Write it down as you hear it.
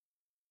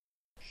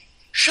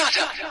Shut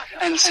up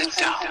and sit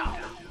down.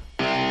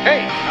 Hey,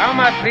 how are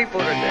my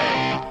people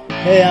today?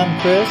 Hey, I'm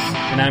Chris.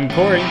 And I'm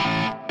Corey.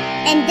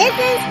 And this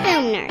is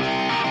Film Nerd.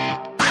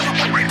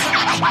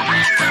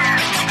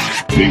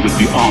 We would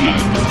be honored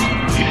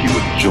if you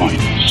would join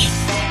us.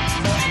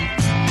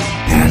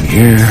 And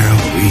here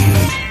we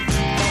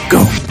go.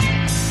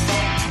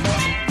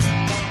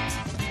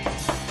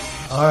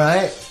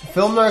 Alright,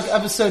 Film Nerd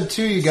episode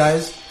 2, you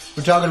guys.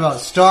 We're talking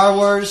about Star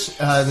Wars,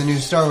 the new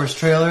Star Wars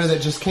trailer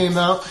that just came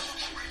out.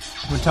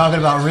 We're talking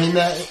about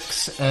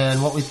remakes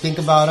and what we think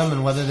about them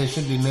and whether they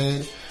should be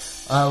made.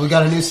 We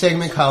got a new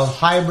segment called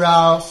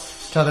Highbrow,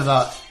 talking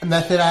about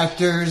method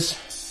actors,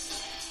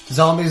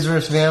 zombies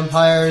versus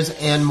vampires,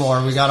 and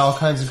more. We got all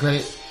kinds of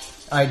great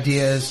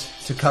ideas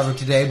to cover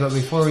today, but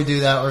before we do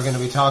that, we're going to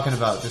be talking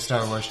about the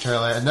Star Wars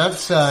trailer. And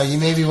that's, you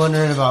may be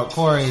wondering about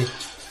Corey.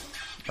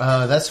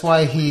 That's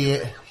why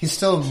he's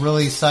still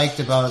really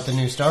psyched about the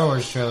new Star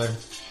Wars trailer.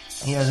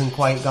 He hasn't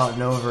quite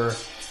gotten over,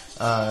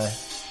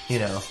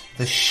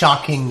 the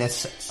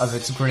shockingness of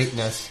its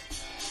greatness.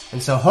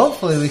 And so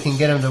hopefully we can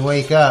get him to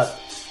wake up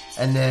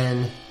and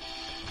then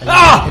we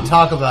can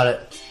talk about it.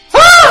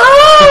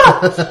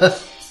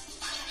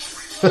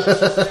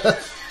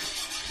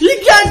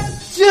 You got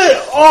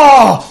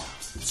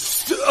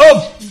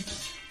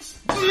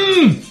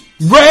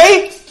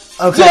Ray?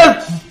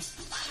 Okay.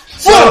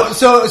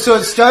 So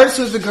it starts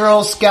with the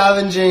girl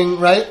scavenging,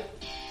 right?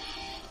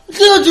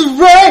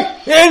 Ray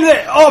and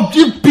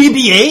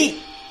BB-8.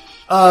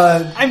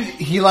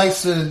 He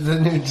likes the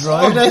new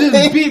droid. I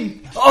think.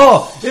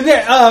 And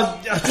then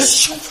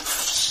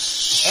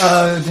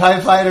TIE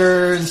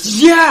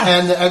fighters. Yeah,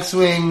 and the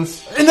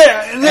X-wings. And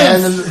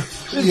then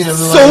the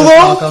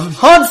Solo.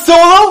 Han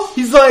Solo.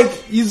 He's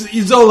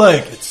all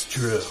like, it's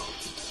true.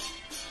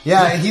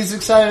 Yeah, he's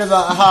excited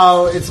about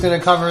how it's going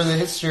to cover the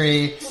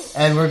history,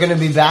 and we're going to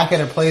be back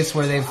at a place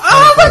where they've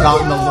kind of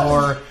forgotten the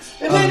lore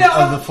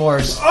of the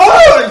Force.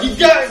 Oh, you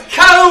got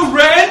Kylo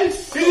Ren.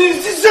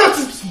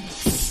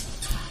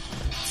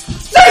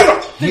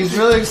 He's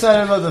really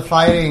excited about the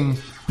fighting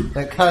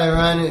that Kylo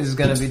Ren is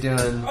going to be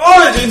doing.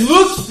 Oh, it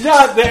looks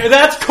not there.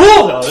 That's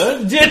cool, though.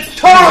 It's He's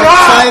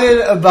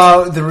excited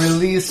about the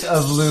release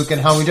of Luke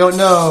and how we don't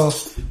know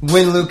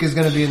when Luke is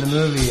going to be in the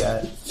movie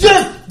yet.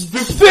 Just the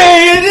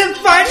thing is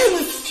fighting in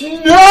the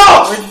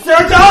snow.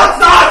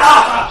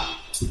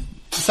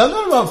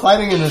 Something about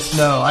fighting in the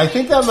snow. I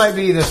think that might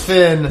be the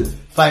Finn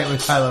fight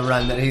with Kylo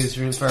Ren that he's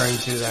referring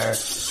to there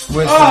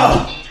with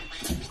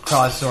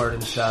cross sword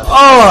and stuff.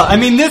 Oh, I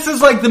mean, this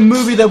is like the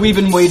movie that we've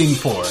been waiting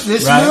for.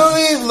 This right?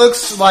 movie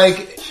looks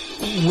like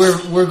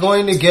we're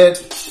going to get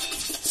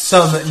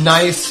some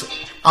nice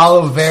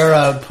aloe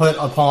vera put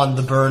upon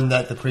the burn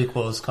that the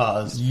prequels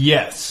caused.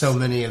 Yes. So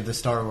many of the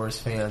Star Wars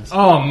fans.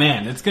 Oh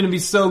man, it's going to be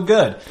so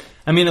good.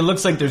 I mean, it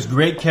looks like there's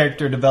great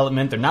character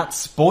development. They're not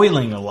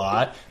spoiling a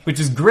lot, which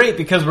is great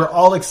because we're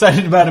all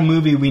excited about a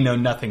movie we know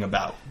nothing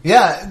about.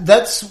 Yeah,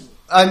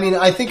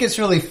 I think it's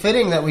really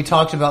fitting that we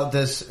talked about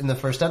this in the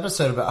first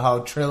episode about how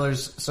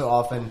trailers so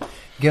often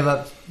give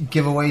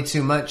away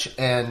too much,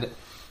 and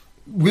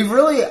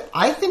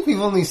I think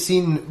we've only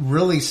seen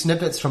really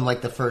snippets from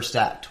like the first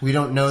act. We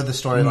don't know the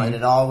storyline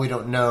at all. We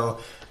don't know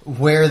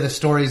where the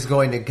story is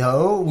going to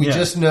go. We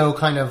just know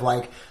kind of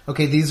like,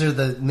 okay, these are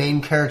the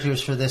main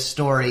characters for this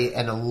story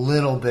and a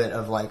little bit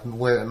of like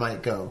where it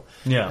might go.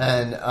 Yeah.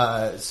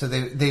 And so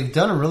they've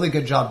done a really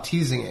good job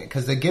teasing it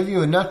because they give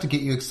you enough to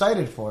get you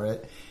excited for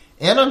it.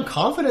 And I'm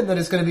confident that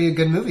it's going to be a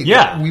good movie.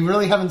 Yeah. We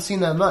really haven't seen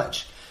that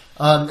much.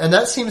 And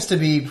that seems to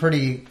be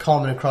pretty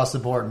common across the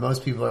board.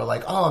 Most people are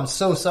like, oh, I'm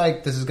so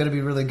psyched, this is going to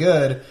be really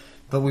good.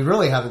 But we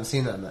really haven't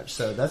seen that much,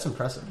 so that's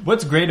impressive.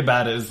 What's great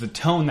about it is the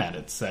tone that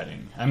it's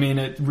setting. I mean,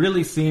 it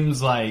really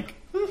seems like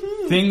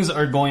things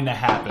are going to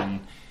happen,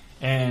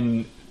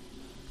 and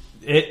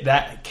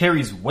that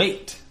carries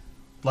weight.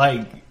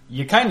 Like,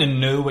 you kind of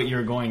knew what you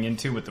were going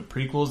into with the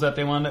prequels that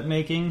they wound up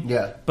making.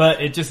 Yeah. But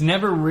it just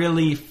never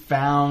really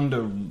found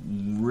a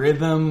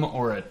rhythm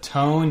or a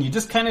tone. You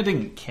just kind of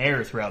didn't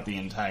care throughout the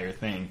entire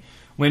thing.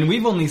 When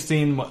we've only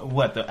seen,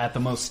 at the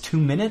most 2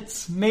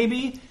 minutes,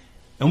 maybe?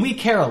 And we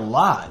care a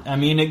lot. I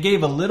mean, it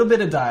gave a little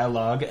bit of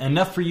dialogue,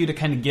 enough for you to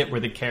kind of get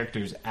where the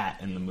character's at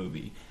in the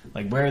movie.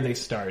 Like, where are they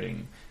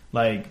starting?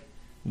 Like,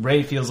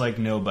 Rey feels like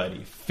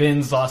nobody.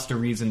 Finn's lost a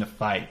reason to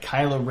fight.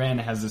 Kylo Ren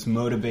has this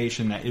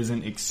motivation that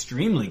isn't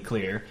extremely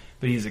clear,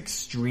 but he's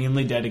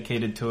extremely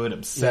dedicated to it,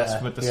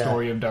 obsessed with the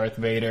story of Darth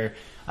Vader.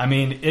 I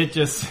mean, it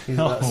just... He's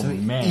got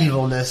some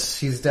evilness.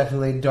 He's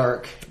definitely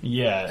dark.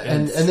 Yeah.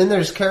 And then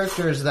there's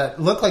characters that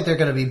look like they're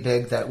going to be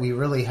big that we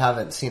really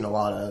haven't seen a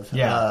lot of.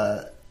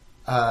 Yeah.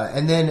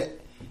 And then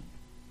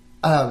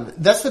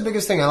that's the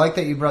biggest thing. I like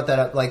that you brought that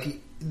up,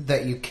 like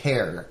that you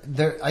care.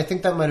 I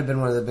think that might have been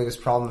one of the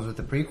biggest problems with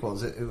the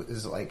prequels. It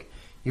was like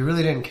you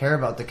really didn't care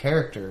about the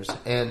characters,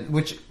 and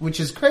which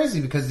is crazy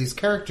because these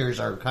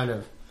characters are kind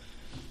of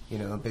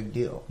a big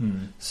deal.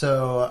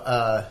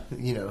 So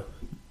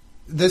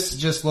this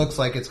just looks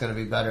like it's going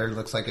to be better. It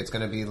looks like it's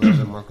going to be a little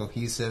bit more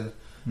cohesive.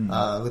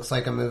 Looks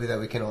like a movie that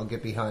we can all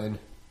get behind.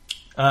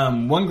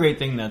 One great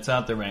thing that's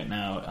out there right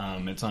now,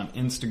 it's on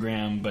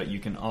Instagram, but you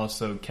can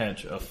also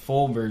catch a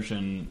full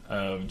version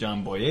of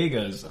John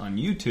Boyega's on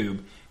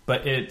YouTube.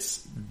 But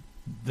it's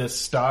the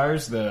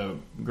stars, the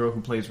girl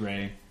who plays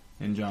Rey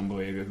and John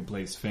Boyega who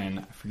plays Finn.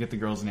 I forget the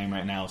girl's name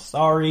right now.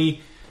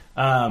 Sorry.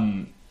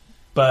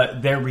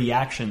 But their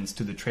reactions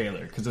to the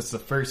trailer, because it's the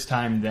first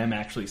time them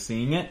actually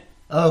seeing it.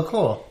 Oh,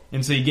 cool.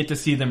 And so you get to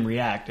see them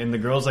react. And the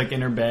girl's like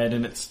in her bed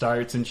and it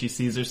starts and she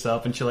sees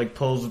herself and she like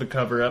pulls the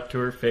cover up to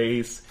her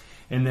face.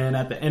 And then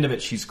at the end of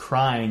it, she's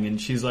crying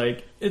and she's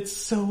like, it's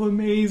so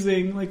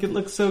amazing. Like, it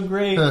looks so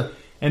great.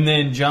 And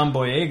then John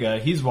Boyega,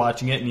 he's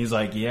watching it and he's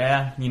like,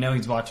 yeah, you know,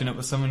 he's watching it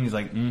with someone. He's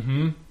like,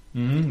 And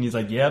he's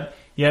like, yep.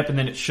 And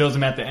then it shows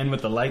him at the end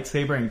with the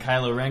lightsaber and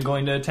Kylo Ren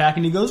going to attack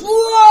and he goes,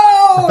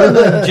 whoa! And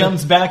then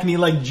jumps back and he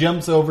like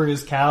jumps over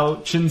his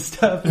couch and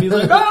stuff. And he's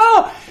like,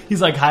 oh!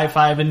 He's like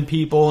high-fiving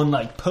people and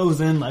like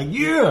posing like,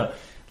 yeah!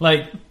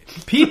 Like,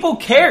 people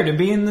care to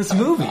be in this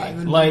movie.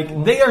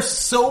 Like, they are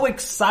so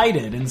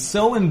excited and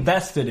so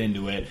invested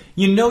into it.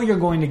 You know you're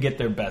going to get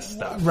their best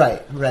stuff.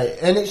 Right.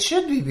 And it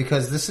should be,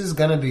 because this is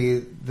going to be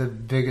the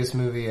biggest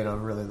movie in a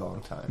really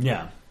long time.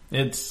 Yeah.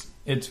 It's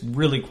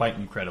really quite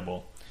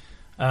incredible.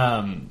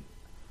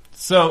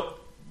 So,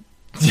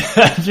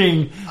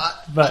 judging...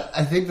 But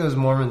I think those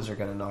Mormons are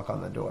going to knock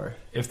on the door.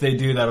 If they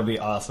do, that'll be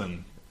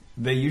awesome.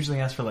 They usually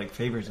ask for, like,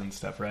 favors and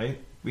stuff, right?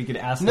 We could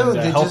ask them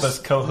to help us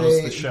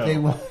co-host the show.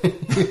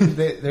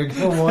 They're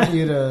going to want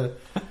you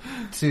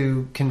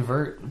to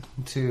convert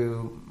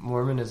to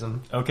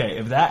Mormonism. Okay,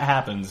 if that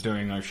happens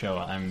during our show,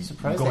 I'm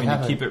going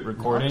to keep it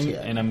recording,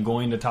 and I'm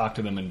going to talk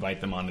to them, invite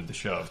them onto the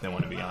show if they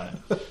want to be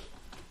on it.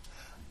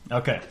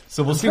 Okay,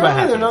 so we'll see what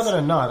happens. They're not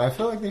going to knock. I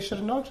feel like they should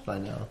have knocked by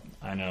now.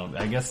 I know.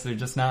 I guess they're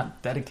just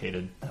not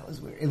dedicated. That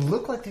was weird. It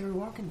looked like they were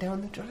walking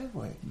down the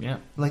driveway. Yeah.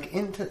 Like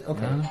into...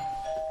 Okay. Mm-hmm.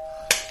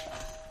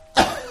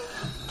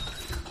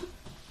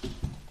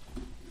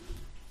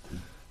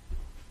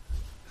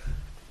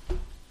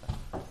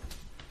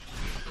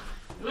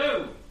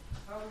 Hello!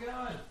 How's it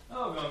going?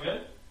 Oh, going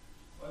good.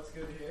 Well, it's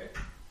good to hear.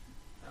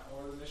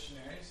 We're the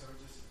missionaries, so we're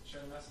just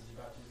sharing a message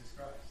about Jesus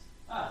Christ.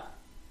 Ah,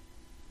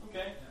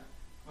 okay.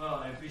 Yeah. Well,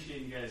 I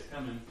appreciate you guys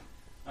coming.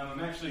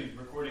 I'm actually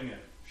recording a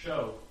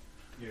show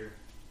here.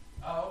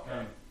 Oh,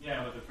 okay.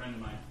 Yeah, with a friend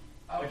of mine.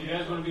 Oh, If you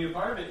guys want to be a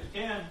part of it, you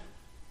can.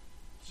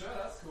 Sure,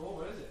 that's cool.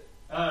 What is it?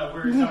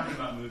 We're talking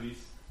about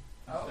movies.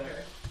 Oh,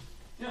 okay.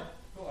 Yeah.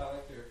 Cool, I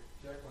like your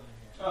jacket on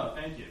here. Oh,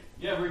 thank you.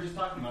 Yeah, we're just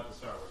talking about the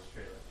Star Wars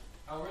trailer.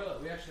 Oh, really?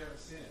 We actually haven't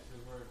seen it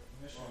because we're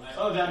missionaries.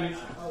 Oh, that makes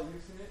sense. Oh,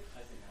 you've seen it? I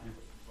think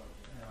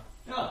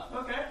Yeah. Oh,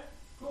 okay.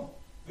 Cool.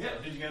 Yeah,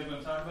 did you guys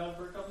want to talk about it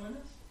for a couple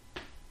minutes?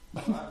 I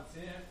haven't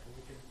seen it, but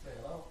we can say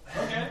hello.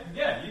 Okay.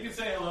 Yeah, you can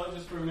say hello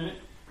just for a minute.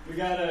 We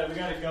got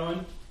it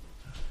going.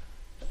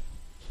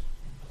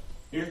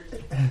 Here.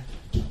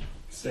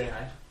 Say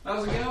hi.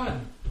 How's it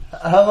going?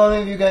 How long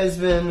have you guys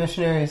been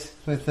missionaries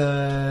with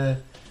the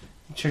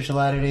Church of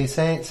Latter-day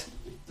Saints?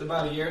 It's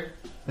about a year.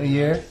 A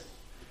year?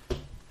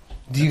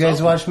 Do you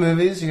guys watch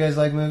movies? You guys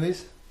like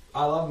movies?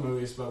 I love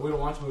movies, but we don't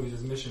watch movies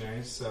as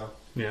missionaries, so...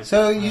 Yeah.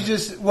 So you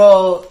just,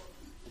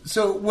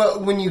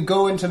 when you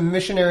go into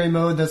missionary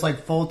mode, that's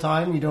like full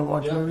time, you don't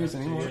watch movies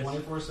anymore?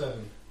 24/7.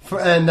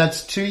 And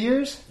that's 2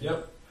 years?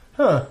 Yep.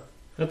 Huh.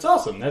 That's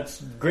awesome.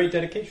 That's great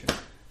dedication.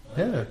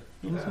 Yeah.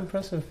 That's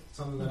impressive.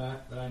 Something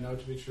that I know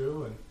to be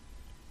true, and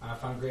I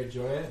find great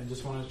joy in it, and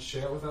just want to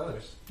share it with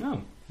others.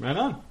 Oh, right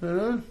on. Right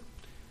on.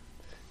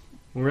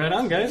 Right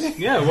on, guys.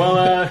 Yeah,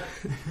 well,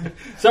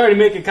 sorry to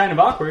make it kind of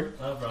awkward.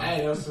 No problem.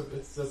 Hey,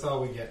 that's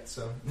all we get,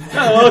 so...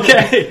 Oh,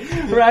 okay.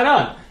 Right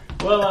on.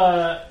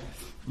 Well,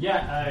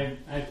 yeah,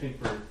 I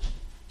think we're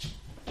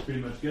pretty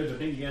much good, but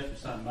thank you guys for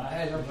stopping by.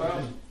 Hey, no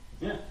problem.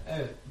 Yeah.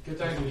 Hey, good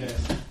talking to you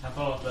guys. How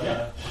about,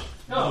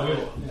 Oh,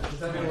 good. Does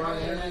that mean we're on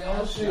the internet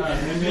now?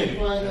 Maybe.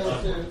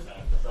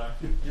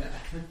 Yeah.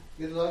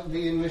 Good luck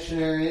being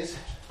missionaries.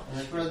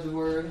 Spread the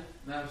word.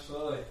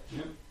 Absolutely.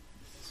 Yep.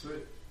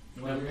 Sweet.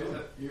 Well,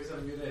 you guys have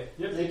a good day.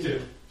 Yep, you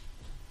too.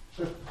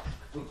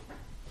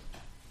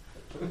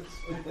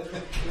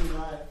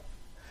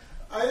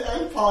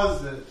 I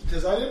paused it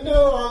because I didn't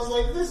know. I was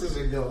like, this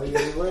isn't going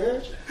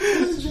anywhere.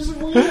 This is just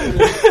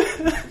weird.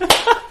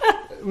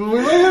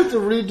 We might have to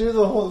redo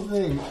the whole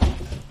thing.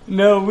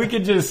 No, we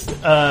could just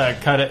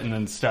cut it and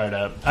then start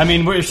up. I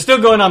mean, we're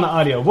still going on the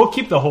audio. We'll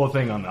keep the whole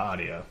thing on the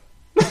audio.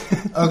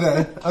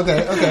 Okay.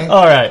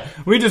 All right.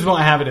 We just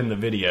won't have it in the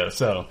video,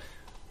 so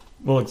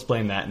we'll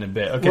explain that in a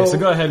bit. Okay, so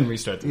go ahead and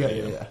restart the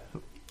video. Yeah.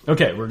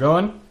 Okay, we're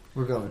going?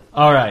 We're going.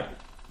 All right.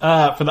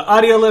 For the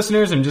audio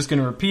listeners, I'm just going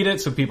to repeat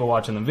it so people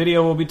watching the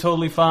video will be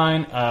totally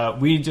fine.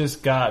 We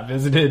just got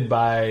visited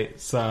by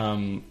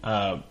some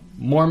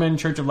Mormon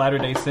Church of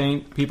Latter-day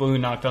Saint people who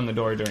knocked on the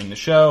door during the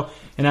show,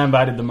 and I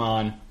invited them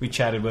on. We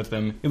chatted with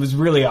them. It was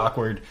really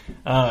awkward.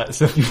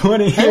 So if you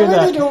want to hear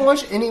that... they don't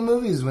watch any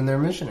movies when they're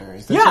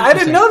missionaries. That's I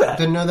didn't know that.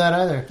 Didn't know that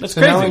either. That's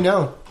so crazy. Now we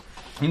know.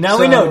 Now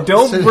we know.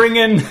 Don't bring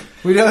in...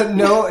 We don't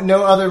know.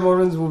 No other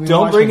Mormons will be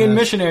Don't watching bring in this.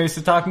 missionaries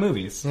to talk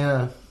movies.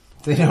 Yeah.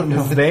 They don't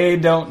know. They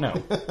don't know.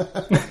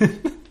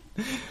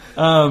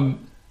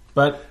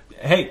 But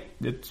hey,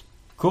 it's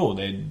cool.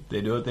 They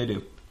do what they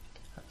do.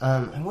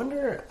 I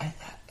wonder.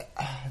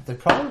 They're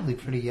probably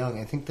pretty young.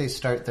 I think they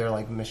start their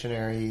like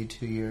missionary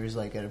 2 years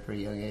like at a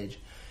pretty young age.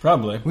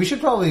 Probably. We should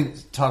probably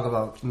talk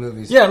about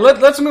movies. Yeah,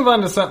 let's move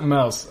on to something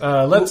else.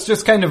 Let's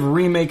just kind of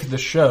remake the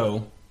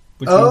show,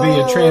 which will be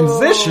a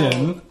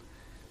transition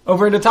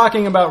over to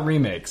talking about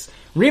remakes.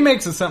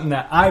 Remakes is something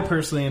that I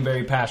personally am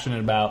very passionate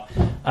about.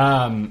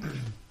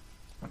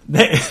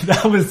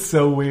 That was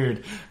so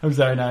weird. I'm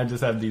sorry, now I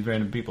just have these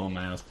random people in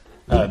my house.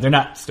 They're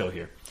not still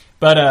here.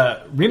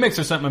 But remakes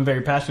are something I'm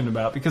very passionate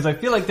about because I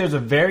feel like there's a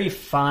very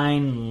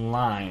fine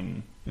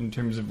line in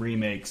terms of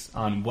remakes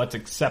on what's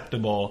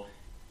acceptable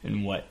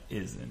and what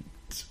isn't.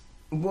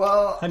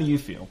 Well, how do you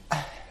feel?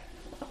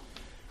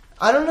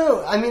 I don't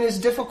know. I mean, it's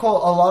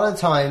difficult. A lot of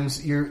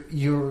times, you're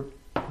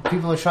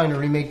people are trying to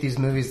remake these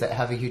movies that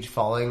have a huge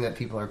following that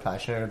people are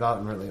passionate about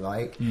and really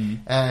like.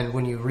 And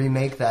when you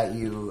remake that,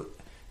 you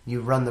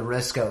run the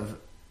risk of,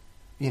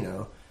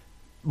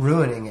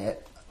 ruining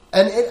it.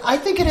 And I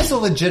think it is a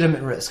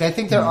legitimate risk. I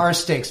think there are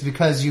stakes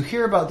because you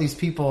hear about these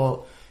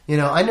people.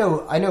 I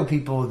know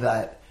people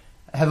that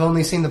have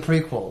only seen the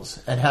prequels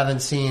and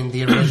haven't seen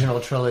the original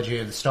trilogy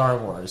of the Star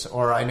Wars,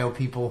 or I know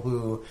people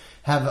who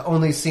have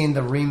only seen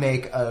the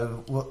remake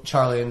of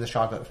Charlie and the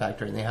Chocolate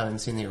Factory and they haven't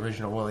seen the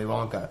original Willy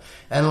Wonka.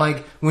 And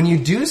like when you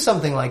do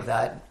something like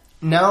that,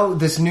 now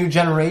this new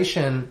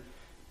generation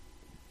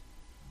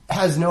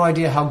has no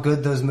idea how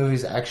good those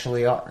movies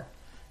actually are.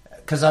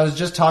 Because I was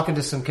just talking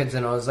to some kids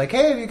and I was like,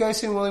 hey, have you guys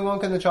seen Willy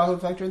Wonka and the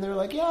Chocolate Factory? And they were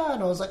like, yeah.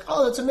 And I was like,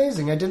 oh, that's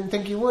amazing. I didn't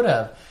think you would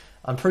have.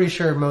 I'm pretty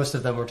sure most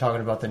of them were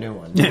talking about the new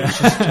one. Yeah. Which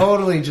just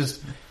totally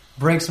just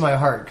breaks my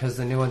heart because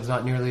the new one's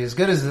not nearly as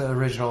good as the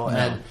original.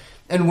 No.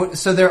 And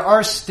so there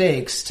are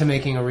stakes to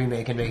making a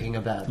remake and making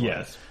a bad one.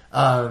 Yes.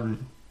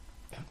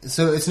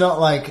 So it's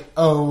not like,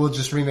 oh, we'll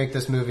just remake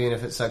this movie and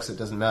if it sucks, it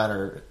doesn't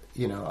matter.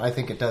 I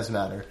think it does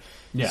matter.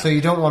 Yeah. So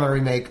you don't want to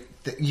remake.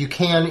 You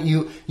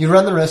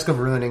run the risk of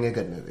ruining a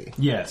good movie.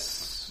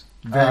 Yes.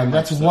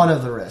 That's one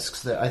of the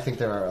risks. That I think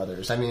there are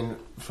others. I mean,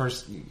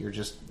 first,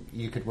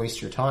 you could waste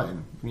your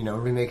time,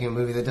 remaking a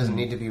movie that doesn't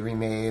need to be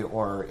remade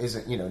or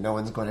isn't, no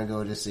one's going to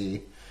go to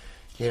see,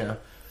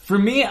 For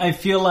me, I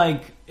feel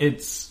like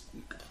it's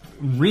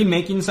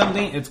remaking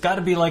something, it's got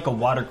to be like a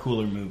water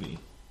cooler movie.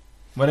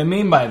 What I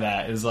mean by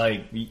that is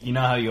like, you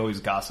know how you always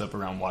gossip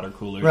around water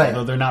coolers, right?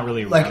 Although they're not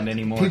really around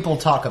anymore. People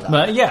talk about it.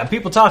 But yeah,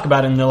 people talk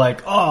about it and they're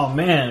like, oh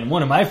man,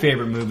 one of my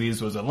favorite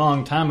movies was a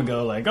long time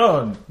ago, like,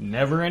 oh,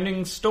 Never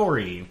Ending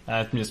Story.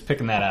 I'm just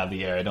picking that out of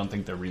the air. I don't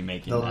think they're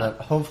remaking that.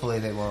 Hopefully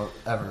they won't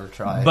ever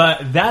try.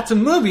 But that's a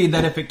movie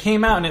that if it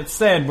came out and it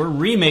said, we're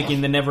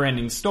remaking the Never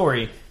Ending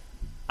Story,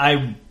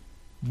 I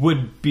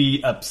would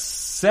be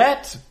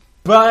upset,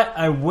 but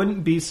I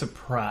wouldn't be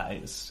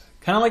surprised.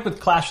 Kind of like with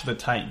Clash of the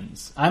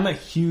Titans. I'm a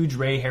huge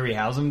Ray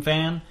Harryhausen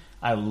fan.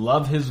 I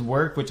love his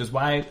work, which is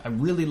why I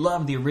really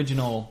love the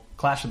original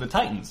Clash of the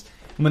Titans.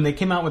 And when they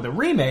came out with a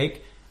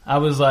remake, I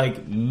was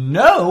like,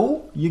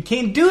 no, you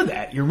can't do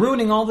that. You're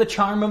ruining all the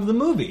charm of the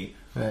movie.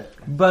 Right.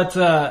 But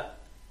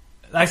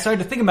I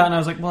started to think about it and I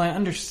was like, well, I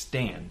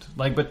understand.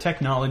 Like, with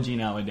technology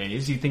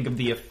nowadays, you think of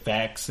the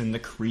effects and the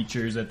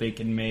creatures that they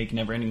can make.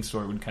 Never Ending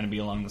Story would kind of be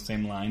along the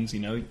same lines,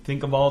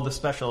 Think of all the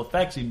special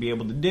effects you'd be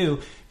able to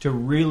do to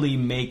really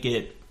make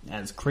it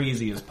as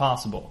crazy as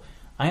possible.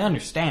 I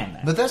understand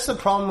that. But that's the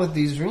problem with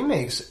these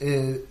remakes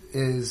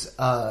is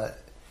a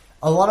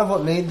lot of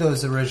what made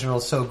those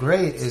originals so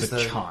great is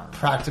the charm.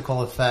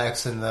 Practical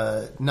effects and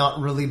the not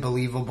really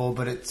believable,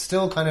 but it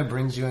still kind of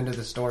brings you into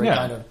the story,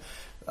 kind of.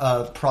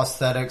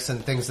 Prosthetics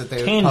and things that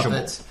they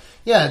puppets.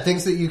 Yeah,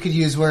 things that you could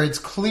use where it's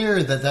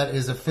clear that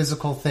is a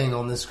physical thing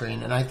on the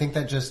screen. And I think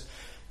that just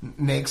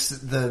makes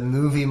the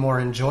movie more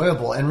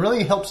enjoyable and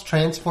really helps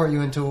transport you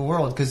into a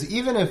world. Because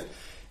even if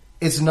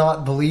it's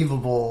not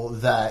believable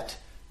that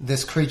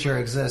this creature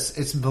exists,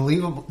 it's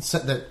believable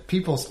that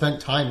people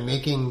spent time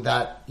making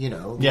that,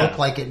 look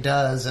like it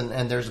does.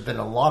 And there's been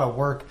a lot of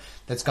work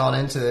that's gone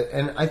into it.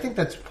 And I think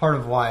that's part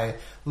of why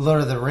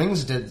Lord of the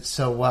Rings did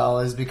so well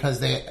is because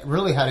they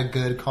really had a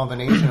good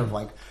combination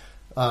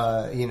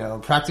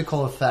of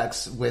practical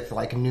effects with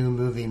like new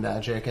movie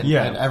magic and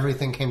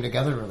everything came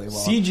together really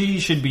well. CG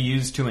should be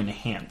used to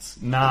enhance,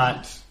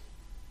 not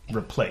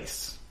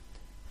replace.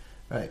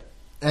 Right.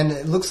 And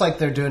it looks like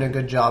they're doing a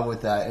good job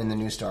with that in the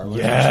new Star Wars,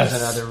 which is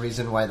another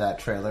reason why that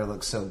trailer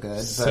looks so good.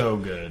 But, so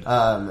good.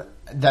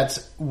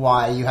 That's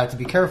why you have to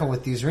be careful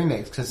with these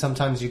remakes, because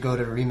sometimes you go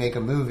to remake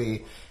a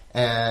movie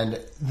and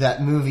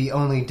that movie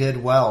only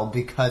did well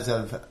because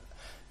of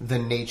the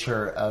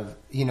nature of,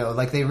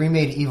 like they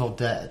remade Evil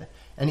Dead.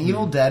 And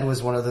Evil Dead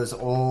was one of those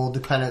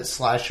old kind of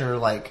slasher,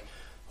 like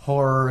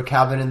horror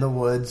cabin in the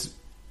woods,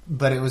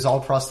 but it was all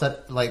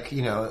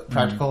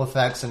practical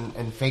effects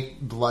and fake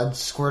blood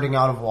squirting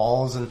out of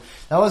walls. And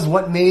that was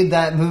what made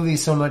that movie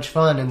so much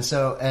fun. And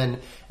so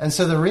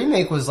the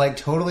remake was like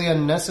totally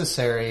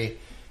unnecessary.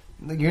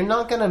 You're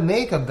not going to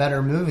make a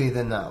better movie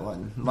than that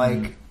one.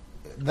 Like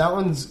that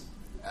one's,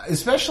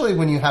 especially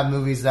when you have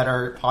movies that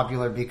are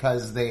popular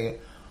because they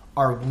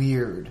are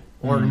weird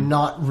or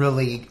not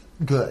really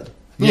good.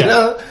 You Yeah.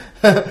 know?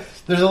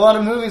 There's a lot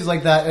of movies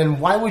like that, and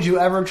why would you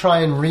ever try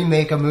and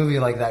remake a movie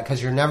like that?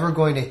 Because you're never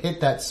going to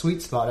hit that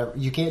sweet spot.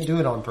 You can't do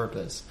it on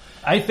purpose.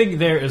 I think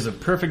there is a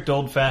perfect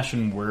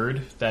old-fashioned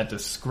word that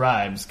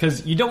describes,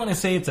 because you don't want to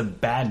say it's a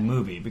bad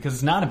movie, because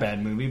it's not a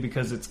bad movie,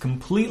 because it's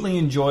completely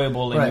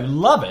enjoyable and Right. you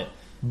love it,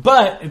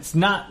 but it's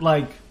not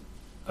like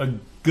a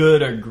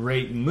good or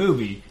great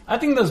movie. I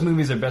think those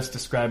movies are best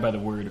described by the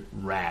word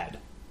rad.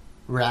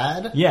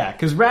 Rad? Yeah,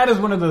 because rad is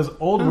one of those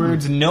old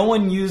words no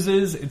one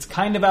uses. It's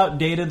kind of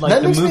outdated, like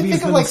That the makes me movies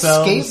think of like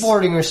themselves.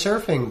 skateboarding or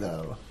surfing,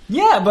 though.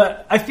 Yeah,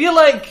 but I feel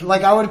like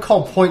Like I would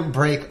call Point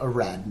Break a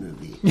rad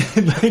movie.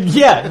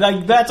 yeah,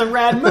 like that's a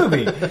rad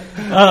movie.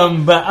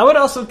 But I would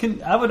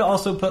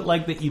also put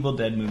like the Evil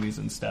Dead movies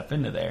and stuff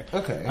into there.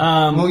 Okay.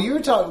 Um, Well, we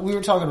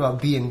were talking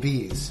about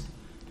B&Bs,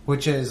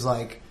 which is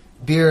like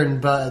beer and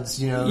buds.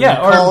 You know,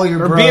 Yeah, you call or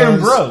your bros, beer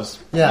and bros.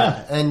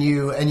 Yeah, and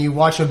you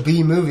watch a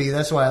B movie.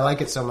 That's why I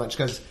like it so much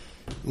because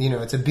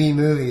it's a B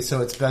movie,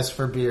 so it's best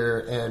for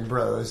beer and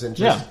bros and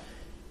just. Yeah.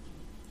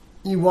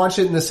 You watch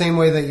it in the same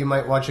way that you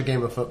might watch a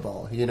game of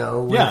football,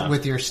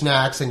 with your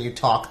snacks, and you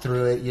talk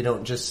through it. You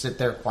don't just sit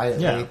there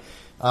quietly.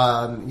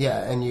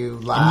 Yeah. And you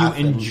laugh.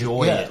 And you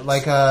enjoy it.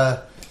 Like,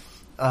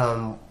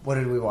 what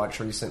did we watch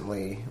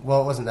recently?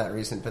 Well, it wasn't that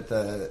recent, but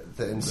the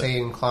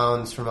Insane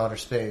Clowns from Outer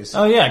Space.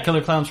 Oh yeah,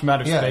 Killer Clowns from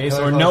Outer Yeah, Space,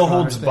 Killer or Clowns No from Outer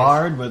Holds Space.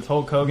 Barred with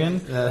Hulk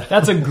Hogan. Yeah.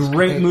 That's a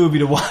great movie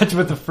to watch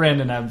with a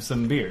friend and have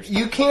some beers.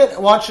 You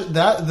can't watch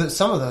that.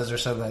 Some of those are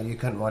so bad you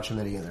couldn't watch them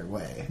any other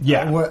way.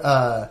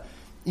 Yeah.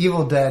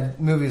 Evil Dead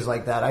movies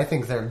like that, I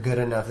think they're good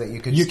enough that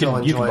you could You still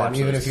can- you can enjoy them, watch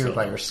even those if you were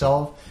still. by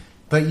yourself.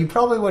 But you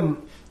probably wouldn't.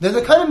 They're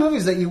the kind of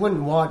movies that you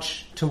wouldn't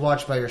watch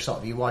by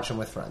yourself. You watch them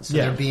with friends. So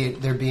Yeah.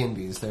 they're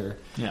B&Bs.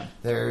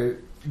 They're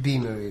B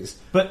movies.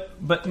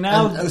 But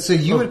now, So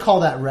you would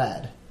call that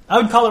rad? I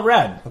would call it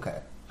rad. Okay.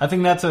 I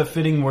think that's a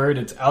fitting word.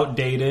 It's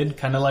outdated,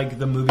 kind of like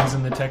the movies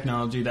and the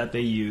technology that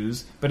they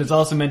use, but it's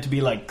also meant to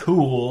be like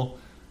cool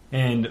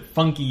and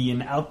funky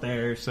and out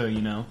there. So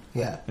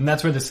Yeah. and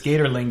that's where the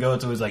skater lingo.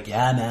 It's always like,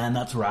 yeah, man,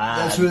 that's rad.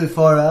 That's really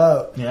far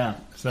out. Yeah.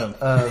 So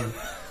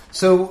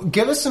So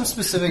give us some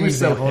specific We're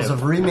so examples hip.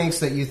 of remakes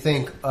that you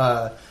think.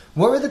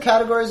 What were the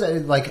categories?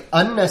 Like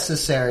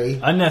unnecessary.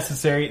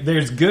 unnecessary.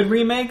 There's good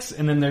remakes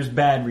and then there's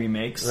bad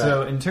remakes.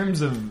 So Right. in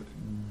terms of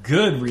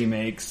good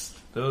remakes,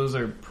 those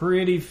are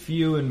pretty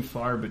few and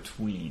far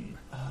between.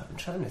 I'm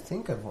trying to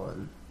think of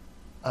one.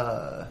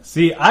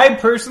 See, I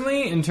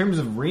personally, in terms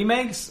of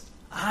remakes,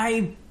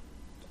 I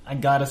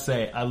gotta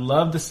say, I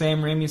love the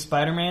Sam Raimi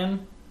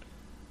Spider-Man.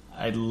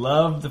 I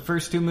love the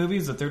first two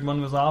movies. The third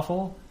one was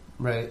awful.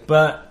 Right.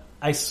 But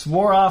I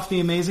swore off The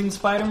Amazing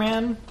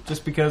Spider-Man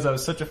just because I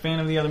was such a fan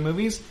of the other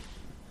movies.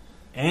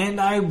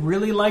 And I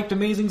really liked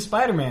Amazing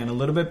Spider-Man a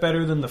little bit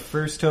better than the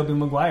first Tobey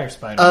Maguire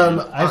Spider-Man.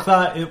 I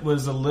thought it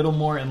was a little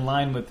more in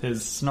line with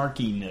his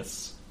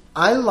snarkiness.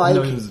 I like.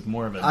 No, he was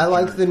more of a I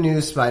like jerk. the new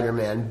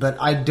Spider-Man, but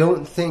I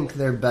don't think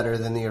they're better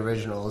than the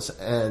originals.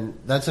 And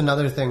that's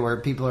another thing where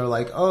people are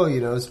like,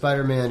 "Oh,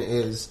 Spider-Man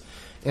is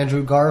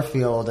Andrew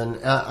Garfield," and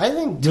I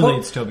think Really,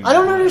 it's Tobey I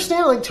don't Maguire.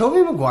 understand. Like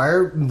Tobey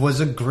Maguire was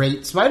a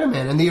great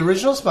Spider-Man, and the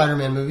original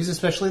Spider-Man movies,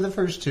 especially the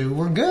first two,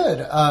 were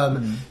good.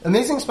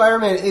 Amazing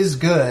Spider-Man is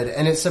good,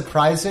 and it's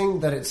surprising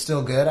that it's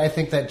still good. I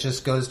think that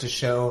just goes to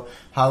show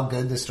how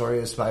good the story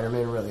of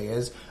Spider-Man really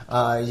is.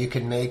 You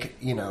can make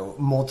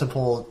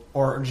multiple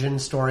origin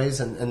stories,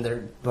 and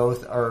they're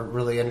both are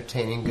really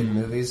entertaining, good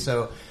movies.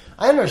 So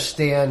I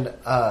understand.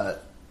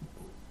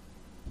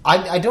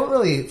 I don't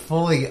really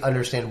fully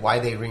understand why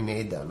they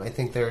remade them. I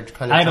think they're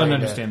kind of. I don't trying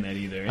understand that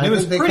either. And I it was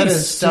think they pretty could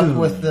have stuck soon.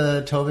 with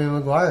the Tobey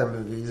Maguire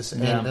movies,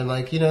 and, Yeah. and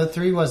like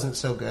 3 wasn't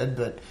so good,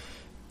 but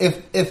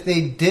if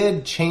they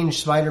did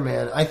change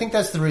Spider-Man, I think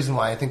that's the reason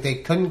why. I think they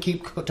couldn't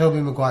keep Tobey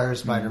Maguire's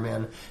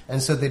Spider-Man,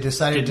 and so they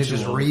decided to Get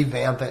just too old.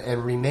 revamp it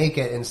and remake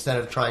it instead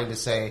of trying to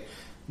say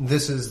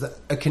this is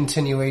a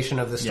continuation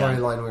of the Yeah.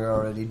 storyline we were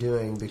already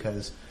doing,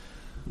 because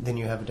then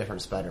you have a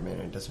different Spider-Man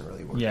and it doesn't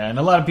really work. Yeah, and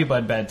a lot of people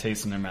had bad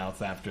taste in their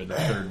mouth after the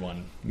third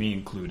one, me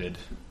included.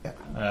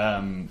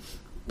 Yeah.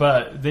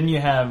 But then you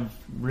have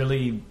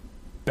really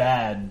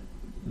bad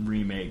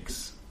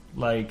remakes.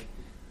 Like,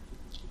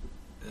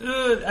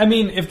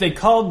 if they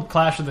called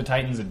Clash of the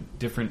Titans a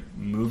different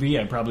movie,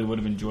 I probably would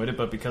have enjoyed it.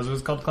 But because it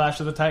was called Clash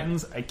of the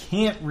Titans, I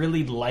can't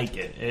really like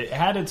it. It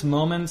had its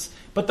moments,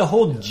 but the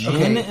whole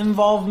Jin Okay.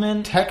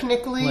 involvement...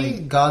 Technically,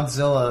 Like-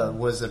 Godzilla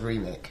was a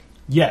remake.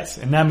 Yes,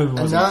 and that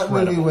movie was And that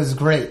incredible. movie was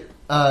great.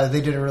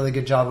 They did a really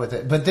good job with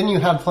it. But then you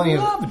have plenty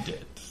of Loved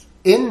it.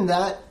 in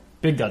that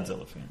Big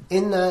Godzilla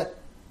fan.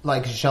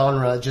 like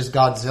genre, just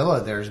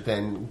Godzilla. There's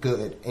been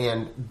good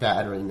and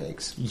bad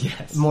remakes.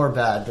 Yes. More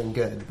bad than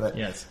good, but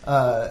Yes.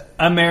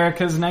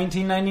 America's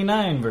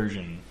 1999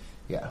 version.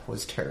 yeah,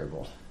 was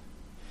terrible.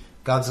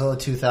 Godzilla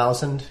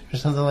 2000 or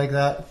something like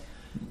that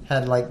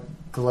had like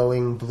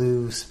glowing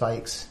blue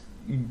spikes.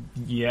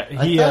 Yeah,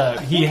 I he thought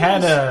he it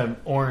had was-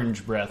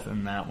 orange breath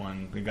in that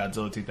one, the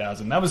Godzilla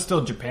 2000. That was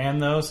still Japan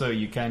though, so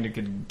you kind of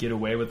could get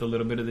away with a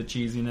little bit of the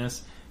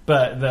cheesiness.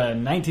 But the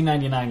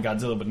 1999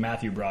 Godzilla with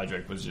Matthew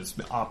Broderick was just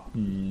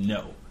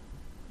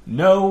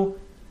no,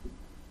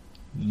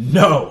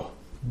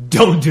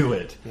 don't do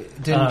it.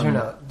 It didn't turn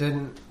out.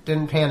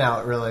 Didn't pan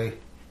out really.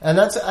 And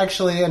that's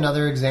actually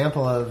another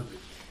example of.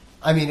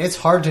 I mean, it's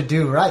hard to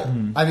do right.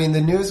 I mean,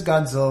 the newest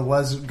Godzilla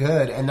was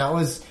good, and that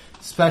was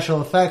special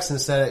effects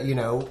instead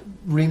of,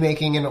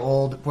 remaking an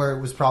old where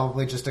it was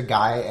probably just a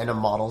guy in a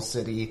model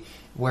city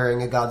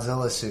wearing a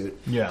Godzilla suit.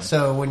 Yeah.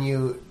 So when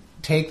you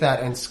take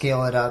that and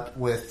scale it up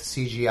with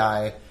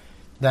CGI,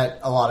 that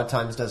a lot of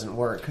times doesn't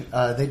work.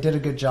 They did a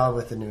good job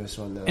with the newest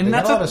one, though. And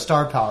that's a lot of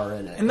star power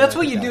in it. And that's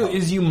what you that do, helps.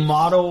 is you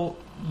model...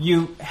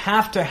 You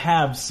have to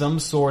have some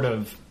sort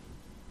of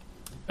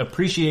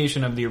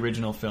appreciation of the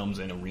original films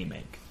in a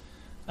remake.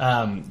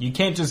 You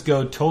can't just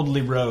go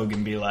totally rogue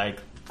and be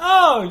like,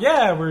 oh,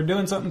 yeah, we're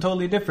doing something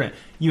totally different.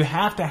 You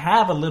have to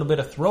have a little bit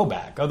of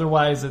throwback.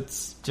 Otherwise,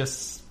 it's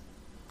just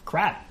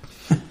crap,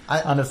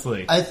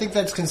 honestly. I think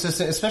that's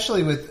consistent,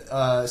 especially with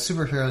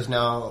superheroes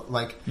now.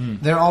 Like,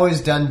 they're always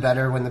done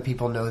better when the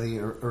people know the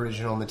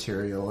original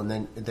material, and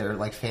then they're,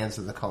 like, fans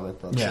of the comic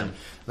books. Yeah. And,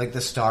 like,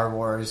 the Star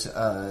Wars,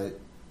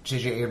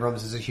 J.J.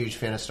 Abrams is a huge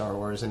fan of Star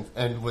Wars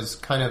and was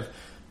kind of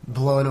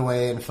blown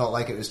away and felt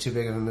like it was too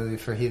big of a movie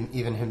for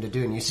even him to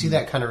do. And you see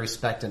that kind of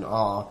respect and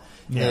awe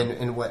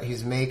in what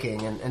he's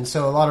making. And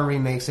so a lot of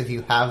remakes, if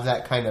you have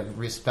that kind of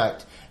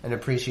respect and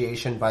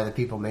appreciation by the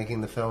people making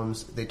the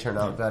films, they turn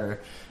out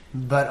better.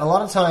 But a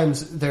lot of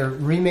times they're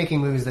remaking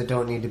movies that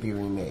don't need to be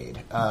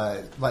remade.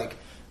 Like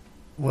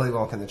Willy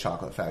Wonka and the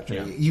Chocolate Factory.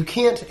 Yeah. You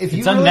can't... It's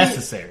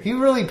unnecessary. If you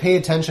really pay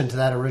attention to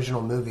that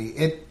original movie,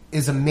 it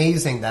is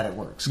amazing that it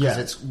works because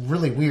it's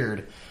really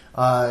weird.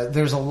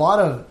 There's a lot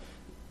of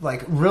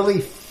like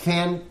really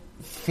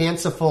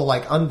fanciful,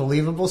 like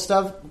unbelievable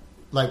stuff,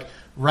 like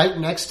right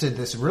next to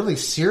this really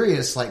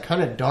serious, like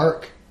kind of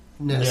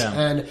darkness,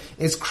 and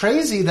it's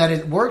crazy that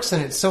it works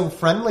and it's so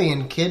friendly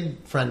and kid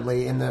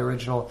friendly in the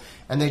original.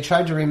 And they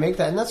tried to remake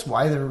that, and that's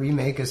why the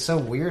remake is so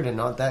weird and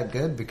not that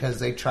good because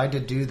they tried to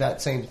do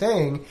that same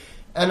thing.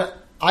 And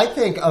I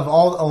think of a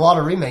lot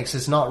of remakes,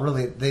 it's not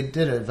really they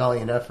did a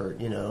valiant effort,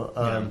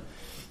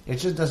 It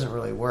just doesn't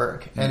really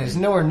work. And it's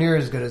nowhere near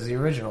as good as the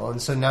original.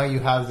 And so now you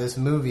have this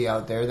movie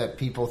out there that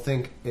people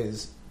think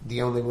is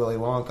the only Willy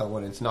Wonka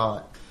when it's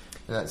not.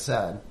 And that's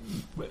sad.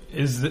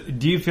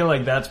 Do you feel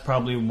like that's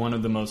probably one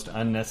of the most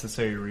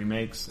unnecessary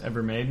remakes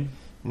ever made?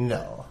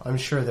 No. I'm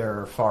sure there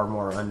are far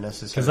more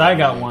unnecessary Because I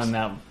got remakes. one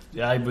that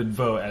I would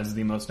vote as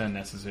the most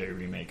unnecessary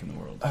remake in the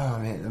world. Oh,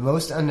 man. The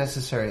most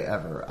unnecessary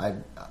ever.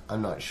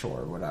 I'm not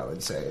sure what I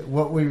would say.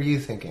 What were you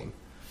thinking?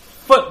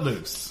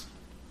 Footloose.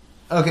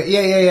 Okay,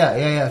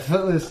 yeah.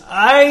 Footloose.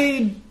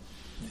 I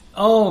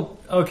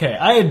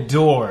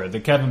adore the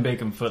Kevin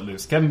Bacon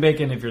Footloose. Kevin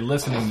Bacon, if you're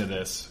listening to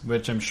this,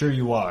 which I'm sure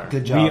you are,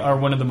 good job. We are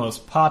one of the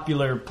most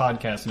popular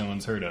podcasts no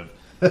one's heard of.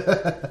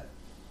 The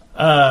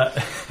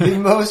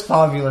most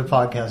popular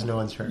podcast no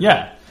one's heard of.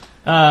 Yeah.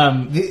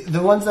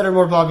 The ones that are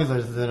more popular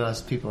than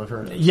us, people have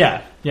heard of.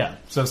 Yeah.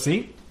 So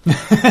see?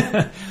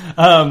 But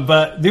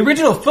the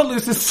original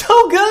Footloose is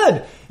so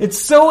good. It's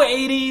so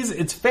 80s.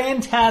 It's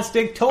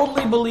fantastic.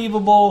 Totally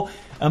believable.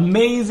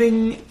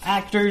 Amazing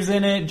actors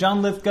in it.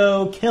 John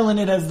Lithgow killing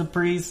it as the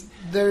priest.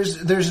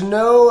 There's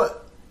no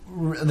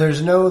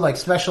like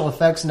special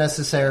effects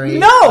necessary.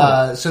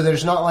 No! So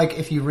there's not like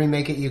if you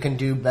remake it, you can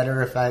do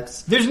better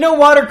effects. There's no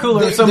water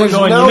cooler of someone There's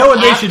going, no you know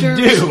what actors,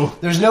 they should do?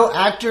 There's no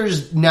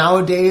actors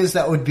nowadays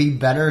that would be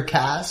better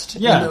cast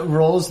in the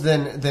roles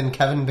than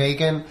Kevin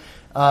Bacon.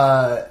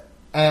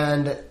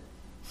 And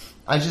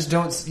I just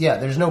don't... Yeah,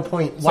 there's no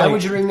point. Why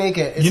would you remake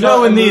it? It's in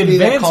the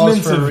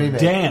advancements of of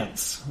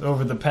dance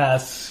over the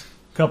past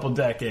couple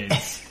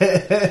decades,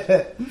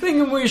 I'm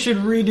thinking we should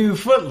redo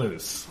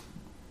Footloose.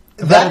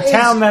 About a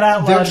town that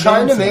outlawed they're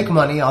trying dancing. to make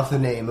money off the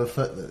name of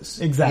Footloose.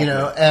 Exactly.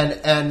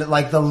 And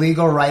like the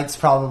legal rights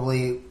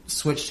probably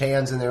switched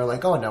hands and they were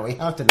like, oh no, we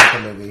have to make a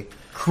movie.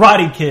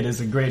 Karate Kid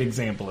is a great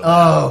example of that.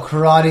 Oh,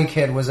 Karate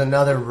Kid was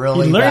another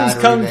really He learns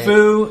bad kung remake.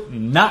 fu,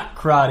 not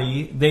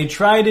karate. They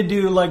try to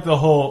do like the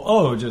whole,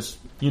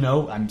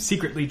 I'm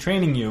secretly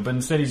training you, but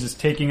instead he's just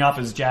taking off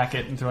his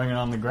jacket and throwing it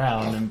on the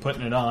ground and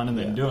putting it on and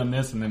then doing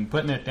this and then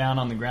putting it down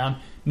on the ground.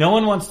 No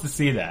one wants to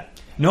see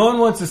that. No one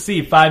wants to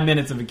see 5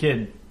 minutes of a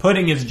kid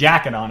putting his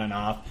jacket on and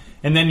off,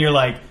 and then you're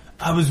like,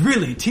 I was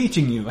really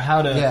teaching you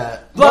how to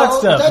block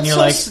stuff, and you're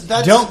like,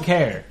 don't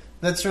care.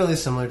 That's really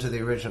similar to the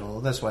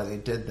original. That's why they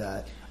did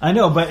that. I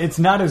know, but it's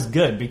not as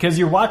good, because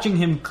you're watching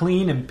him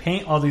clean and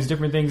paint all these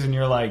different things, and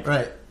you're like...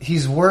 Right.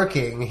 He's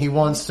working. He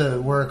wants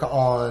to work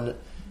on...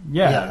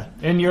 Yeah.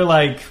 And you're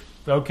like,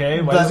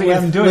 okay, why does he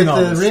have him with doing all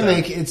this the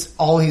remake, stuff? it's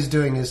all he's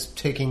doing is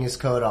taking his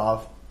coat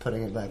off,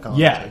 putting it back on,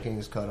 taking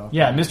his coat off.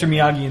 Yeah, Mr.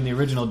 Miyagi in the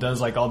original does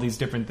like all these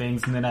different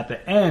things, and then at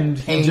the end,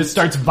 he just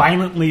starts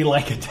violently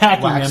like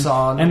attacking Wax him,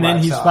 on, and then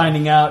wax he's off.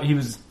 finding out he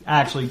was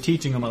actually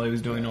teaching him while he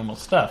was doing normal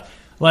stuff.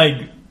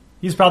 Like,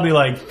 he's probably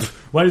like,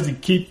 why does he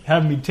keep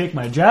having me take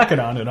my jacket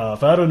on and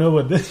off? I don't know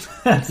what this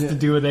has to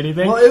do with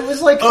anything. Well, it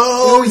was like,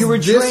 oh, it was you were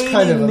this training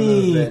kind of a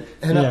me. movement.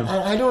 And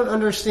Yeah. I don't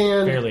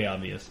understand Fairly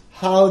obvious.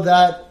 how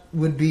that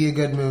would be a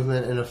good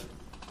movement in a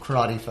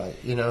karate fight,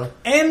 you know?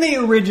 And the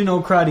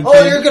original Karate Kid.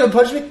 Oh, you're gonna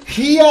punch me?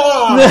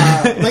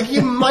 Yeah! Like,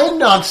 you might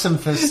knock some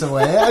fists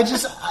away.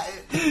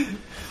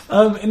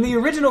 In the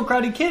original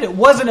Karate Kid, it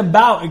wasn't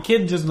about a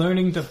kid just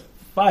learning to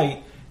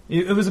fight.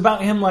 It was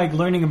about him, like,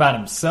 learning about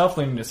himself,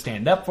 learning to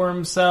stand up for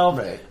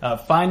himself,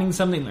 finding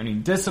something,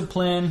 learning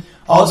discipline.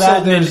 All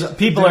Also, that.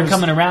 People are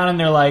coming around and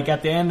they're like,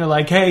 at the end, they're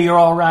like, hey, you're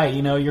all right,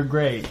 you know, you're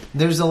great.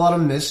 There's a lot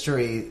of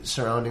mystery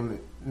surrounding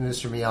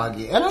Mr.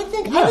 Miyagi. And I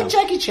think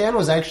Jackie Chan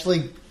was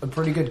actually a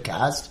pretty good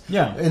cast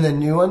in the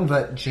new one,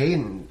 but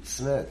Jaden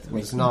Smith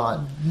was not.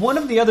 One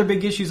of the other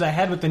big issues I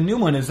had with the new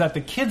one is that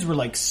the kids were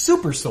like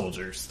super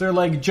soldiers. They're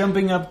like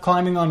jumping up,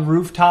 climbing on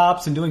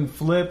rooftops and doing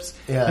flips.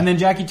 Yeah. And then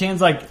Jackie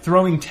Chan's like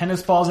throwing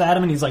tennis balls at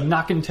him and he's like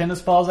knocking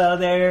tennis balls out of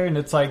there. And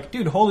it's like,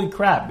 dude, holy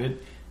crap.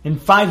 In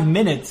 5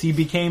 minutes, he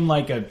became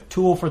like a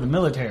tool for the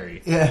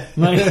military. Yeah.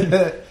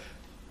 Like,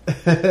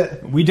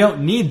 we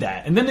don't need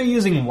that. And then they're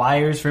using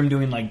wires for him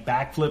doing like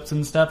backflips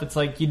and stuff. It's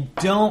like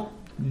it's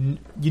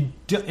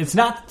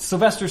not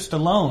Sylvester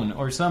Stallone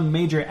or some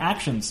major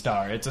action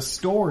star. It's a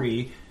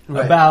story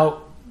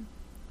about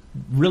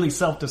really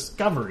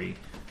self-discovery.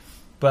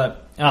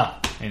 But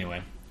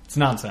anyway, it's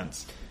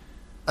nonsense.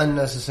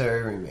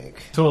 Unnecessary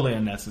remake. Totally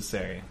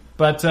unnecessary.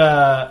 But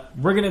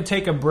we're going to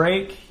take a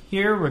break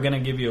here. We're going to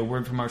give you a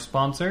word from our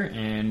sponsor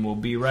and we'll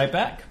be right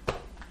back.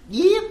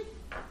 Yep.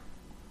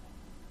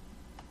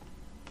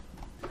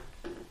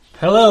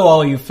 Hello,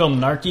 all you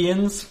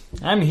Filmnarkians.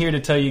 I'm here to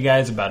tell you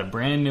guys about a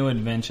brand new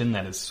invention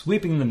that is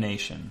sweeping the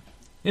nation.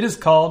 It is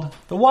called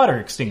the water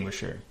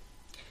extinguisher.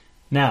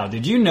 Now,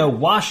 did you know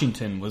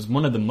Washington was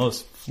one of the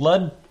most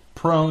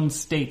flood-prone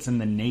states in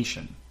the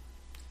nation?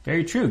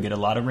 Very true, get a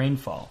lot of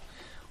rainfall.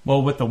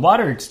 Well, with the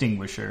water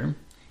extinguisher,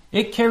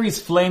 it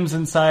carries flames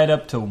inside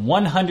up to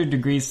 100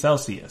 degrees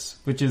Celsius,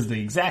 which is the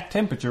exact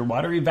temperature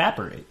water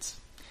evaporates.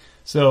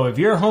 So if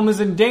your home is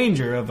in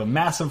danger of a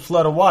massive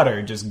flood of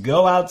water, just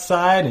go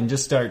outside and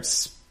just start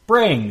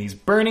spraying these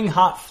burning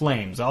hot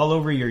flames all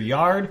over your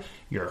yard,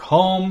 your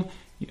home,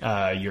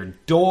 your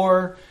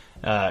door,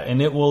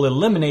 and it will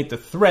eliminate the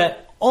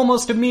threat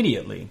almost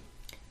immediately.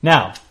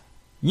 Now,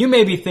 you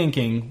may be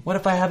thinking, what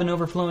if I have an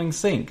overflowing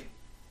sink?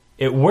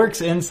 It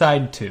works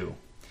inside too.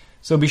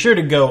 So be sure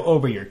to go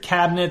over your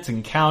cabinets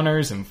and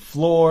counters and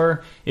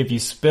floor. If you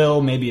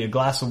spill maybe a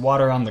glass of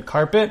water on the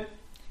carpet,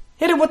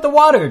 hit it with the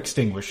water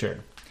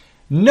extinguisher.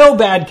 No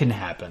bad can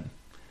happen.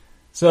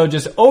 So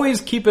just always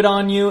keep it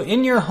on you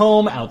in your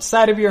home,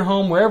 outside of your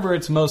home, wherever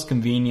it's most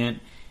convenient,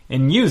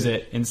 and use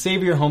it and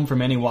save your home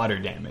from any water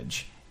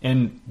damage.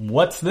 And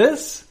what's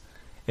this?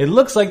 It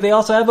looks like they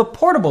also have a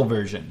portable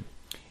version.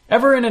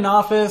 Ever in an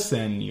office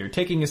and you're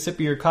taking a sip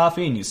of your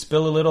coffee and you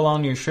spill a little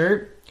on your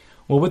shirt?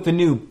 Well, with the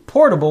new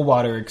portable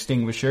water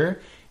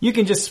extinguisher, you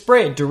can just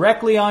spray it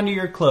directly onto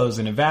your clothes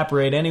and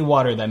evaporate any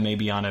water that may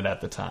be on it at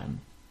the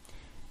time.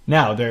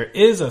 Now, there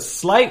is a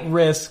slight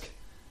risk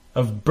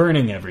of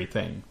burning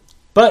everything,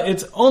 but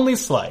it's only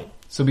slight.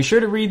 So be sure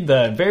to read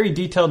the very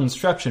detailed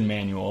instruction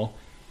manual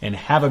and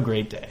have a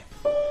great day.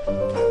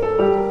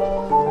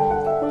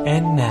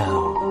 And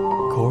now,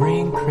 Corey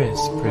and Chris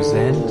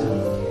present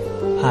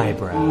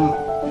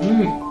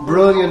Highbrow.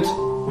 Brilliant.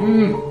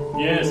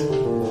 Yes.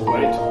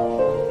 Right.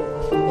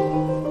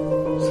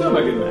 So,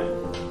 my good man.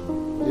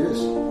 Yes.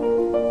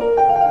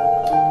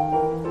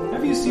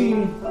 Have you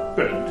seen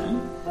Birdman?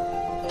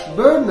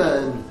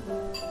 Birdman.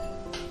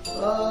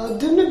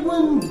 Didn't it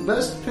win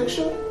Best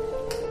Picture?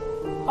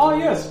 Oh,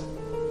 yes.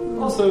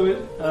 Also,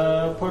 it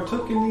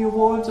partook in the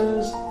awards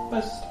as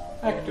Best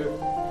Actor.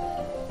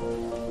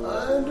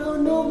 I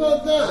don't know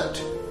about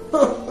that.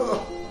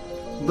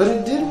 But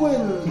it did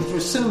win for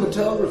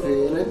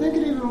cinematography, and I think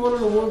it even won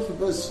an award for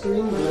Best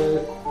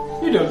Screenplay.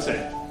 You don't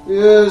say.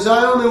 Yes,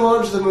 I only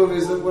watch the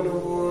movies that win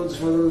awards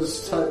for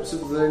those types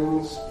of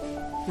things.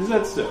 Is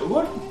that so?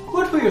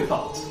 What were your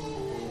thoughts?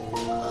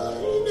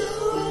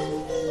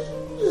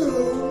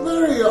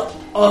 Very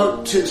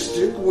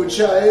artistic,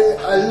 which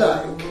I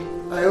like.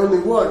 I only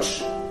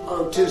watch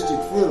artistic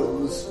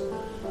films.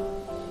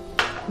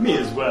 Me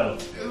as well.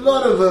 A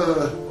lot of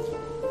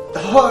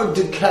hard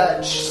to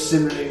catch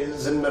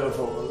similes and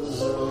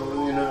metaphors,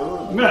 you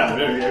know.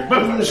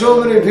 Yeah,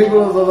 So many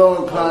people of the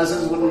lower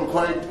classes wouldn't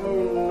quite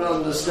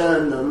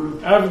understand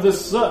them. Of the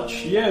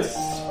such, yes.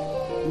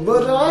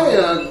 But I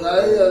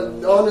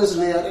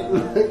honestly, I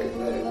didn't like it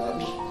very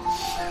much.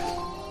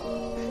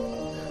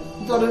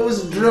 Thought it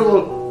was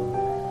dribble.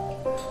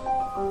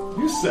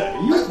 You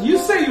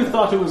say you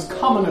thought it was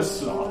commonest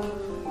slop.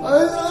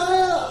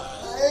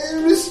 I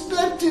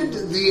respected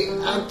the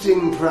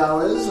acting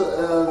prowess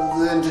of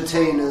the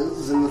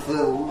entertainers in the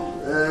film,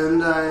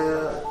 and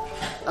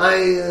I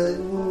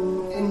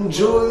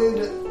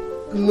enjoyed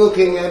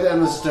looking at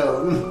Emma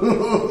Stone.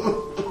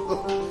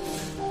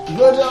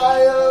 But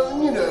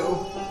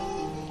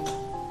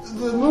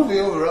the movie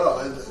overall,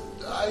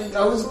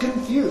 I was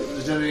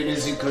confused. I mean,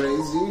 is he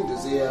crazy?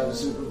 Does he have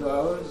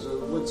superpowers?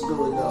 Or what's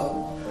going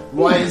on?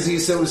 Why is he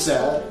so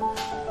sad?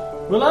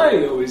 Well,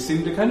 I always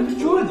seem to kind of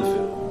enjoy the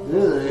film.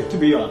 Really? To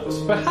be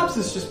honest, perhaps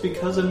it's just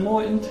because I'm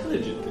more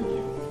intelligent than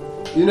you.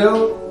 You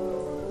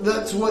know,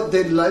 that's what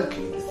they'd like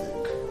you to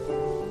think.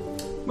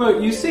 Well,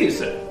 you see,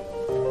 sir,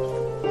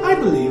 I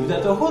believe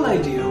that the whole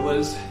idea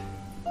was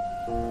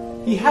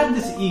he had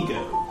this ego,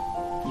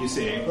 you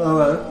see,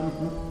 Alright.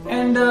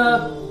 and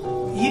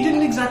he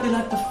didn't exactly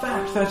like the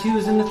fact that he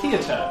was in the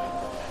theater,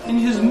 and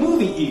his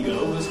movie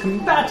ego was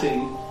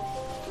combating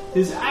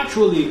his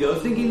actual ego,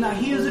 thinking that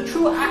he is a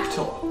true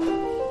actor.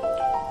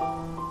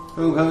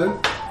 Okay.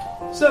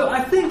 So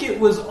I think it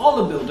was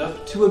all a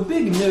build-up to a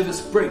big nervous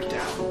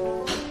breakdown,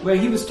 where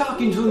he was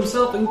talking to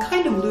himself and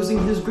kind of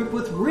losing his grip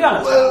with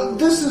reality. Well,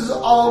 this is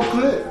all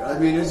clear. I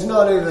mean, it's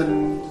not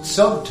even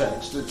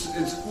subtext.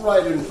 It's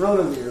right in front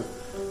of you.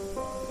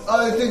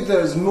 I think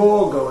there's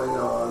more going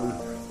on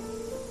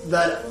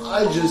that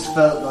I just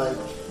felt like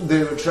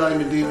they were trying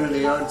to be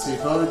really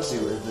artsy-fartsy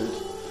with it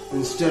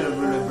instead of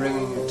really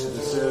bringing it to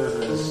the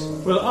surface.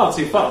 Well,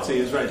 artsy-fartsy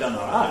is right down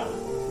our alley.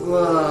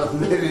 Well,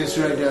 maybe it's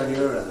right down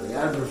your alley.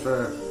 I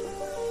prefer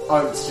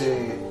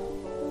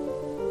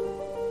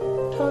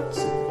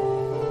artsy-tartsy.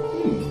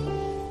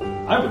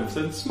 I would have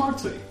said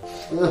smartsy.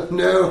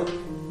 No.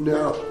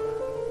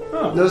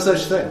 Oh. No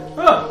such thing.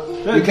 Oh.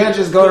 You can't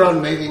just go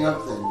around making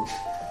up things.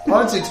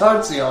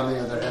 Artsy-tartsy, on the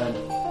other hand,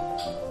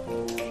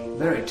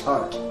 very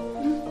tart.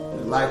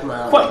 Like my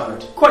art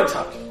tart. Quite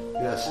tart.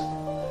 Yes.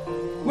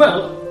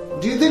 Well,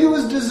 Do you think it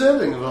was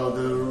deserving of all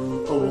the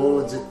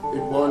awards it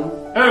won?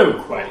 oh,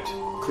 quite.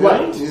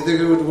 Yeah. Do you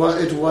think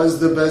it was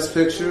the best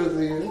picture of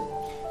the year?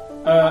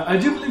 I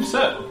do believe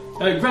so.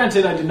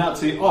 Granted, I did not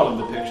see all of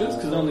the pictures,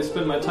 because I only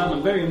spent my time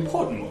on very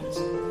important ones.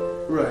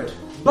 Right.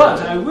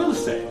 But I will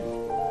say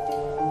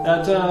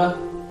that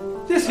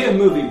this here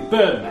movie,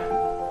 Birdman,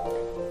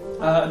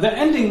 the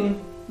ending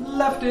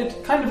left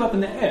it kind of up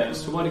in the air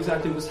as to what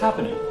exactly was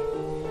happening.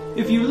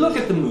 If you look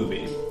at the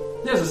movie,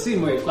 there's a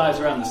scene where he flies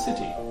around the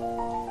city,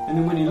 and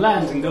then when he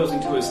lands and goes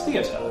into his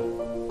theater,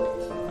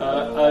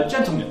 a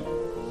gentleman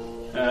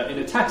in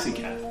a taxi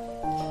cab,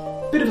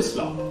 bit of a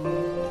slob,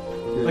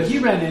 but he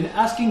ran in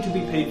asking to be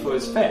paid for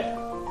his fare.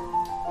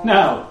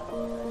 Now,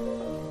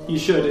 he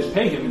sure did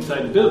pay him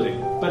inside the building,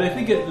 but I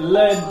think it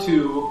led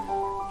to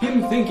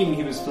him thinking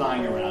he was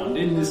flying around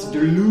in this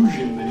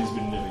delusion that he's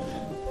been living in.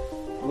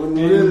 When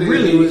And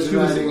really, he was he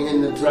was riding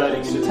in the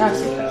taxi cab.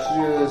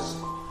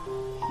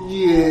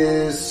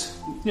 Yes.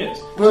 Yes.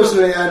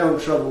 Personally, I don't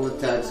trouble with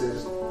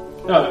taxis.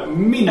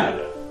 Me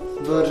neither.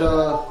 But,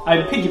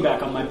 I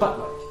piggyback on my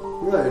butler.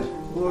 right.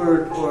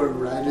 Or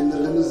ride in the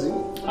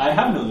limousine. I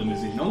have no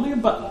limousine, only a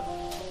butler.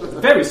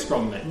 Very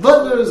strong leg.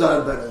 Butlers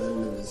are better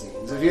than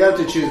limousines. If you have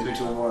to choose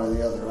between one or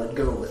the other, I'd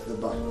go with the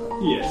butler.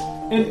 Yes.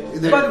 And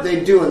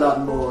They do a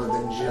lot more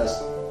than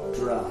just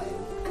drive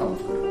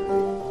comfortably.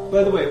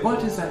 by the way,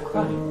 what is that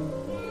crying?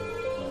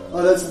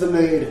 Oh, that's the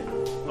maid.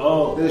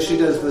 Oh, Yeah, she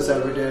does this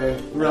every day,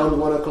 around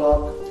 1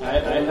 o'clock. I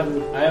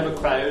have a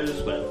crier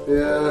as well.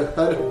 Yeah,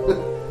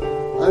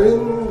 I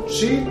mean,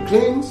 she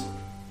cleans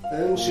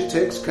and she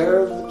takes care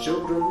of the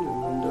children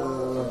and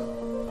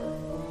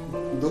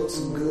looks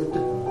good.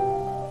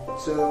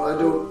 So I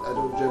don't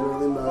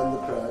generally mind the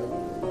crying.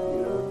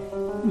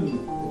 I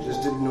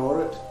just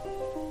ignore it.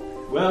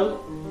 Well,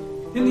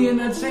 in the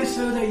end, I'd say,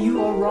 sir, that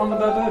you are wrong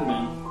about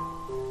Birdman.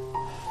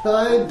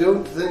 I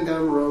don't think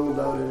I'm wrong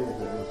about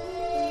anything.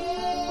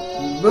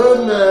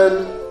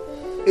 Birdman,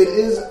 it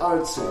is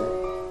artsy,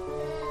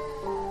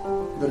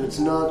 but it's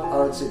not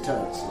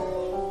artsy-tartsy.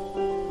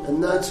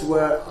 And that's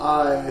where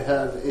I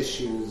have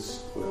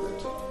issues with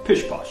it.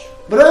 Pish posh.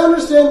 But I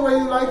understand why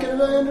you like it,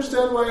 and I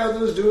understand why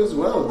others do as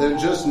well. They're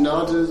just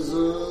not as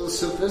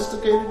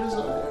sophisticated as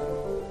I am.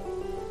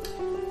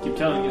 Keep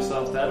telling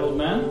yourself that, old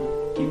man.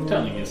 Keep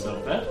telling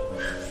yourself that.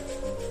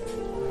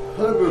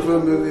 I prefer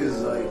movies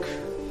like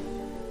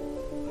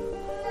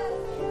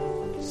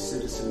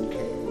Citizen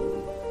Kane,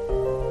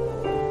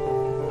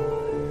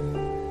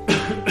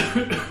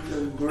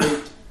 The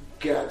Great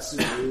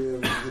Gatsby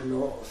of the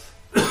North.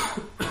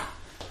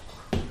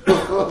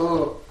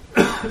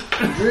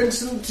 Drink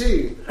some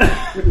tea.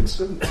 Drink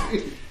some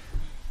tea.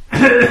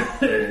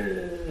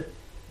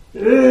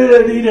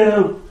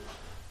 Nito,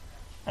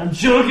 I'm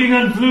choking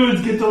on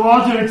fluids. Get the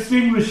water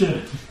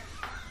extinguisher.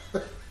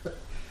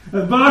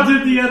 I bought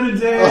it the other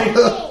day.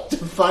 To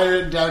fire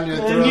it down your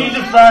I throat. need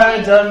to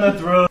fire it down my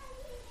throat.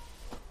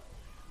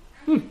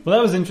 Well,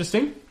 that was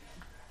interesting.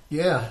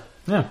 Yeah.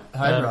 Yeah.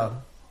 Hi,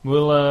 Rob.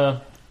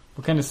 We'll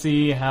kind of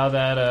see how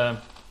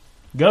that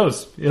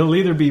goes. It'll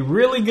either be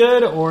really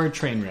good or a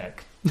train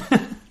wreck.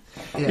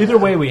 Yeah. Either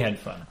way, we had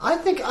fun. I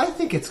think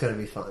it's going to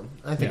be fun.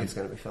 It's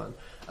going to be fun.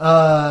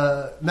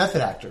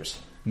 Method actors.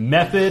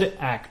 Method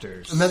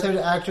actors. Method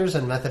actors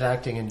and method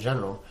acting in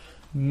general.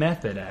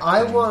 Method acting.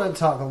 I want to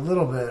talk a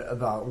little bit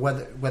about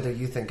whether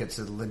you think it's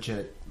a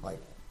legit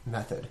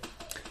method.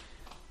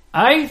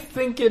 I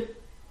think it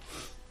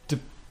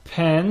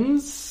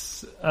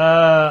depends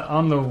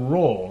on the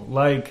role.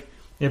 Like,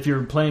 if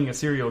you're playing a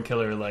serial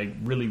killer, like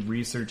really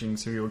researching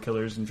serial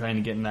killers and trying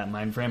to get in that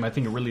mind frame, I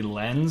think it really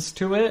lends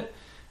to it.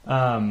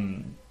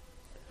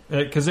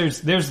 Because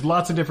there's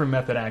lots of different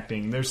method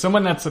acting. There's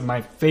someone that's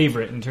my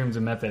favorite in terms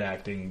of method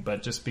acting,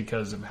 but just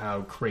because of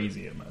how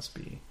crazy it must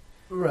be.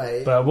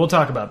 Right. But we'll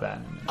talk about that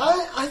in a minute.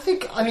 I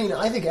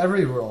think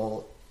every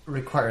role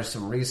requires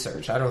some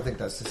research. I don't think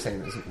that's the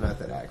same as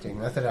method acting.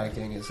 Method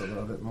acting is a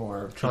little bit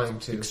more trying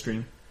to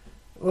extreme.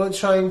 Well,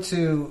 trying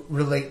to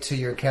relate to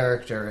your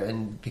character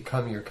and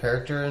become your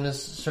character in a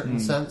certain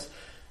sense.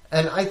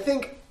 And I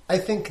think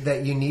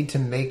that you need to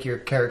make your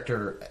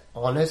character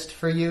honest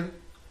for you,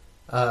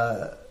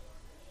 to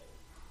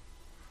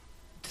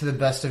the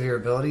best of your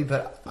ability.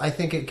 But I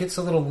think it gets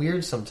a little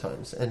weird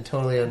sometimes and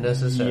totally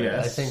unnecessary.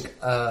 Yes.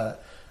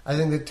 I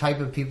think the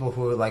type of people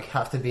who like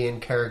have to be in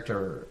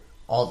character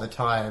all the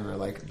time, or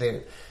like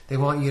they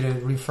want you to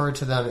refer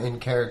to them in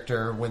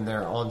character when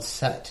they're on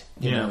set,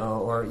 you know,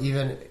 or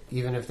even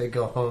if they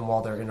go home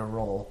while they're in a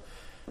role.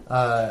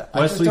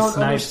 Wesley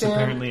Snipes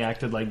apparently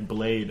acted like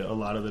Blade a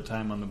lot of the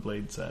time on the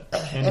Blade set,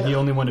 and he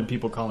only wanted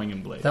people calling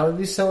him Blade. That would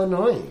be so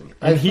annoying.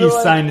 And he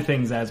signed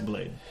things as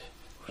Blade.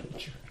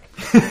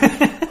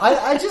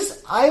 I've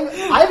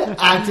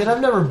acted. I've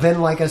never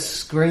been like a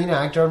screen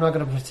actor. I'm not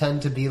going to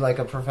pretend to be like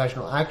a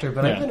professional actor,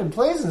 but I've been in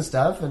plays and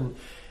stuff, and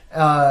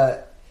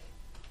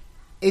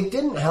it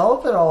didn't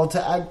help at all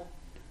to act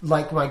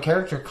like my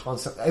character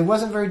constantly. It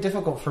wasn't very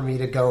difficult for me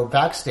to go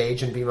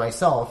backstage and be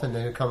myself, and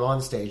then to come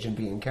on stage and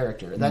be in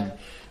character.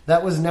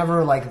 That was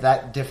never like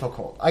that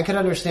difficult. I could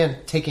understand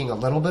taking a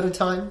little bit of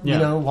time, you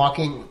know,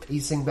 walking,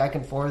 pacing back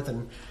and forth,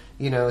 and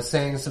you know,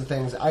 saying some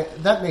things.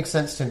 That makes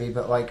sense to me,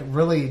 but like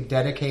really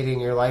dedicating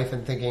your life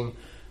and thinking,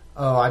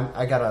 oh,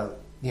 I gotta,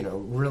 you know,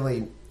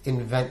 really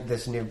invent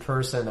this new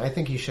person. I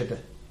think you should.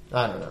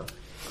 I don't know.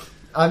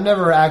 I've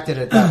never acted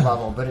at that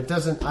level, but it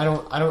doesn't. I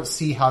don't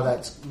see how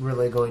that's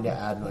really going to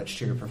add much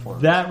to your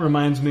performance. That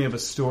reminds me of a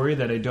story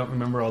that I don't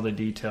remember all the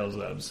details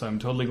of, so I'm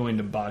totally going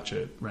to botch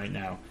it right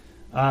now.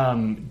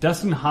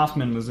 Dustin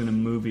Hoffman was in a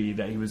movie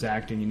that he was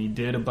acting, and he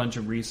did a bunch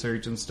of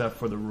research and stuff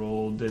for the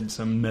role, did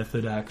some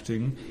method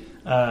acting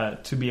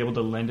to be able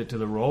to lend it to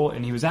the role,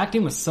 and he was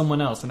acting with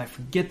someone else, and I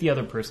forget the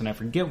other person, I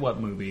forget what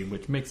movie,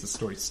 which makes the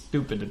story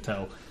stupid to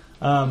tell.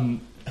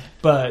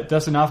 But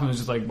Dustin Hoffman was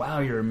just like, wow,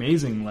 you're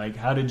amazing, like,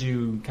 how did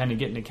you kind of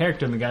get into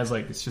character? And the guy's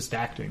like, it's just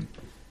acting.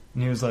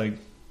 And he was like,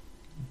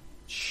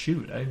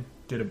 shoot, I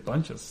did a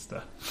bunch of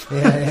stuff.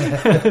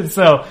 Yeah.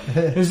 So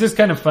it's just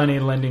kind of funny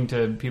lending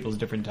to people's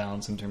different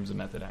talents in terms of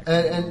method acting.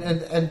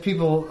 And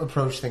people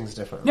approach things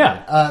differently.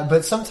 Yeah.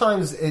 But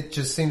sometimes it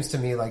just seems to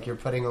me like you're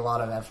putting a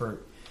lot of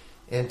effort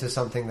into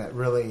something that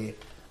really...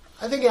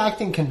 I think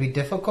acting can be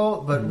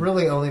difficult, but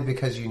really only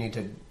because you need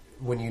to...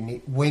 When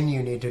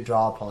you need to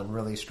draw upon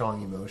really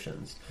strong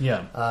emotions.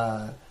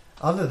 Yeah.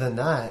 Other than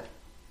that,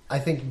 I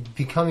think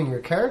becoming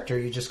your character,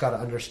 you just got to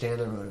understand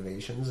their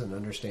motivations and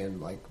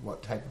understand like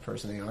what type of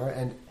person they are,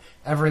 and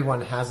everyone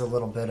has a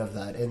little bit of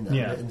that in them,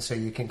 and so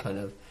you can kind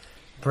of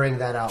bring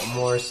that out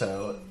more.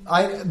 So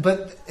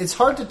but it's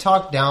hard to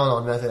talk down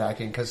on method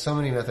acting because so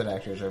many method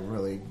actors are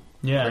really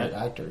great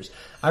actors.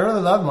 I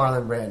really love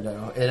Marlon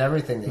Brando and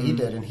everything that he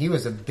did, and he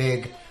was a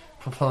big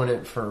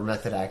proponent for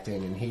method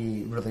acting, and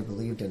he really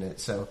believed in it.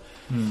 So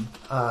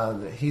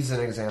he's an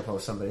example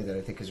of somebody that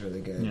I think is really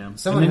good. Yeah. And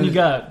then you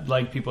got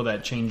like people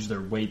that change their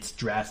weights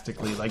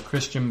drastically, like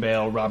Christian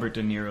Bale, Robert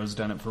De Niro's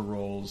done it for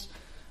roles.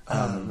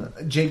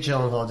 Jake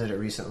Gyllenhaal did it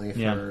recently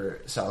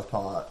for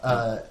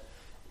Southpaw.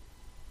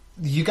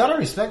 You got to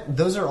respect;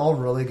 those are all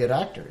really good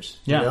actors.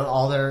 Yeah. You know,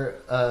 all their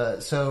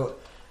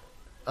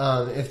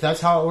if that's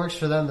how it works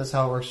for them, that's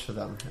how it works for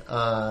them.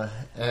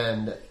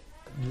 And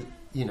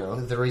you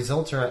know, the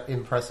results are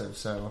impressive,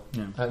 so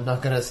I'm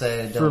not going to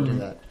say don't do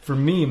that. For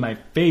me, my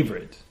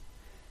favorite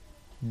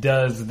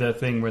does the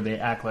thing where they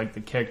act like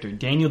the character.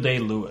 Daniel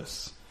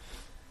Day-Lewis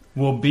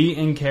will be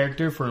in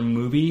character for a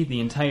movie, the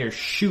entire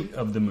shoot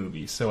of the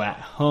movie. So at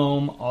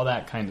home, all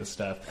that kind of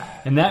stuff.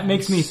 And that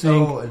makes me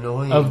think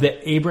of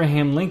the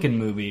Abraham Lincoln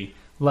movie.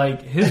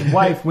 Like, his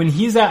wife, when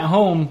he's at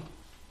home,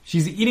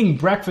 she's eating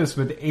breakfast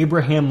with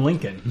Abraham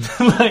Lincoln.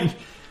 Like...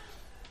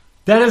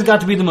 That has got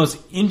to be the most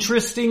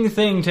interesting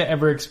thing to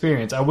ever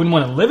experience. I wouldn't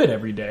want to live it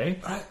every day.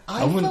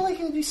 I feel like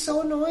it would be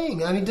so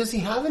annoying. I mean, does he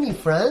have any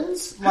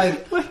friends?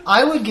 Like,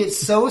 I would get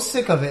so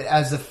sick of it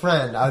as a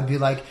friend. I would be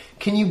like,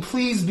 can you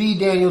please be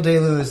Daniel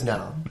Day-Lewis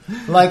now?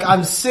 Like,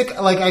 I'm sick.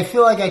 Like, I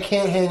feel like I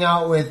can't hang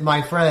out with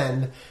my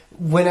friend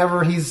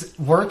whenever he's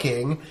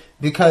working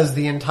because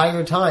the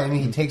entire time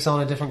he takes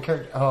on a different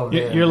character. Oh,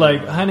 man. You're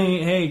like,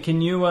 honey, hey, can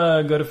you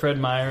go to Fred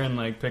Meyer and,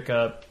 like, pick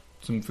up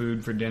some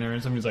food for dinner?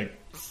 And somebody's like,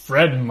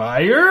 Fred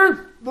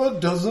Meyer?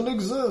 That doesn't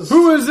exist.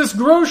 Who is this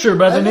grocer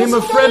by the name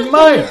of Fred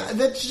Meyer?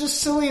 That's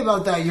just silly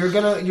about that.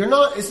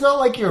 It's not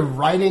like you're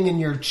riding in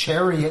your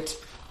chariot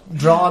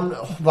drawn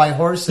by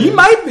horses. He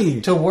might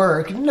be. To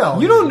work. No.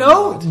 You don't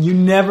know. You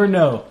never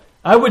know.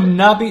 I would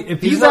not be,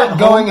 if he's not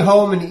going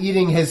home and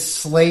eating his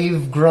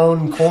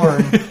slave-grown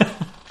corn.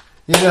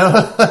 You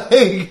know,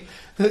 like,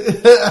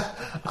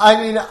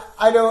 I mean,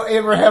 I know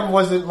Abraham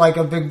wasn't like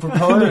a big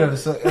proponent of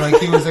it, like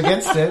he was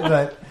against it,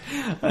 but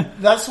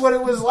that's what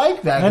it was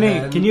like back then.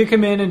 Honey, can you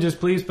come in and just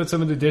please put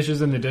some of the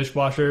dishes in the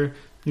dishwasher?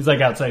 He's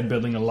like outside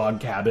building a log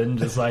cabin,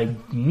 just like, I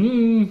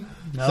don't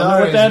know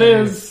Sorry, what that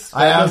sir. is.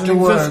 I That have doesn't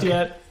to work. exist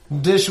yet.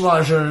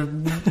 Dishwasher,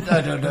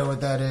 I don't know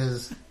what that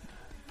is.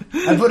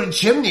 I put a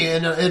chimney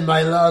in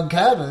my log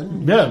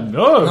cabin. Yeah,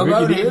 no, How we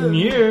about could eat in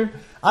you? here.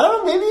 I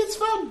don't know, maybe it's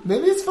fun.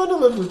 Maybe it's fun to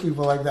live with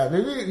people like that.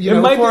 Maybe, It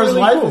might be for his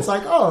really life, cool. it's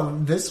like, oh,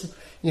 this,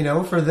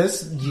 for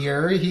this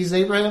year, he's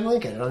Abraham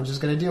Lincoln, and I'm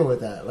just going to deal with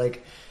that.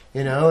 Like,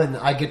 and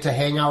I get to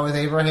hang out with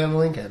Abraham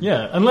Lincoln.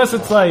 Yeah, unless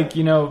it's like,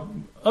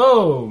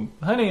 oh,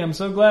 honey, I'm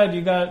so glad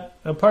you got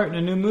a part in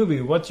a new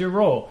movie. What's your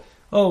role?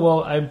 Oh,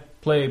 well, I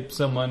play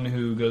someone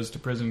who goes to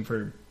prison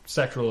for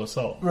sexual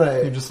assault.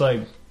 Right. You're just like,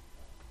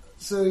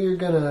 So you're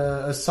going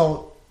to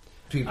assault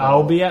people.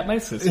 I'll be at my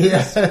sister's.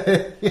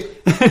 Yeah.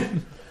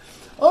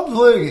 I'm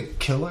playing a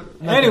killer.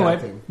 Method Anyway,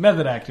 acting.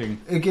 method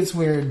acting. It gets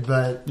weird,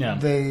 but Yeah.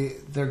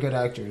 they're good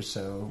actors,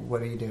 so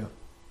what do?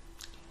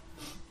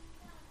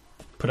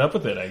 Put up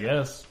with it, I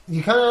guess.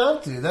 You kind of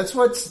have to. That's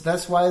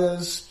why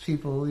those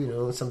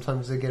people,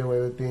 sometimes they get away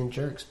with being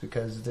jerks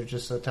because they're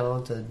just so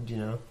talented,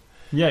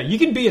 Yeah, you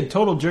could be a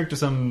total jerk to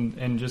someone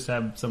and just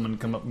have someone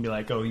come up and be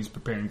like, oh, he's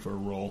preparing for a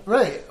role.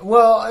 Right.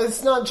 Well,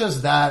 it's not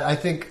just that. I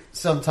think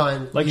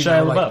sometimes Like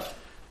Shia LaBeouf.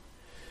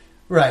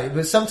 Right,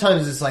 but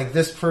sometimes it's like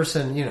this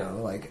person,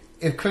 like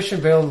if Christian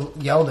Bale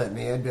yelled at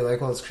me, I'd be like,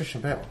 well, it's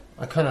Christian Bale.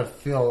 I kind of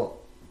feel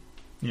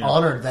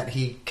honored that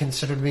he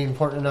considered me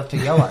important enough to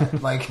yell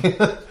at. Like,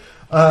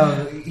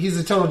 he's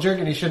a total jerk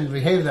and he shouldn't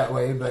behave that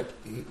way, but,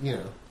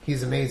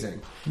 he's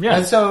amazing. Yeah.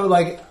 And so,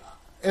 like,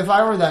 if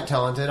I were that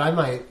talented, I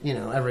might,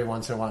 every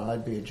once in a while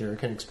I'd be a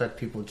jerk and expect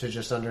people to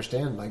just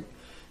understand, like,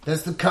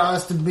 that's the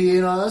cost of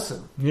being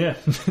awesome. Yeah.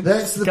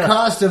 That's the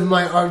cost of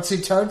my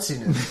artsy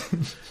tartsiness.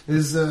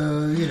 Is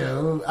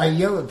I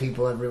yell at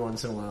people every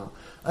once in a while.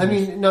 I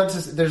mean,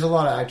 there's a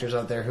lot of actors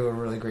out there who are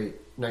really great,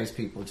 nice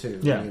people too.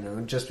 Yeah.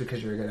 Just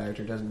because you're a good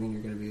actor doesn't mean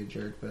you're going to be a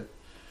jerk. But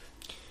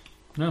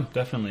No,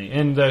 definitely.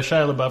 And the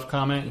Shia LaBeouf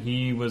comment,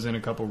 he was in a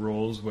couple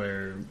roles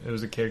where it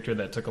was a character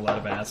that took a lot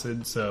of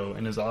acid. So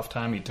in his off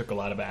time, he took a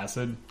lot of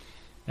acid.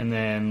 And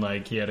then,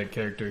 like, he had a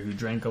character who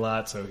drank a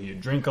lot, so he'd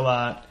drink a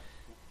lot.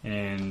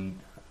 And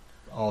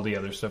all the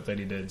other stuff that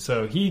he did.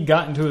 So he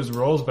got into his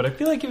roles, but I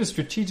feel like he was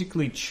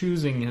strategically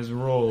choosing his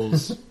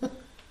roles.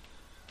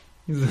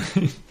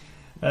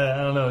 I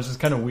don't know, it's just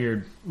kind of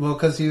weird. well,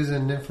 because he was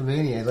in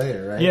Nymphomania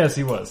later, right? Yes,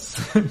 he was.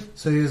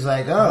 So he was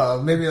like,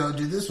 oh, maybe I'll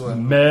do this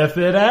one.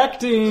 Method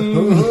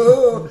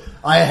acting!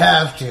 I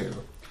have to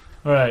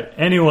Alright,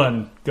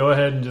 anyone, go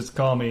ahead and just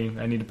call me.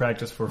 I need to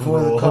practice for a for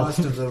role. the cost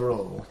of the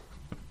role.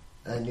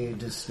 I need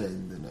to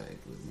spend the night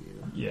with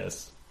you.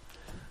 Yes.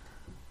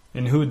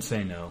 And who would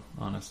say no,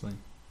 honestly?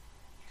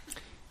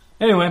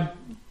 Anyway,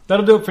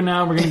 that'll do it for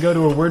now. We're going to go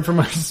to a word from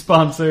our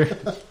sponsor.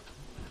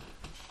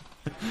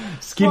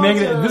 Just keep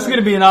making it. This is going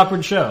to be an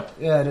awkward show.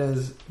 Yeah, it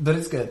is, but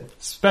it's good.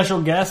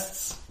 Special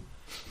guests.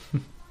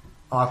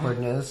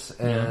 Awkwardness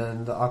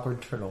and the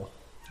awkward turtle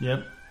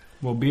Yep.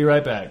 We'll be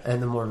right back.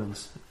 and the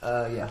Mormons.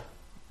 Yeah.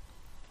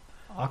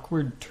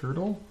 Awkward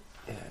turtle?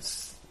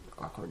 Yes,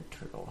 awkward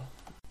turtle.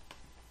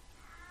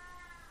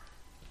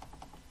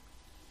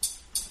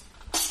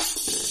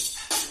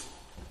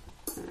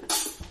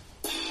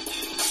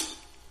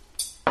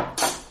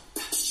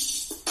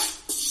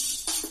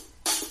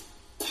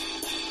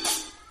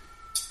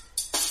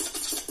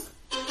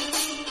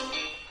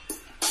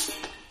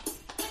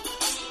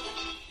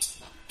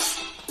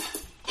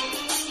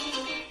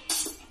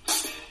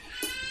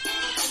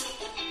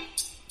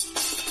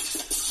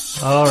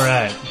 All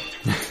right.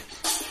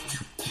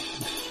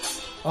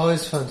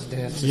 Always fun to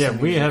dance. to Yeah, some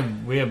we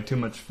music. have too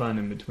much fun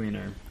in between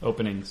our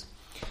openings.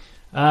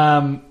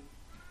 Halloween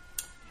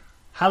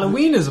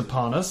is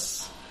upon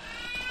us.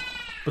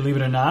 Believe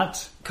it or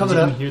not. Coming As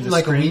you can up hear the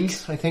like a week,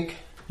 screams. I think.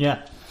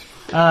 Yeah.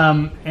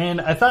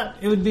 And I thought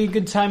it would be a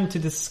good time to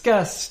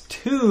discuss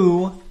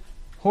two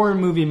horror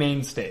movie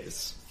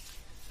mainstays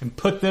and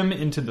put them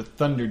into the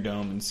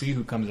Thunderdome and see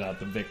who comes out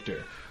the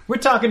victor. We're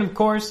talking, of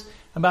course,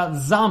 about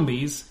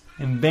zombies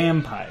and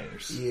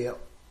vampires. Yep.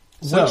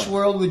 So- Which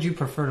world would you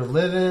prefer to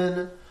live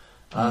in?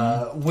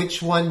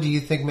 Which one do you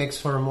think makes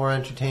for a more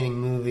entertaining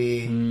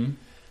movie?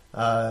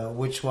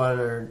 Which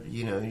one,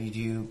 do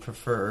you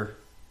prefer?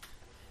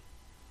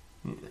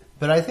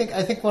 But I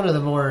think one of the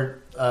more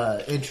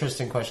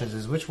interesting questions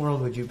is which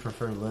world would you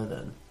prefer to live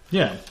in?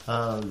 Yeah.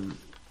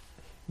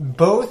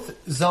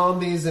 Both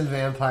zombies and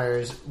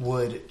vampires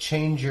would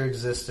change your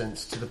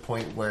existence to the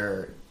point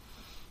where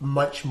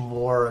much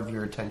more of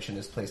your attention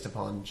is placed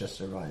upon just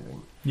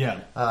surviving. Yeah.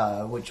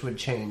 Which would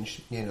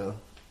change, it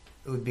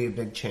would be a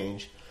big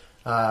change.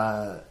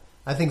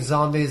 I think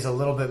zombies a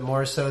little bit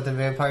more so than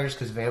vampires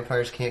because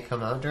vampires can't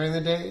come out during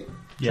the day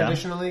Yeah.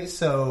 traditionally.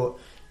 So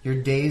your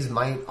days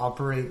might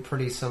operate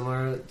pretty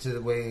similar to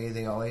the way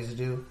they always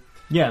do.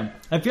 Yeah,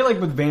 I feel like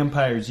with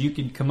vampires, you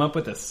could come up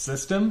with a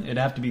system. It'd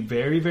have to be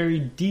very, very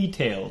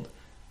detailed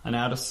on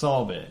how to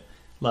solve it.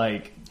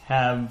 Like,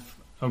 have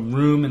a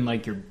room in,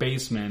 like, your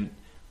basement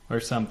or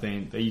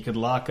something that you could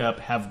lock up,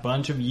 have a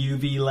bunch of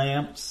UV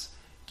lamps,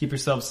 keep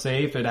yourself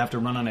safe. It'd have to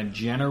run on a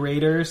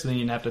generator, so then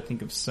you'd have to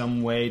think of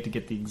some way to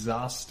get the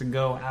exhaust to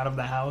go out of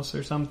the house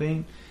or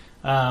something.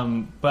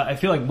 But I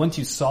feel like once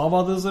you solve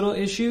all those little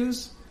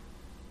issues,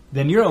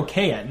 then you're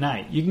okay at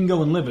night. You can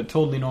go and live a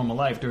totally normal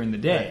life during the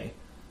day.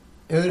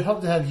 It would help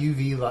to have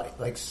UV light,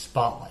 like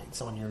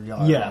spotlights on your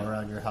yard or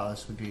around your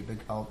house would be a big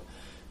help.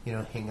 You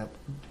know, hang up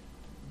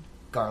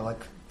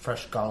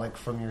fresh garlic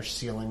from your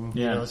ceiling.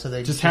 Yeah, you know, so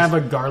they just have a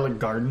garlic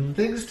garden.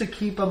 Things to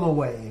keep them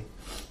away.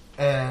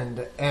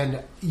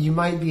 And you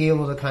might be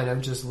able to kind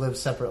of just live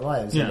separate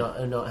lives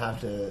and not have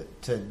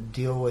to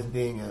deal with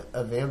being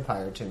a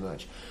vampire too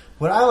much.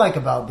 What I like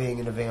about being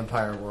in a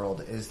vampire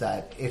world is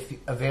that if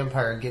a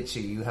vampire gets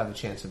you, you have a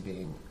chance of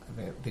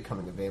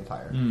becoming a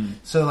vampire.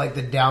 So, like,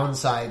 the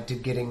downside to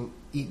getting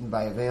eaten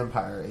by a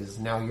vampire is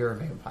now you're a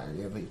vampire.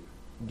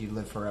 You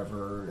live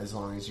forever as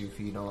long as you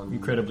feed on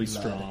incredibly lead.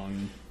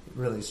 strong,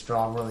 really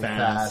strong, really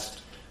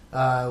fast.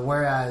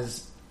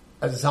 Whereas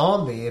if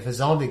a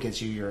zombie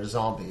gets you, you're a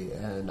zombie,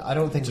 and I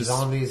don't think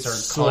zombies are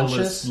soulless,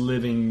 conscious,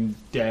 living,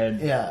 dead.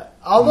 Yeah,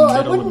 although I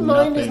middle wouldn't of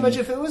mind as nothing. much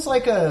if it was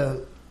like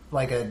a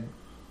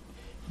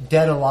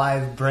dead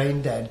alive,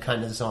 brain dead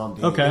kind of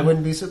zombie. Okay. It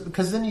wouldn't be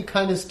because then you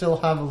kind of still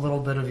have a little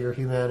bit of your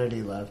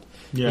humanity left.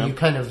 Yeah. But you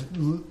kind of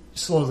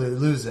slowly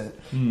lose it.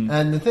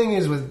 And the thing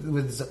is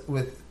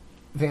with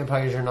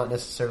vampires, you're not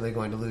necessarily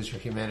going to lose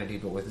your humanity,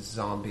 but with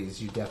zombies,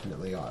 you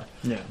definitely are.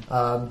 Yeah.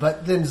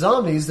 But then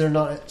zombies, they're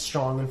not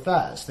strong and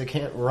fast. They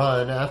can't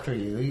run after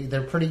you.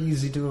 They're pretty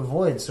easy to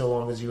avoid so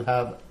long as you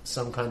have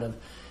some kind of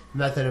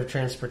method of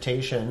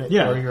transportation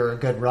or you're a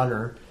good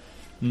runner.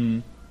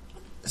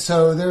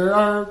 So there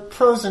are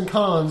pros and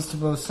cons to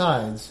both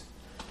sides.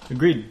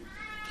 Agreed.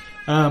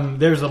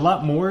 There's a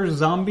lot more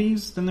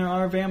zombies than there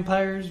are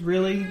vampires,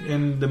 really,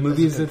 in the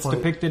movies that's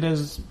depicted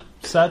as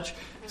such.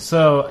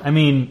 So, I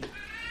mean,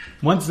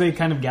 once they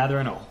kind of gather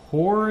in a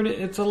horde,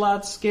 it's a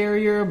lot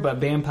scarier, but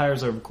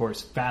vampires are, of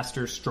course,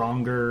 faster,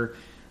 stronger,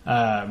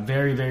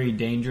 very, very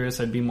dangerous.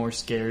 I'd be more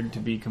scared to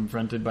be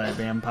confronted by a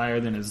vampire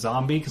than a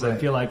zombie, because I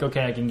feel like,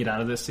 okay, I can get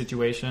out of this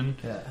situation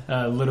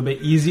a little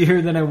bit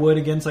easier than I would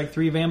against, like,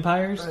 3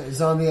 vampires. Right.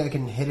 Zombie, I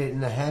can hit it in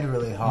the head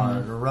really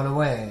hard or run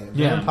away.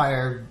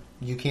 Vampire,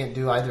 you can't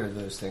do either of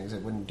those things.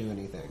 It wouldn't do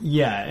anything.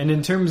 Yeah, and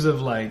in terms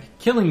of, like,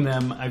 killing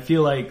them, I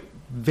feel like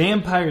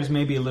vampires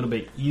may be a little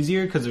bit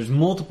easier because there's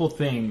multiple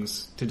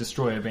things to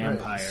destroy a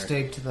vampire. Right.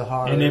 Stake to the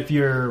heart. And if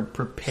you're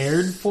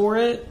prepared for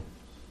it,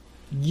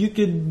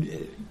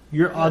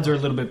 your odds are a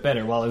little bit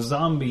better. While a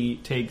zombie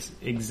takes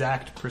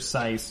exact,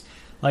 precise,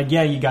 like,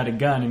 yeah, you got a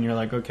gun and you're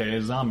like, okay,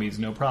 a zombie's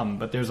no problem.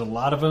 But there's a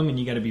lot of them and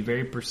you got to be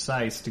very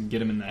precise to get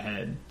them in the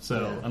head.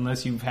 So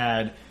unless you've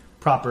had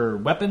proper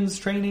weapons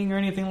training or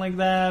anything like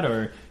that,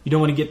 or you don't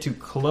want to get too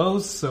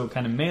close, so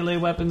kind of melee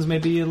weapons may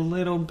be a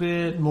little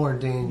bit more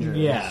dangerous.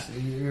 Yeah,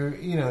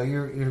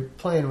 you're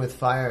playing with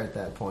fire at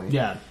that point.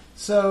 Yeah.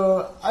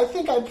 So I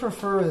think I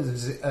prefer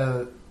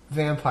a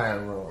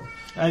vampire world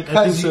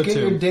because you get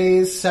your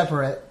days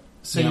separate,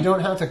 so you don't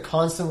have to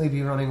constantly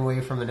be running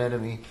away from an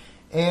enemy.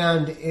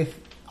 And if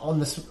on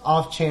the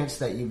off chance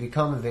that you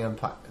become a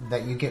vampire,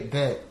 that you get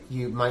bit,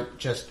 you might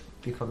just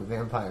become a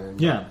vampire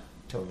and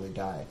totally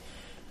die.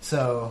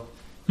 So,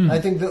 I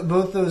think that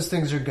both those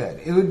things are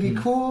good. It would be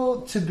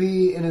cool to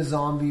be in a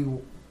zombie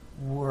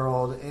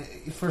world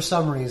for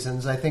some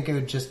reasons. I think it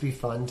would just be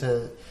fun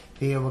to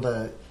be able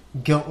to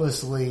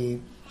guiltlessly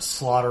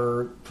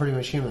slaughter pretty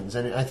much humans,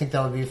 and I think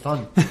that would be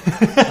fun.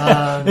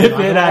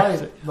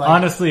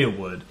 Honestly, it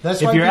would.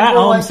 That's if you're at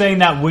home saying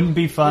that wouldn't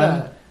be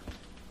fun...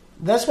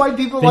 That's why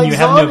people like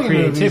zombie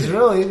movies,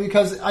 really,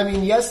 because, I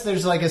mean, yes,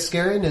 there's like a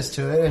scariness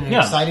to it and an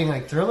exciting,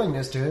 like,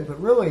 thrillingness to it,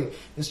 but really,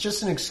 it's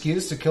just an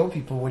excuse to kill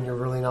people when you're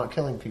really not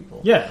killing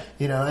people. Yeah.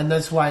 You know, and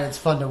that's why it's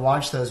fun to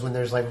watch those when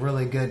there's, like,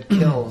 really good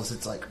kills.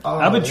 It's like, oh,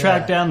 I would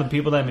track down the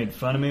people that made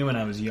fun of me when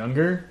I was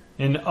younger,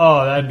 and,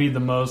 that'd be the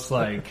most,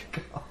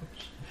 like...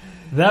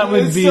 That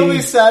would You'd still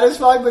be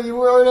satisfied, but you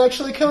weren't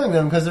actually killing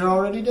them because they're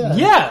already dead.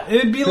 Yeah,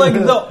 it'd be like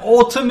the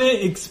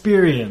ultimate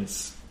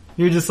experience.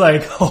 You're just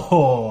like,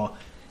 oh...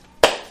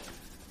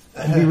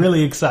 I'd be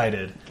really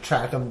excited.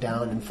 Track them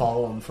down and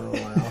follow them for a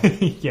while.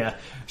 Yeah.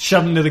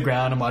 Shove them to the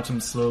ground and watch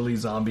them slowly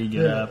zombie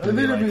get up. I think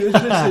it'd be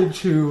interesting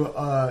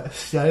to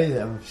study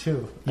them,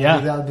 too. Yeah. I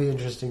think that would be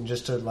interesting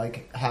just to,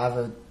 like, have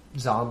a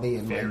zombie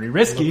and very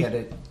risky. Look at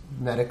it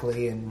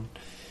medically and,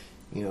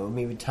 you know,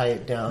 maybe tie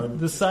it down.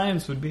 The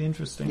science would be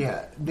interesting.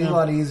 Yeah. It'd be a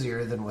lot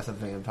easier than with a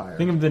vampire.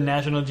 Think of the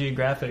National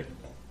Geographic,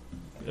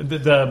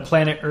 the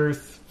Planet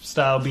Earth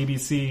style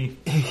BBC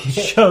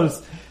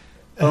shows...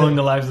 Following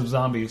the lives of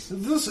zombies.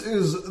 This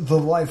is the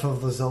life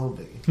of the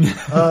zombie.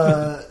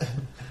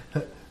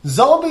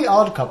 Zombie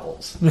odd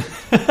couples.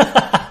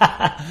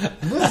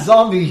 This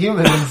zombie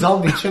human and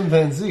zombie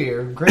chimpanzee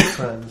are great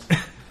friends.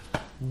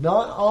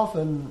 Not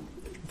often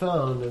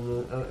found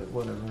in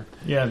whatever.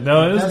 Yeah,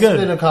 no, it was That's good.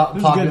 That's been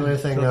a popular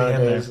thing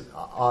nowadays.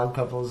 Odd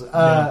couples.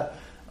 I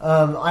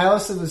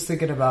also was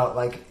thinking about,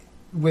 like,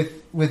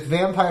 with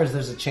vampires,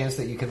 there's a chance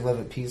that you could live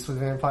at peace with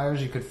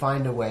vampires. You could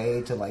find a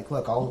way to like,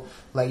 look, I'll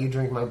let you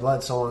drink my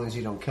blood so long as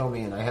you don't kill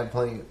me, and I have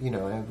plenty,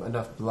 I have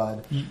enough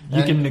blood. You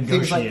And can things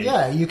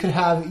negotiate.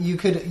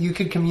 you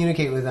could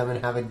communicate with them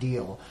and have a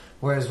deal.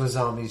 Whereas with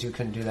zombies, you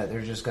couldn't do that.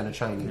 They're just going to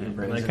try and eat your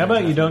brains. Like, and how about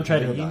there's you don't nothing try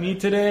do to eat about me it.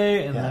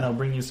 today, and Yeah. then I'll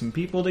bring you some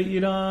people to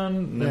eat on,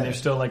 and then Yeah. they're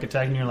still like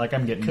attacking you. You're like,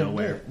 I'm getting Couldn't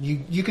do nowhere.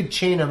 it. You could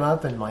chain them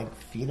up and like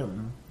feed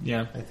them.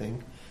 Yeah. I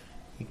think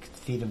you could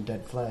feed them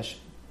dead flesh,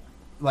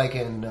 like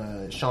in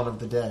Shaun of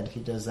the Dead. He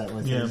does that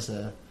with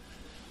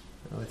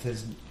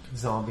his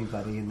zombie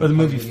buddy. In Or the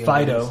movie video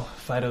Fido. games.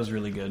 Fido's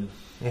really good.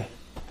 Yeah,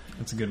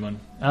 That's a good one.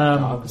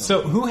 Dog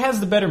So who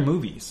has the better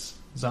movies?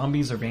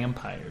 Zombies or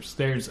vampires?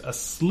 There's a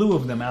slew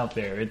of them out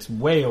there. It's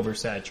way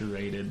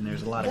oversaturated, and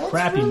there's a lot of That's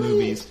crappy really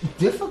movies.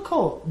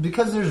 difficult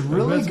because there's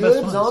really What's the best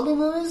good ones? zombie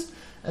movies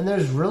and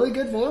there's really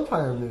good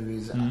vampire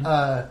movies.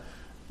 Mm-hmm.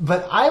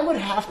 But I would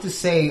have to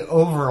say,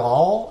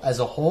 overall, as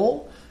a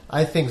whole,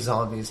 I think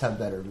zombies have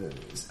better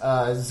movies.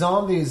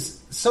 Zombies,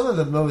 some of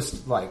the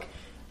most like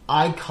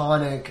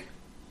iconic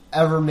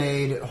ever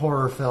made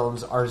horror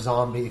films are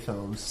zombie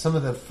films. Some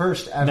of the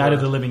first ever Night of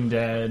the Living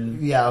Dead.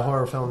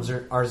 horror films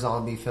are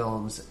zombie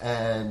films,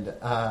 and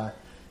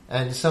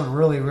some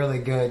really, really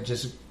good,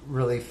 just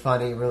really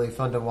funny, really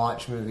fun to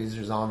watch movies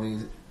are zombie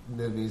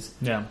movies.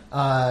 Yeah.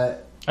 I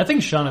I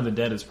think Shaun of the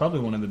Dead is probably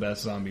one of the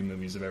best zombie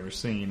movies I've ever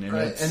seen. And,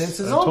 right, it's, and it's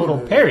a a zombie total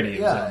movie. parody of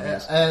yeah,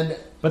 zombies. and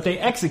But they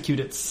execute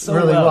it so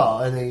really well. well,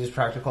 and they use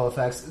practical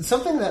effects.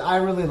 Something that I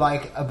really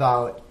like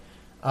about,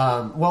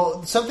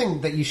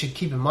 something that you should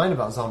keep in mind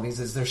about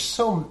zombies is there's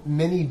so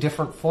many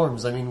different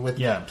forms. I mean, with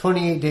Yeah.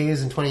 28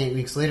 days and 28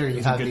 weeks later, you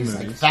Those are have good these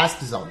like movies.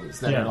 fast zombies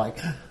that Yeah. are like,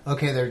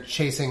 okay, they're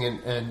chasing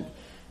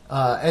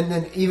and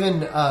then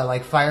even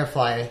like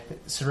Firefly,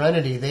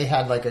 Serenity, they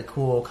had like a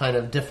cool kind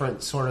of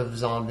different sort of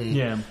zombie.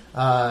 Yeah.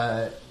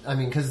 I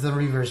mean, because the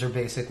Reavers are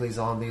basically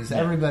zombies.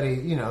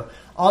 Everybody,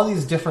 all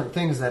these different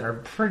things that are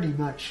pretty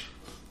much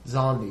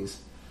zombies,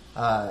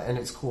 and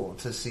it's cool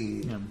to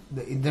see. Yeah.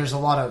 There's a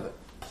lot of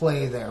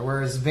play there,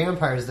 whereas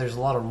vampires, there's a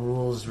lot of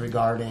rules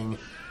regarding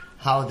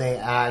how they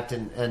act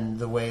and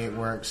the way it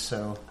works.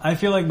 So I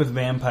feel like with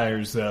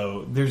vampires,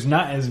 though, there's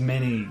not as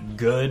many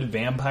good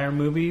vampire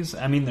movies.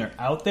 I mean, they're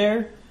out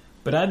there,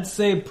 but I'd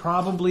say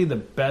probably the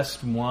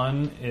best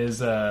one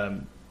is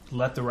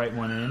Let the Right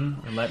One In,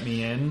 or Let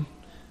Me In.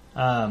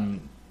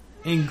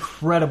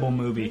 Incredible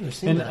movie. I've never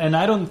seen that. And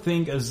I don't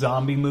think a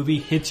zombie movie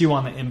hits you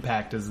on the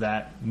impact as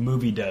that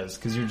movie does,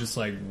 because you're just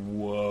like,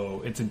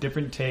 whoa, it's a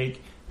different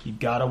take. You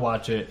gotta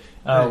watch it.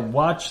 Right.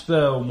 Watch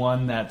the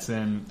one that's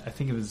in. I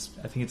think it's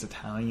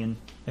Italian.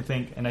 I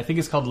think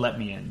it's called Let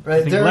Me In. I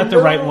think there Let are the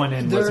no- Right One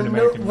In there was an are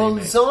American well,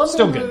 remake. zombie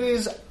Still good.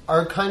 movies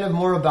are kind of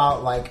more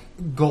about like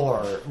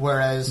gore,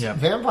 whereas Yeah.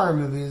 vampire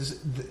movies,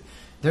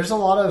 there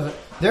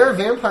are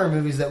vampire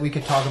movies that we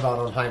could talk about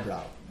on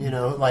Highbrow.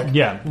 Like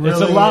Yeah, it's a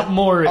really lot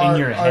more in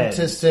your head.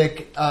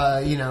 Artistic,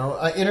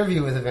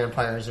 Interview with a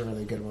Vampire is a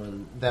really good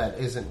one that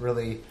isn't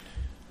really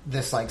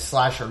this like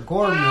slasher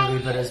gore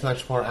movie, but is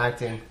much more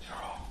acting.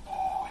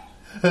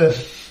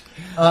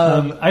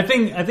 I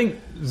think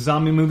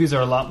zombie movies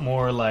are a lot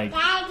more like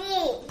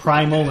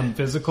primal and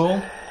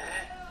physical.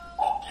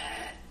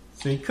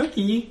 Say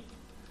cookie.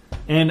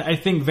 And I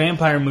think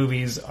vampire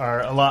movies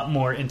are a lot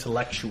more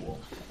intellectual.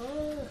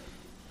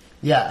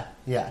 Yeah,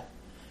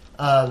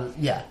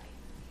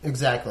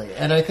 exactly.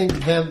 And I think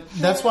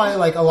that's why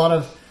like a lot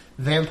of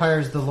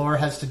vampires, the lore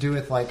has to do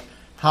with like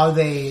how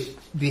they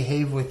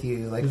behave with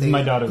you. Like This is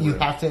my daughter, you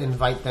Ruth. have to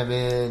invite them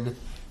in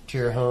to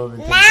your home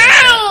and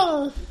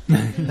things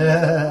like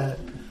that.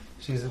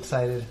 She's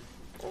excited.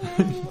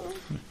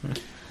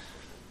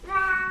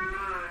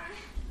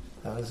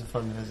 That was a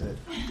fun visit.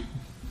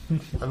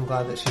 I'm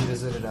glad that she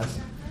visited us.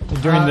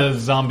 During the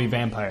zombie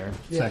vampire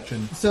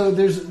section. So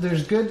there's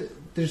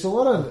a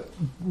lot of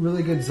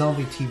really good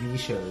zombie TV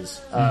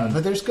shows,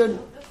 but there's good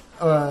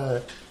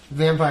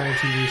vampire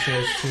TV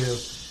shows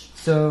too.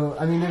 So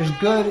I mean, there's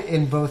good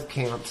in both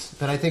camps,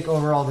 but I think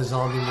overall the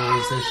zombie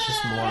movies there's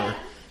just more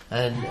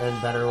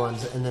and better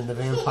ones, and then the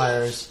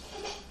vampires,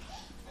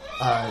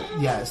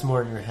 it's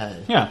more in your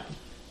head. Yeah,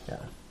 Yeah,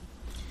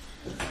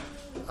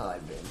 I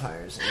like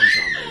vampires and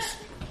zombies.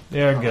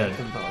 they are I good. like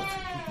them both.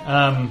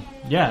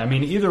 I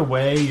mean, either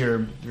way, you're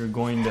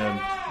going to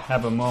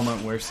have a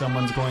moment where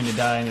someone's going to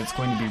die, and it's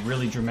going to be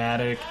really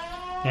dramatic,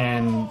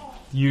 and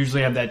you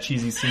usually have that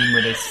cheesy scene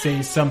where they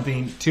say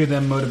something to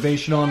them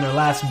motivational in their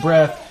last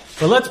breath.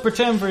 But let's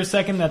pretend for a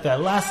second that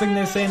last thing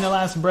they say in their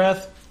last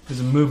breath is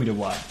a movie to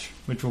watch,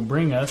 which will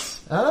bring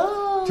us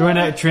Oh, to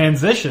our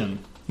transition,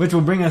 which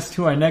will bring us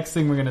to our next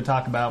thing we're going to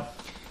talk about.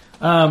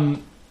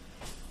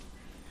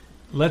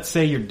 Let's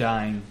say you're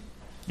dying,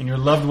 and your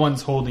loved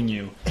one's holding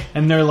you,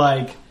 and they're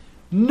like,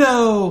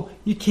 "No,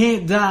 you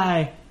can't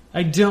die.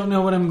 I don't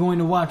know what I'm going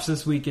to watch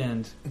this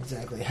weekend."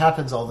 exactly. It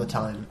happens all the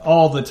time.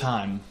 All the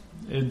time.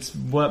 It's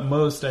what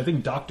most, I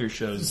think, doctor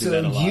shows do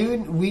that a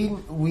lot.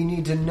 We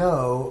need to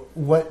know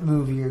what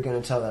movie you're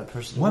going to tell that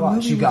person to What watch.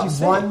 movie You would got you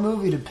say? one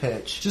movie to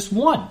pitch. Just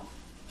one.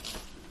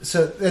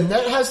 and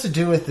that has to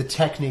do with the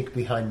technique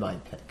behind my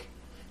pick.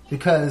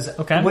 Because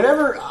Okay.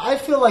 whenever I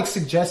feel like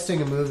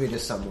suggesting a movie to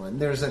someone,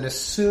 there's an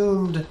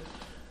assumption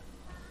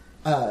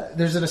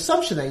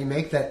that you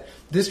make that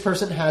this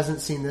person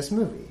hasn't seen this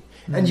movie.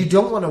 And you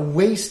don't want to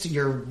waste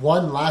your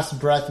one last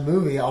breath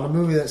movie on a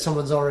movie that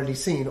someone's already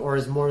seen or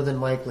is more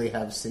than likely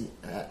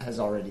has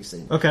already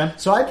seen. Okay.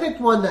 So I picked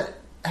one that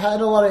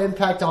had a lot of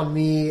impact on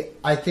me.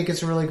 I think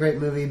it's a really great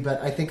movie,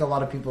 but I think a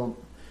lot of people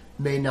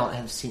may not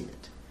have seen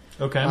it.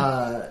 Okay.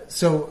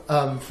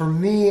 For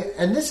me,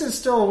 and this is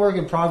still a work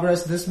in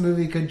progress, this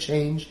movie could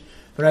change,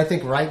 but I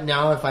think right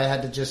now if I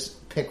had to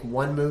just pick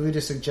one movie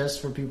to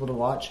suggest for people to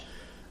watch,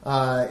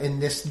 in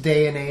this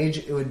day and age,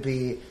 it would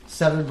be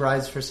Seven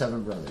Brides for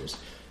Seven Brothers.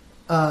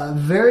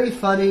 Very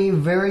funny,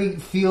 very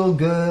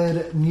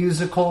feel-good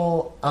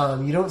musical.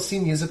 You don't see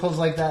musicals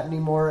like that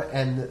anymore,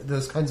 and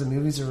those kinds of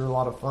movies are a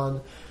lot of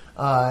fun.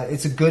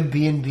 It's a good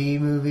B&B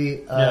movie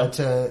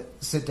to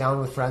sit down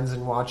with friends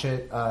and watch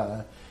it.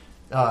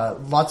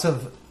 Lots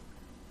of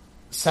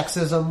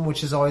sexism,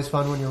 which is always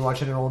fun when you're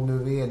watching an old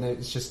movie and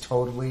it's just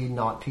totally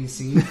not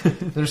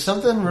PC. There's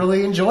something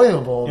really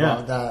enjoyable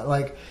about that.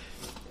 Like,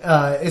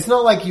 it's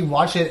not like you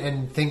watch it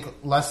and think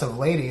less of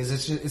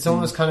ladies. It's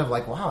almost kind of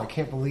like, wow, I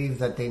can't believe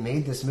that they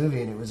made this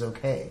movie and it was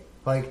okay.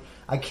 Like,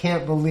 I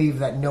can't believe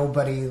that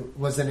nobody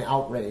was in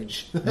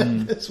outrage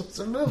that this was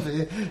a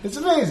movie. It's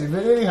amazing.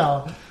 But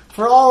anyhow,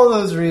 for all of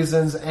those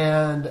reasons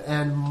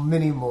and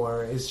many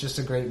more, it's just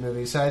a great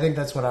movie. So I think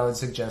that's what I would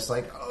suggest.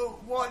 Like,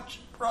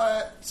 watch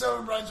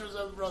Seven Brides for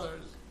Seven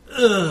Brothers.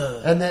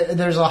 Ugh. And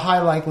there's a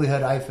high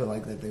likelihood, I feel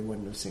like, that they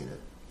wouldn't have seen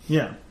it.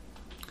 Yeah.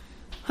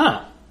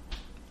 Huh.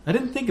 I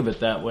didn't think of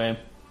it that way.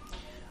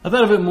 I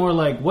thought of it more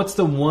like, what's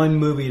the one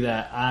movie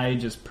that I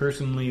just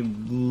personally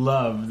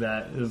love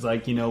that is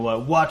like, you know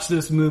what, watch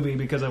this movie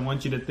because I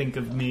want you to think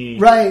of me.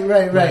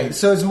 Right.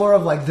 So it's more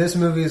of like, this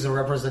movie is a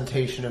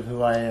representation of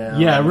who I am.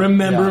 Yeah,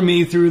 remember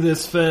me through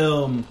this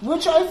film.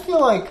 Which I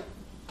feel like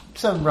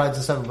Seven Brides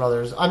and Seven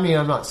Brothers, I mean,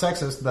 I'm not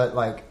sexist, but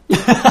like,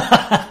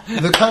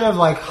 the kind of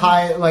like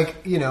high, like,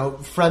 you know,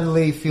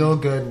 friendly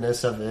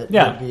feel-goodness of it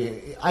would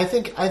be, I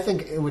think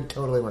it would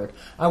totally work.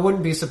 I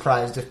wouldn't be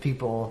surprised if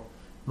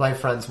my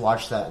friends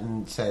watched that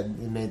and said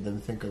it made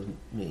them think of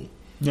me.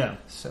 Yeah.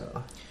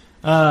 So,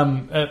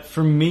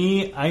 for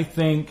me, I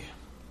think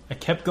I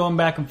kept going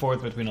back and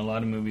forth between a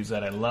lot of movies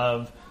that I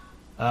love,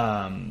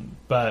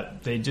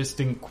 but they just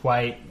didn't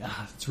quite.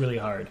 It's really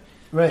hard.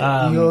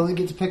 Right. You only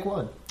get to pick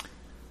one.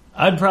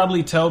 I'd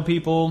probably tell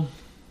people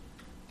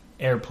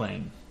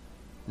Airplane.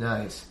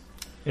 Nice.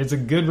 It's a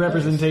good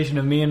representation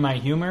of me and my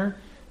humor.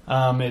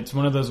 It's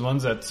one of those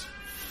ones that's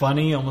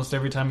funny almost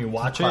every time you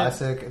watch it.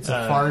 Classic. It's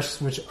a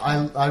farce, which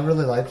I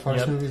really like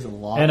farce movies a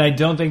lot. And I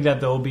don't think that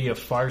there will be a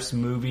farce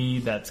movie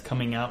that's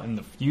coming out in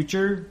the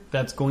future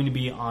that's going to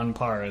be on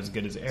par as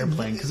good as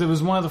Airplane, because it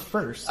was one of the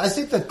first. I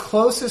think the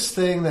closest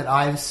thing that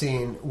I've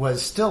seen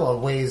was still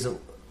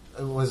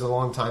it was a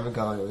long time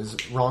ago. It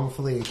was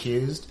Wrongfully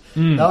Accused.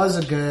 That was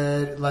a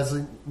good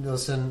Leslie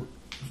Nielsen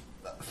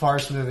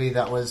farce movie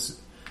that was,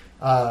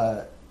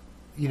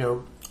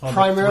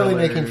 primarily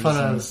making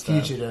fun of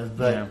Fugitive,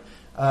 but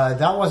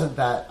that wasn't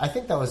that. I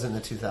think that was in the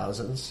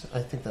 2000s.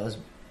 I think that was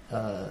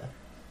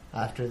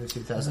after the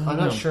 2000s. I'm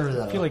not sure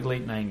though. I feel like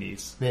late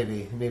 90s.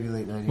 Maybe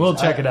late 90s. We'll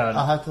check it out.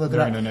 I'll have to look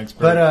during it up. The next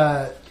break.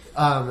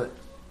 But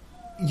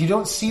you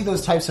don't see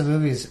those types of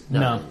movies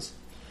nowadays. No.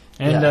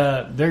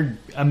 And they're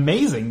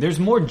amazing. There's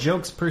more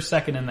jokes per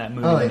second in that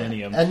movie than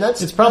any of them. And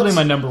it's probably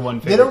my number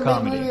one favorite comedy. They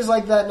don't make movies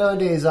like that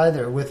nowadays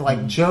either, with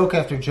like joke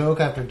after joke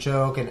after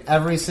joke, and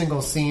every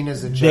single scene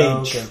is a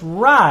joke. They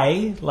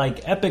try,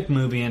 like Epic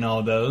Movie and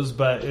all those,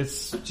 but it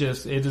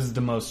is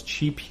the most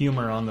cheap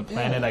humor on the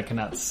planet. Yeah. I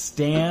cannot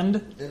stand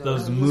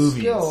those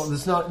movies.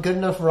 There's not good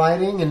enough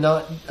writing, and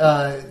not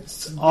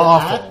awful.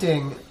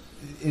 Acting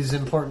is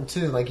important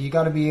too. Like, you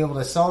got to be able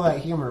to sell that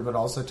humor, but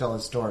also tell a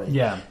story.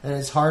 Yeah, and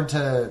it's hard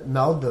to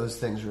meld those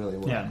things really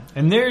well. Yeah,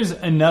 and there's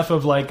enough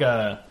of like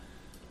the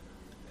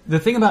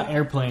thing about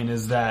Airplane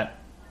is that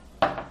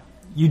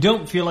you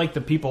don't feel like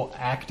the people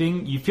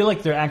acting. You feel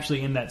like they're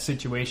actually in that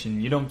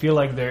situation. You don't feel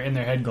like they're in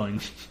their head going,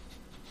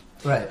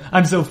 right,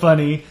 I'm so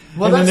funny.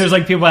 Well, and then there's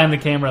like people behind the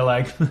camera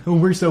like,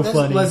 we're so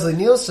funny. Leslie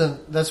Nielsen.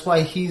 That's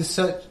why he's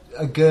such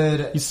a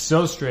good. He's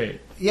so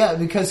straight. Yeah,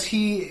 because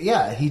he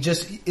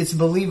it's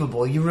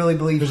believable. You really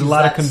believe there's he's a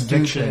lot that of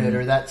conviction, stupid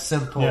or that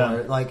simple,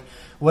 or like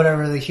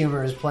whatever the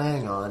humor is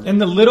playing on.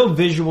 And the little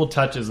visual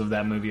touches of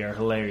that movie are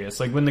hilarious.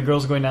 Like when the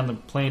girl's going down the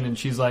plane and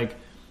she's like,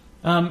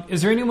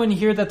 is there anyone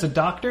here that's a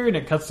doctor? And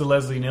it cuts to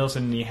Leslie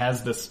Nielsen and he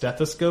has the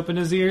stethoscope in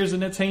his ears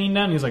and it's hanging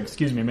down. He's like,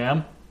 excuse me,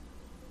 ma'am,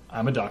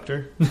 I'm a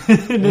doctor.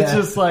 And it's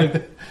just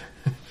like...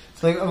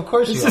 It's like, of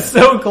course it's just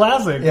so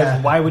classic.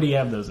 Yeah. Why would he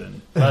have those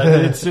in? But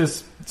it's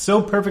just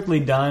so perfectly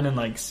done and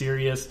like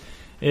serious.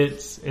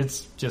 It's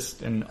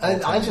just an.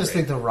 I just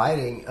think the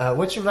writing.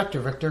 What's your vector,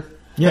 Victor?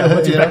 Yeah,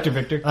 what's your vector,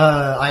 Victor?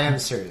 I am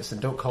serious,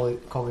 and don't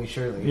call me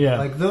Shirley. Yeah,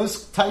 like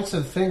those types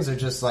of things are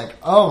just like,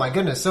 oh my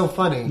goodness, so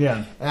funny.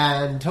 Yeah,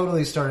 and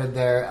totally started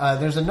there.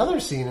 There's another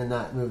scene in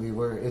that movie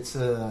where it's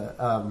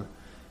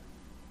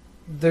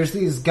there's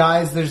these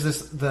guys.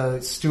 The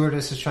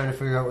stewardess is trying to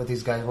figure out what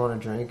these guys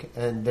want to drink,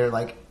 and they're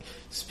like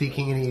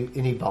speaking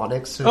in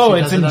Ebonics. So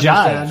it's in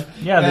Jive.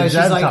 Yeah, she's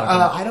Jive like,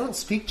 talking. I don't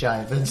speak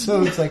Jive, and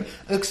so it's like,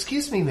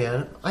 excuse me,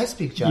 man, I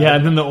speak Jive. Yeah,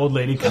 and then the old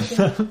lady comes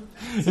up.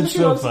 It's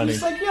so funny.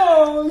 She's like,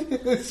 yo,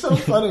 it's so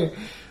funny.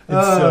 So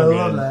I good.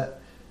 love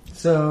that.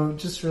 So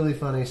just really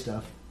funny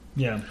stuff.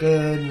 Yeah.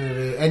 Good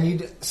movie,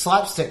 and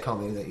slapstick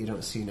comedy that you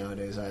don't see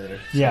nowadays either.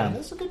 So Yeah.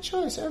 that's a good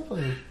choice.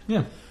 Airplane.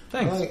 Yeah.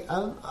 Thanks.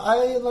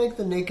 I like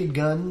the Naked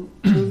Gun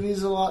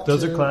movies a lot.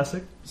 Those too. are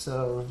classic.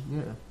 So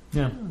yeah.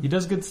 Yeah, he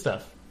does good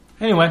stuff.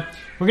 Anyway,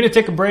 we're going to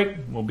take a break.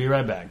 We'll be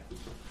right back.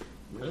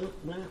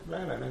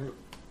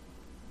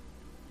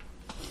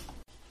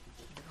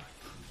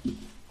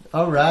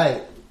 All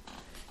right,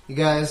 you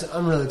guys,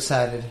 I'm really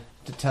excited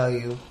to tell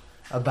you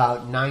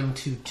about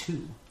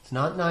 922. It's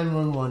not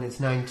 911,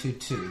 it's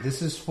 922.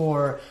 This is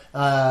for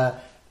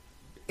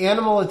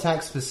animal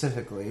attack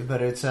specifically,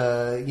 but it's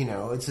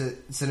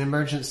it's an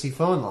emergency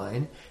phone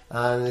line.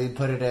 They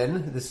put it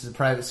in. This is a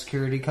private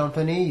security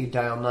company. You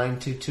dial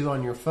 922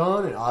 on your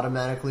phone. It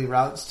automatically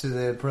routes to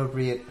the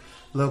appropriate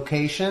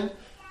location,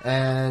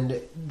 and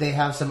they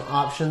have some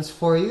options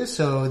for you.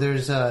 So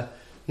there's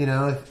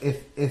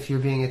if you're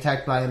being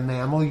attacked by a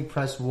mammal, you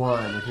press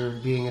 1. If you're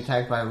being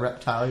attacked by a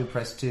reptile, you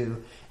press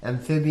 2.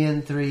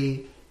 Amphibian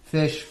 3,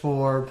 fish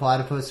 4,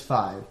 platypus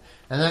 5,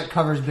 and that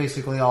covers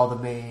basically all the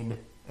main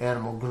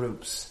animal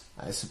groups,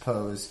 I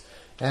suppose.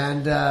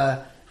 And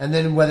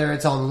then whether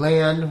it's on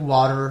land,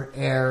 water,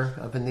 air,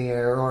 up in the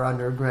air, or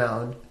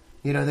underground,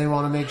 they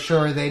want to make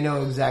sure they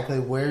know exactly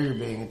where you're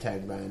being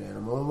attacked by an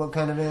animal and what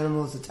kind of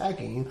animal is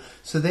attacking you,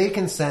 so they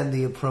can send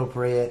the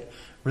appropriate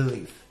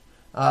relief.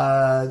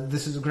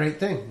 This is a great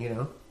thing,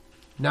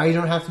 Now you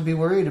don't have to be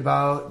worried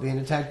about being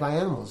attacked by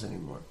animals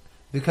anymore.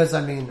 Because,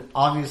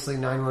 obviously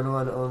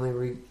 911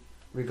 only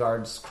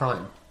regards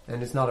crime.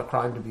 And it's not a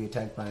crime to be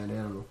attacked by an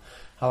animal.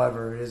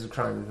 However, it is a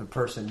crime if a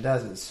person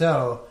does it.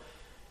 So,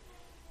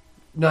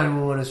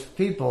 911 is for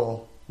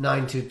people.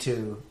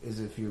 922 is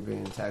if you're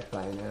being attacked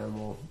by an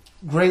animal.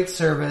 Great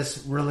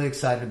service. Really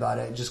excited about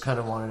it. Just kind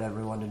of wanted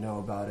everyone to know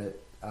about it.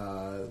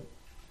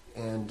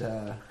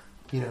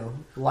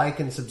 Like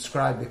and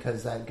subscribe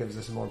because that gives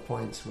us more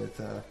points with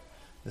the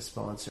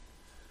sponsor.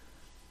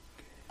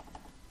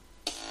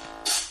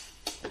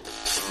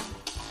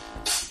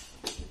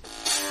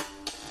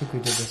 I think we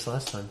did this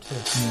last time too.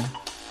 Mm-hmm.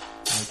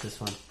 I like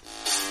this one.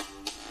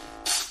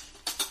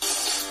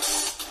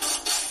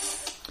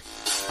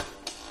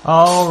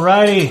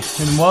 Alrighty,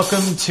 and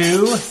welcome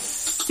to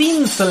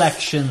Scene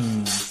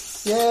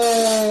Selections.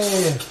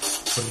 Yay!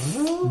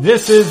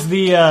 This is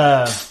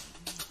the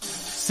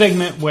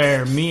segment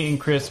where me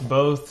and Chris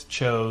both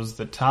chose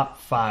the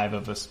top 5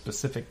 of a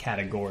specific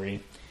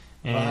category.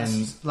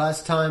 And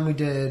last time we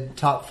did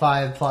top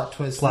 5 plot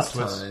twists. Plot this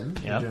twists. time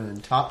Yep. we're doing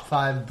top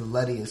 5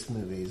 bloodiest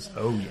movies.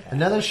 Oh yeah.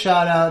 Another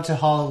shout out to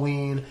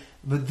Halloween,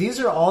 but these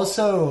are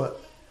also,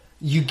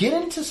 you get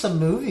into some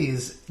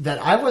movies that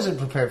I wasn't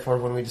prepared for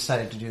when we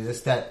decided to do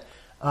this, that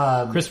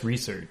Chris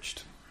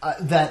researched.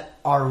 that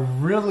are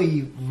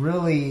really,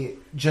 really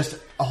just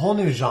a whole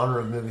new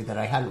genre of movie that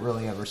I hadn't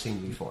really ever seen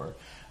before.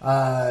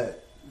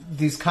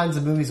 These kinds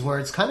of movies where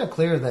it's kind of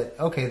clear that,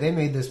 okay, they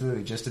made this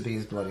movie just to be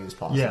as bloody as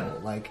possible.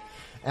 Yeah.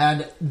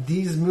 And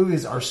these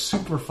movies are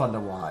super fun to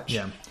watch.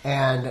 Yeah.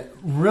 And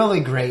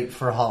really great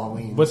for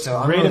Halloween. What's So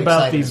I'm great really about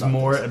excited these about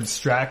more this.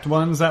 abstract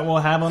ones that we'll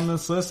have on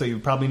this list that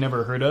you've probably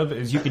never heard of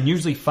is you can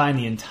usually find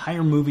the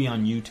entire movie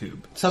on YouTube.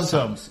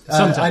 Sometimes. So,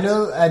 sometimes.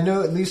 I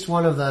know at least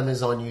one of them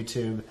is on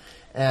YouTube,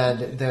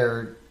 and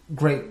they're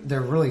great.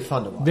 They're really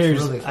fun to watch.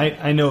 There's, really fun.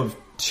 I know of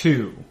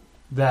 2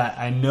 that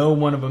I know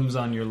one of them's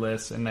on your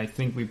list, and I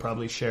think we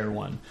probably share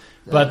one.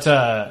 But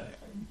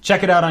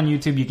check it out on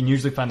YouTube. You can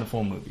usually find the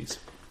full movies.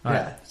 All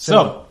right.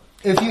 So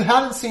if you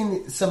haven't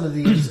seen some of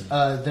these,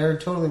 they're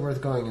totally worth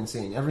going and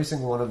seeing. Every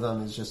single one of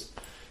them is just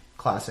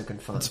classic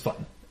and fun. it's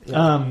fun.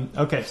 Yeah.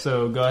 Okay,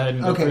 so go ahead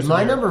and go Okay, first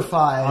my with your number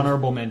 5...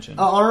 honorable mention.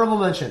 Honorable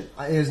mention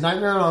is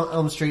Nightmare on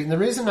Elm Street. And the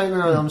reason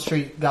Nightmare on Elm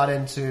Street got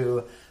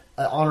into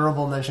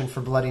honorable mention for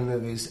bloody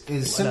movies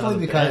is Let out simply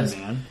of because...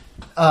 bed, man.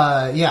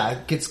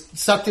 it gets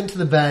sucked into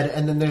the bed,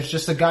 and then there's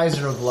just a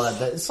geyser of blood.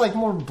 It's like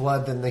more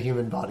blood than the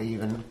human body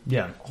even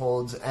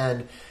holds,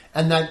 and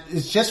that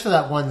is just for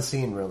that one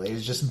scene. Really,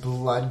 it's just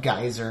blood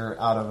geyser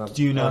out of a.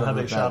 Do you know out how of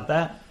a they bed. shot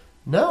that?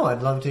 No,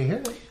 I'd love to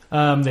hear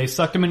it. They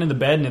sucked him into the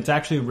bed, and it's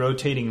actually a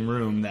rotating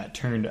room that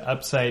turned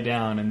upside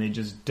down, and they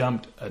just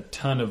dumped a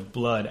ton of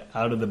blood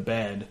out of the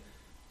bed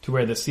to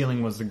where the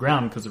ceiling was the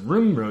ground because the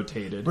room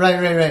rotated. Right.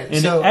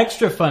 And so, an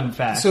extra fun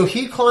fact. so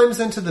he climbs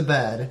into the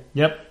bed.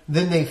 Yep.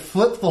 Then they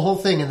flip the whole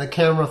thing, and the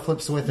camera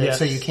flips with it, Yes.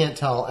 so you can't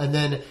tell. And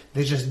then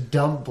they just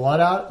dump blood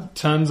out.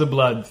 Tons of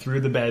blood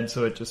through the bed,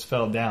 so it just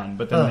fell down.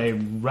 But then Huh. they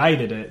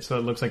righted it, so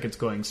it looks like it's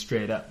going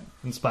straight up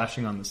and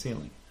splashing on the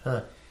ceiling.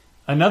 Huh.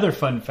 Another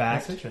fun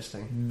fact. That's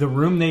interesting. The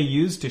room they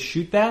used to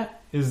shoot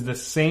that is the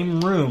same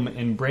room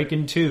in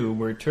Breakin' 2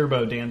 where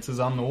Turbo dances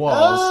on the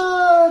walls.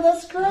 Oh,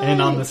 that's great.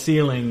 and on the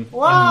ceiling.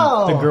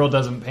 Wow. And the girl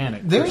doesn't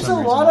panic. for There's a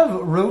some lot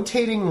reason. of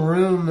rotating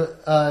room.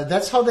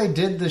 That's how they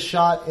did the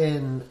shot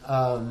in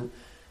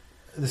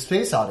the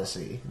Space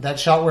Odyssey. That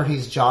shot where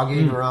he's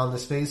jogging around the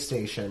space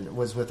station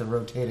was with a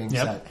rotating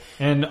Yep. set.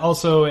 And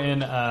also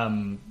in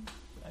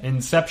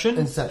Inception.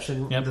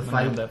 Inception, Yep, the when they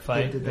fight. have that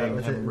fight, They did they that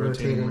with have it a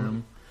rotating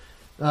room.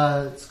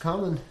 It's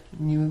common.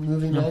 New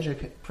movie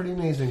magic. Pretty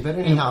amazing. But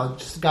anyhow,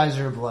 just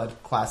Geyser of Blood.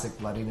 Classic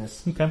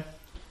bloodiness. Okay.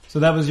 So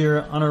that was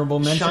your honorable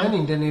mention?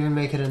 Shining didn't even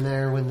make it in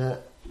there when the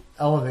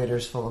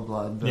elevator's full of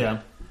blood. But, Yeah.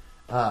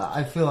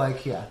 I feel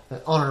like,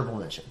 the honorable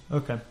mention.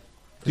 Okay.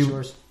 What's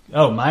yours?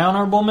 Oh, my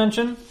honorable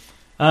mention?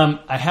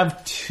 I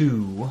have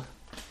two.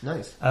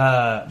 Nice.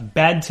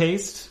 Bad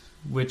Taste,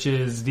 which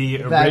is the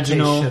Bad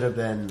original. Taste should have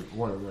been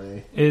one of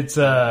my... It's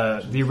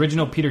the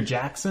original Peter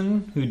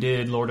Jackson who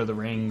did Lord of the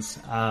Rings.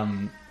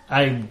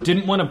 I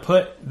didn't want to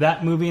put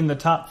that movie in the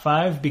top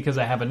 5 because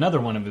I have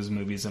another one of his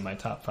movies in my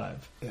top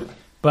 5. Yeah.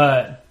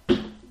 But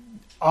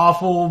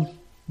awful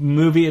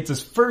movie. It's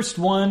his first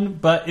one,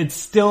 but it's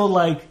still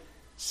like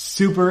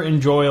super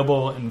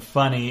enjoyable and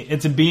funny.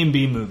 It's a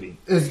B&B movie.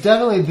 It's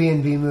definitely a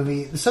B&B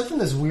movie. Something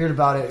that's weird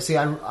about it, see,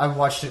 I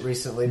watched it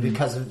recently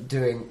because of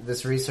doing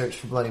this research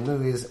for Bloody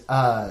Movies.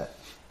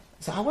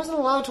 So I wasn't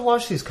allowed to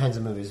watch these kinds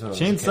of movies when I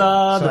was a kid.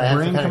 Chainsaw, So I had the to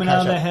brain kinda coming catch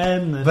out of the up.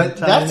 head and then But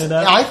tying it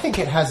up. I think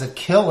it has a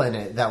kill in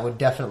it that would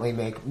definitely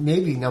make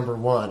maybe number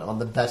 1 on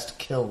the best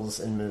kills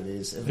in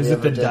movies. If Is we it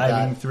ever the did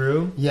diving that.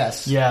 through?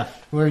 Yes. Yeah.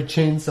 Where he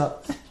chainsaw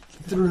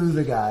through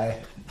the guy.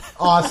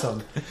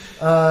 Awesome.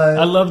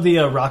 I love the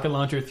rocket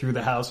launcher through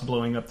the house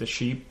blowing up the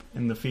sheep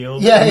in the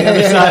field Yeah, on the yeah, other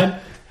yeah, side. yeah.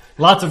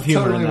 Lots of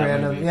humor Totally in that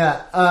random. movie.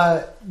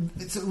 Yeah.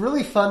 It's a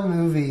really fun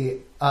movie.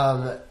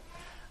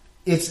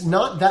 It's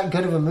not that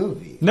good of a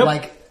movie. Nope.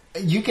 Like,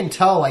 you can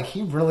tell, like,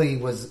 he really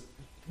was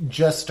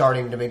just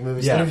starting to make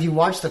movies. Yeah. And if you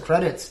watch the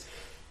credits,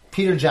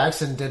 Peter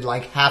Jackson did,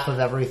 like, half of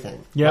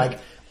everything. Yep. Like,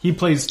 He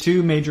plays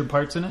 2 major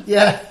parts in it.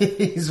 yeah,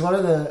 he's one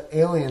of the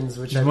aliens,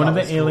 which He's I one of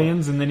thought the was cool.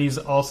 aliens, and then he's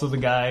also the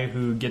guy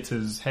who gets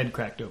his head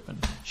cracked open.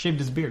 Shaved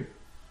his beard.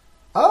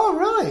 Oh,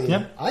 really?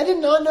 Yep. I did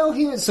not know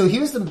he was... So he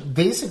was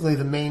basically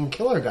the main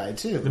killer guy,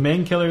 too. The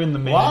main killer and the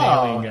main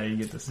Wow. alien guy you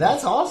get to see.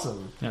 That's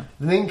awesome. Yeah.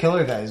 The main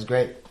killer guy is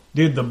great.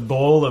 Dude, the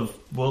bowl of,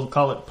 we'll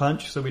call it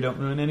punch so we don't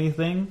ruin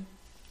anything,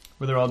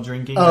 where they're all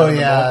drinking. Oh, out of the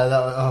yeah.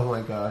 bowl. Oh,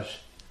 my gosh.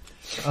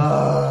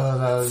 Oh,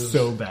 that was...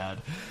 So bad.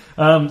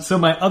 So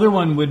my other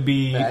one would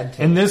be, Bad Taste.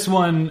 and this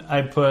one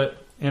I put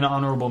in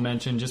honorable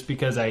mention just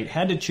because I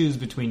had to choose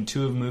between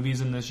 2 of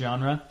movies in this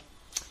genre,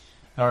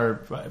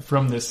 or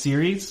from this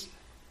series,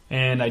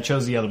 and I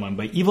chose the other one.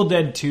 But Evil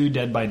Dead 2,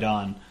 Dead by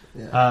Dawn.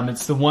 Yeah.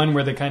 It's the one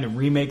where they kind of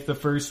remake the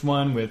first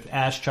one with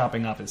Ash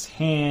chopping off his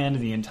hand,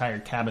 the entire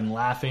cabin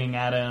laughing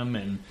at him,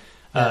 and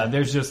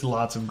there's just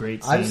lots of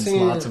great scenes,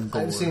 lots of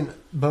gore. I've seen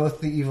both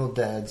the Evil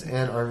Deads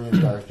and Army of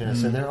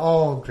Darkness, and they're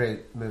all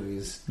great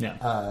movies.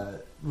 Yeah.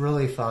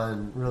 Really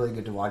fun, really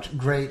good to watch.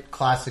 Great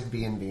classic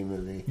B&B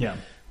movie. Yeah.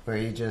 Where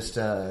you just,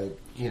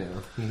 you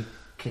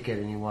kick it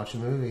and you watch a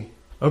movie.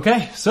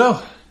 Okay,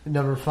 so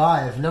Number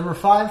 5. Number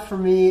 5 for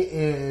me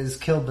is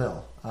Kill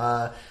Bill.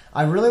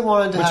 I really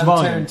wanted to Which have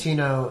volume?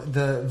 Tarantino,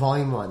 the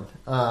volume 1.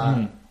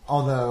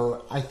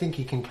 Although I think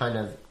you can kind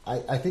of,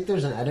 I think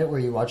there's an edit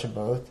where you watch them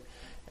both.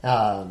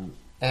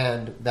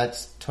 And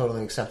that's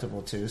totally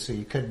acceptable too, so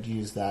you could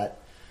use that.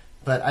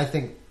 But I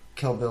think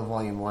Kill Bill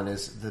Volume 1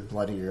 is the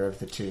bloodier of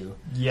the 2.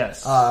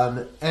 yes,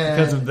 And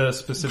because of the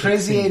specific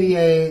Crazy scene.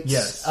 88.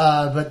 Yes.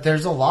 But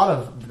there's a lot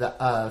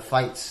of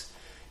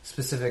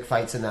specific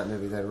fights in that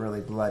movie that are really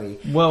bloody.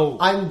 Well,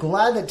 I'm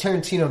glad that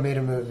Tarantino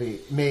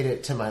made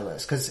it to my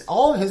list, because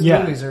all of his Yeah.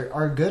 movies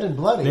are good and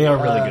bloody. They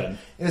are really good.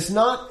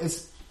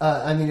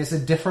 It's a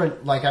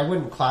different, like, I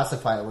wouldn't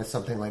classify it with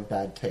something like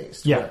Bad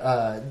Taste. Yeah.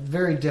 Where,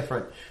 very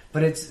different,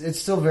 but it's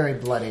still very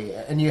bloody.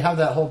 And you have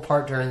that whole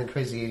part during the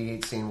Crazy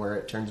 88 scene where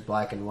it turns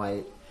black and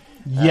white.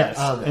 yes,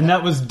 and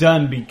that was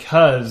done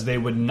because they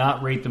would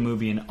not rate the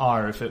movie in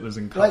R if it was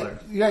in color.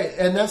 Right,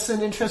 and that's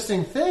an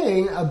interesting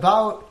thing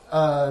about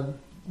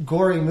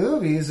gory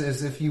movies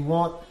is if you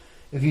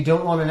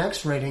don't want an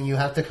X rating, you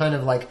have to kind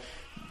of like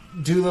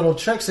do little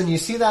tricks, and you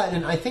see that,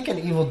 and I think in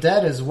Evil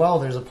Dead as well,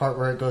 there's a part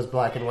where it goes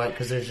black and white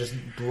because there's just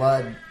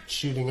blood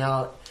shooting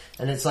out,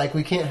 and it's like,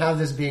 we can't have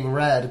this being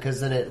red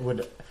because then it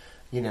would,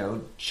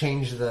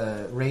 change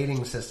the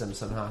rating system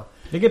somehow.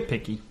 They get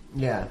picky.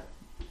 Yeah,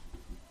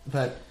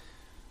 but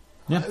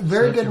Yeah,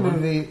 very so good if you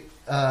want- movie,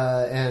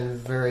 and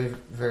very,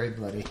 very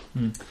bloody.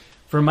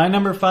 For my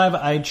number 5,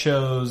 I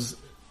chose.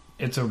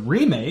 It's a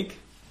remake,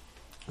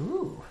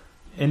 Ooh.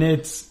 and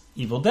it's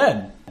Evil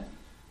Dead.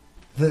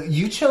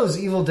 You chose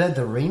Evil Dead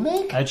the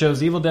remake? I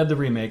chose Evil Dead the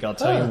remake. I'll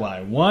tell Huh. you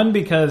why. One,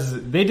 because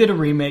they did a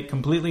remake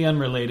completely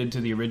unrelated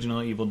to the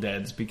original Evil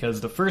Deads,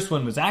 because the first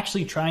one was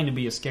actually trying to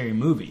be a scary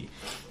movie.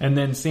 And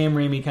then Sam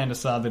Raimi kind of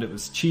saw that it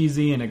was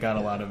cheesy and it got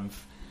a lot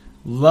of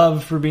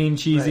loved for being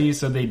cheesy, Right.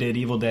 so they did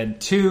Evil Dead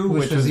 2,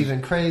 Which was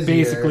even crazier.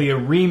 basically a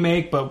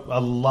remake, but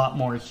a lot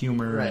more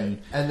humor. Right.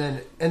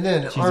 And And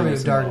then Army of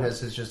cheesiness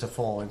Darkness is just a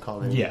full-on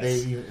comedy. Yes.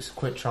 They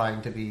quit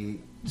trying to be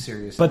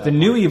serious. But at the that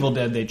new point. Evil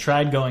Dead, they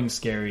tried going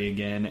scary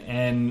again,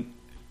 and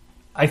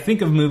I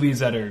think of movies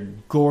that are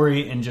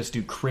gory and just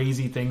do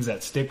crazy things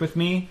that stick with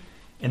me,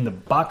 and the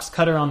box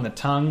cutter on the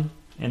tongue,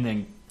 and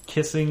then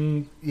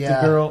kissing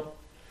Yeah. the girl.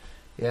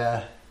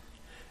 Yeah.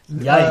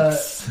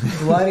 Yikes.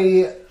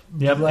 Bloody.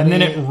 Yep, bloody, and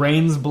then it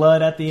rains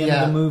blood at the end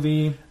Yeah. of the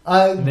movie.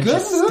 Good it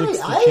just movie. sticks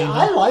the chain.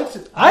 I liked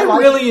it. I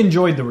liked really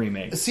enjoyed the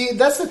remake. See,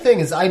 that's the thing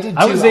is I did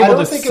too. I was able don't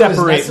to think it was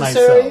separate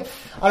necessary.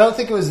 myself. I don't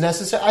think it was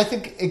necessary. I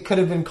think it could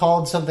have been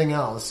called something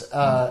else.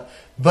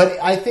 But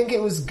I think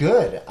it was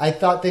good. I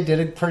thought they did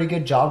a pretty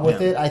good job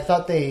with Yeah. it. I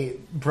thought they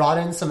brought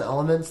in some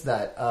elements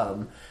that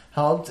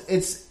helped.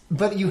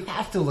 But you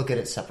have to look at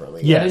it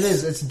separately. Yes. And it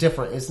is. It's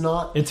different. It's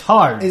not. It's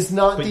hard. It's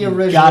not but the you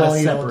original gotta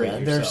Evil separate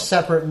Dead. They're yourself.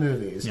 separate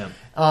movies. Yeah.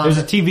 There's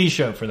a TV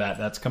show for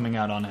that's coming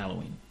out on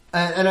Halloween.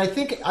 And I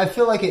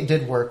feel like it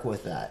did work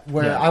with that.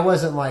 Where Yeah. I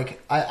wasn't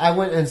like, I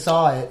went and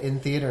saw it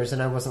in theaters,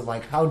 and I wasn't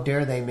like, how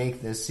dare they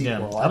make this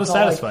sequel? Yeah, I was felt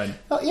satisfied.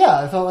 Like,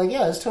 I felt like,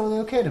 yeah, it's totally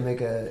okay to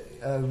make a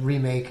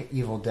remake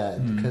Evil Dead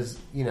Mm-hmm. because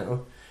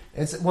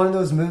it's one of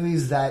those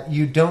movies that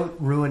you don't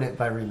ruin it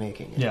by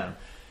remaking it. Yeah.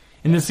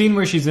 In the scene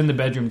where she's in the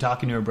bedroom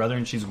talking to her brother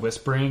and she's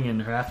whispering and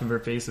half of her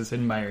face is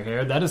hidden by her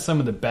hair, that is some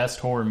of the best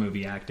horror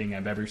movie acting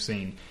I've ever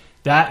seen.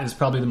 That is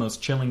probably the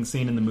most chilling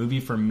scene in the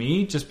movie for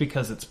me, just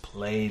because it's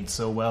played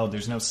so well.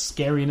 There's no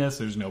scariness,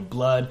 there's no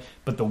blood,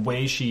 but the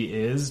way she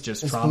is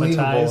just It's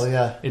traumatized, believable,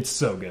 yeah. it's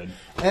so good.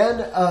 And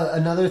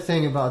another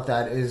thing about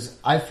that is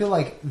I feel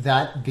like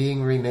that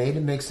being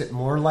remade makes it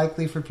more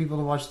likely for people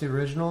to watch the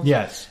original.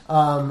 Yes.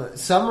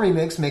 Some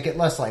remakes make it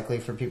less likely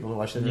for people to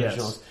watch the Yes.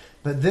 originals.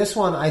 But this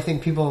one, I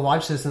think people will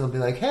watch this and they'll be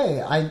like,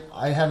 hey,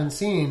 I haven't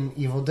seen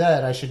Evil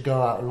Dead. I should go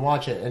out and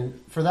watch it. And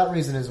for that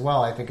reason as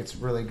well, I think it's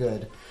really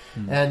good.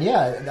 And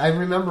yeah, I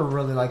remember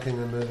really liking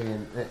the movie,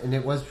 and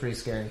it was pretty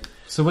scary.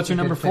 So what's your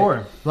number Good pick.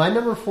 4? My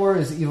number 4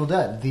 is Evil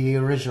Dead, the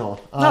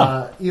original.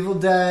 Oh. Evil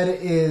Dead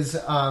is,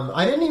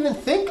 I didn't even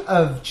think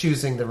of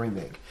choosing the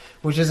remake,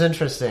 which is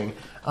interesting.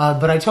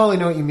 But I totally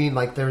know what you mean.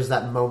 Like, there's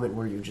that moment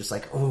where you're just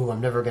like, oh,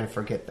 I'm never going to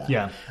forget that.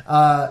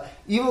 Yeah.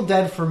 Evil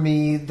Dead for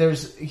me,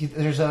 there's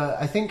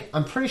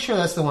I'm pretty sure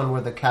that's the one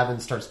where the cabin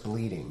starts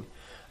bleeding.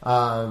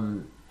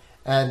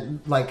 And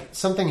like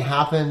something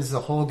happens, the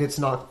hole gets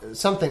knocked,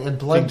 something, and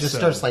blood just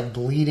starts like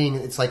bleeding.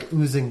 It's like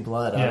oozing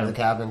blood out of the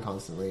cabin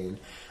constantly.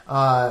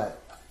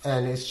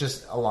 And it's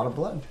just a lot of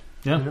blood.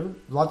 Yeah.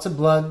 Lots of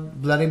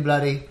blood,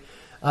 bloody.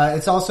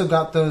 It's also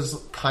got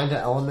those kind of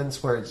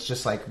elements where it's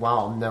just like,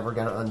 wow, I'm never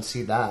going to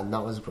unsee that. And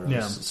that was gross.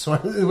 Yeah.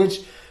 Sort of,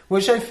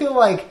 which I feel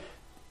like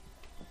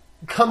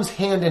comes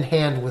hand in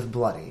hand with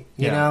bloody.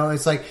 You know,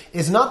 it's like,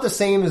 it's not the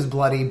same as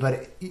bloody,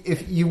 but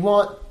if you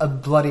want a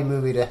bloody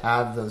movie to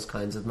have those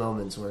kinds of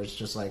moments where it's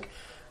just like,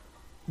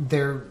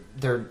 they're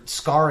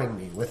scarring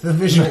me with the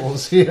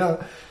visuals, you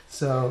know?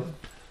 So,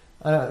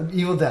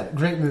 Evil Dead,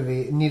 great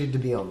movie, it needed to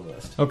be on the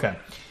list. Okay.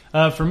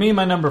 For me,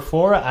 my number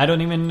 4, I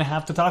don't even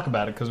have to talk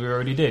about it because we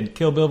already did.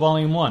 Kill Bill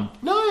Volume 1.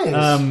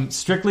 Nice!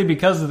 Strictly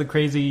because of the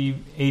crazy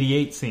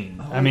 88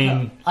 scene. I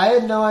mean, I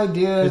had no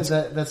idea it's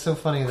that's so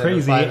funny. That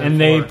crazy, a 5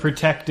 and they 4.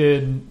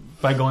 protected,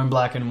 by going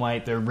black and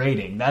white, their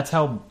rating. That's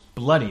how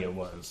bloody it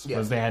was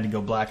they had to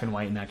go black and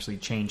white and actually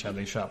change how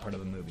they shot part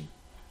of the movie.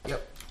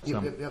 Yep. So,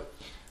 I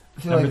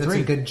feel like number that's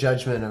 3. a good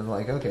judgment of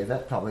like, okay,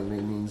 that probably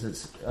means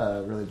it's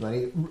really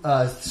bloody.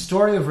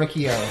 Story of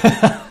Ricky O.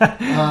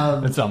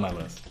 It's on my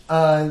list.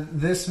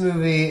 This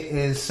movie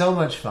is so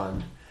much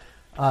fun.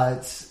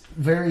 It's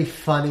very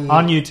funny.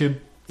 On YouTube.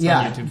 It's Yeah,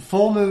 on YouTube.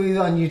 full movie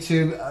on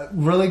YouTube.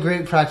 Really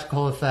great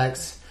practical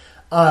effects.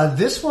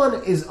 This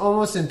one is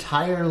almost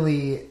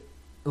entirely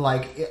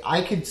like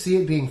I could see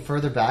it being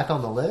further back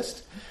on the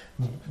list,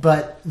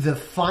 but the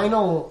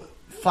final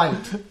fight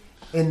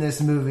in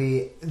this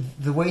movie,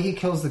 the way he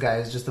kills the guy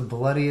is just the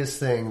bloodiest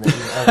thing that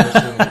you've ever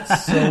seen.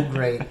 It's so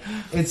great.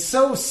 It's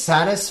so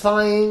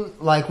satisfying.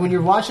 Like when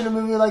you're watching a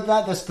movie like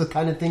that, that's the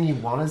kind of thing you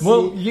want to see.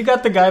 Well, you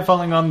got the guy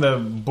falling on the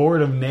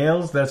board of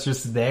nails that's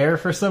just there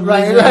for some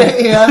right,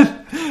 reason.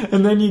 yeah.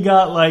 And then you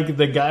got like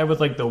the guy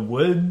with like the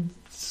wood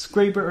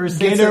scraper or Gets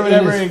sander it or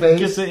whatever in his and face.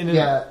 gets it in his...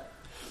 Yeah.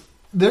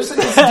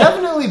 It's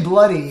definitely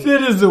bloody.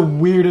 It is the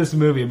weirdest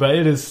movie, but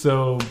it is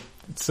so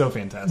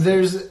fantastic.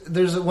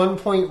 There's at one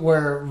point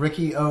where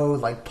Ricky O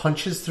like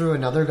punches through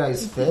another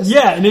guy's fist.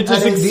 Yeah, and it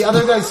just the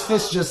other guy's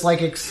fist just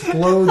like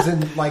explodes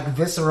in like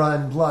viscera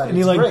and blood. and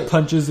he It's like great.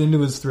 punches into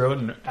his throat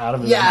and out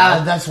of his Yeah,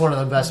 mouth. that's one of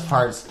the best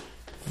parts.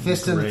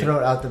 Fist in the Great.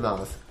 throat, out the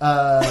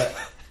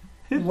mouth.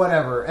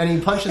 Whatever. And he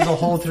punches a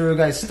hole through a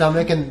guy's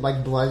stomach and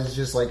like blood is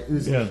just like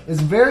oozing. Yeah.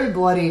 It's very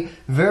bloody,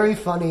 very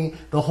funny.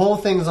 The whole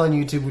thing's on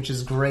YouTube, which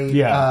is great.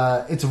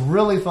 Yeah. It's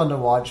really fun to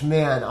watch.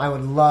 Man, I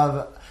would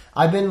love...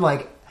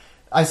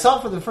 I saw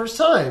it for the first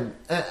time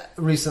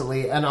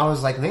recently, and I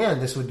was like, man,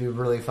 this would be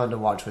really fun to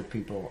watch with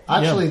people.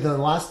 Actually, the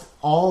last...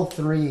 All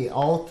three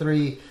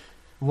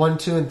 1,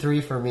 2, and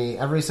 3 for me.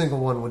 Every single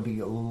one would be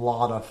a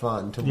lot of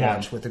fun to Yeah.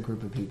 watch with a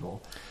group of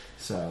people.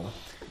 So,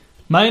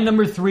 My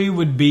number 3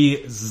 would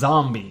be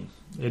Zombie.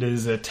 It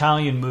is an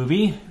Italian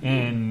movie,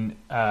 and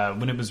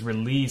when it was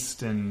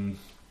released in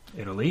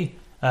Italy,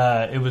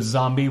 it was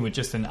Zombie with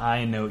just an I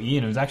and no E,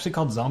 and it was actually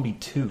called Zombie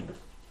 2.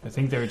 I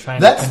think they were trying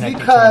to that's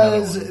connect it to another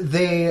because one.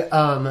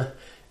 they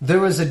there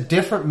was a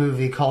different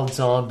movie called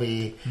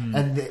Zombie,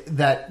 and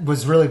that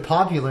was really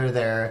popular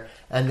there,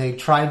 and they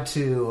tried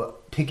to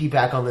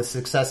piggyback on the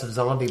success of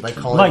Zombie by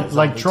calling it Zombie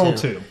like Troll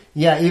 2. 2.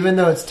 Yeah, even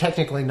though it's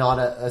technically not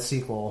a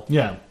sequel.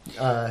 Yeah.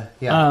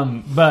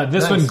 Yeah. But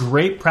this Nice. one,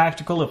 great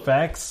practical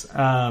effects.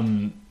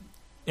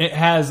 It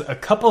has a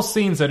couple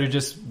scenes that are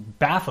just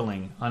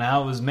baffling on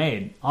how it was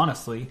made,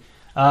 honestly.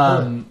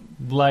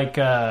 Like, there's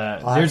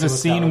to a look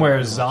scene that where up a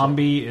and watch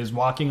zombie is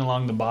walking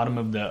along the bottom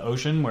of the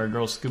ocean where a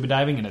girl's scuba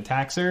diving and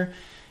attacks her.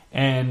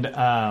 And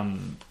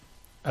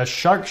a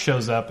shark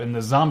shows up and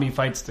the zombie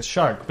fights the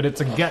shark. But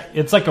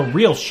it's like a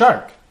real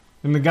shark.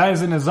 And the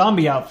guy's in a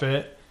zombie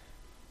outfit.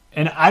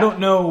 And I don't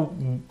know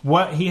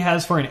what he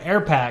has for an air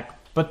pack,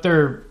 but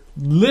they're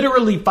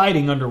literally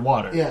fighting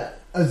underwater. Yeah,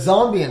 a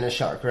zombie and a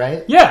shark,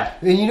 right? Yeah.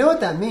 And you know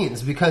what that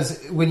means,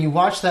 because when you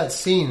watch that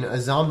scene, the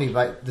zombie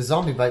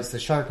bites the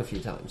shark a few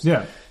times.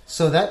 Yeah.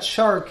 So that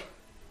shark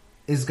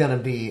is going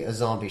to be a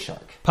zombie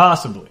shark.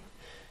 Possibly.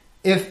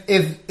 If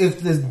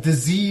the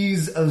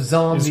disease of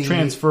zombie Is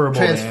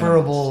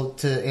transferable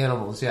to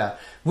animals, yeah,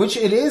 which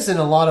it is in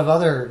a lot of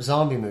other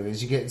zombie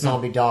movies. You get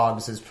zombie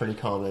dogs is pretty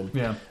common.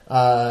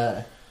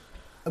 Yeah.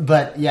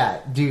 But yeah,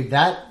 dude,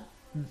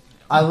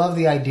 I love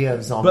the idea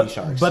of zombie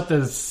sharks. But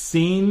the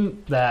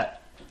scene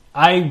that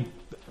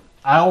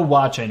I'll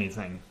watch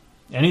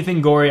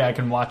anything gory, I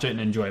can watch it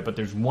and enjoy it. But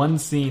there's one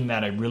scene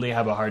that I really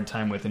have a hard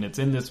time with, and it's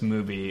in this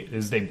movie.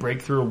 Is they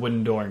break through a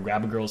wooden door and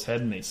grab a girl's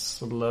head, and they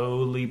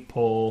slowly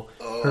pull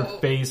her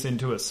face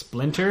into a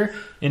splinter,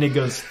 and it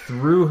goes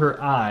through her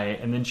eye,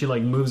 and then she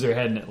like moves her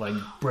head, and it like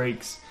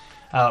breaks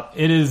out.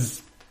 It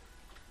is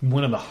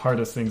one of the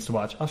hardest things to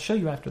watch. I'll show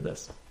you after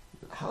this.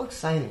 How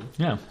exciting!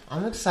 Yeah.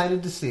 I'm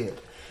excited to see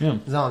it. Yeah.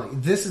 Zombie.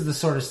 This is the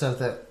sort of stuff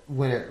that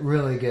when it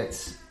really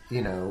gets,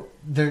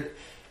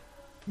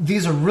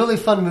 these are really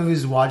fun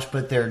movies to watch,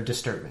 but they're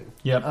disturbing.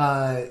 Yep.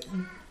 Okay,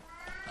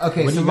 What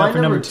do so you got my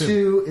for number number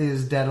 2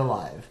 is Dead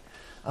Alive,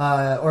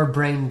 or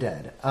Brain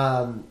Dead.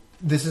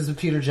 This is a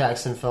Peter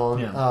Jackson film,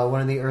 Yeah.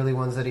 one of the early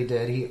ones that he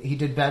did. He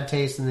did Bad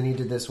Taste, and then he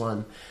did this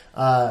one.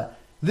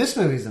 This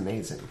movie's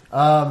amazing.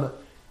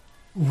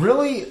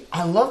 Really,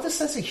 I love the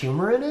sense of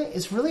humor in it.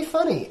 It's really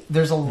funny.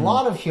 There's a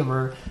lot of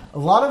humor, a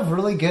lot of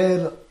really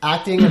good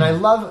acting, and I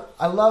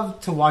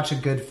love to watch a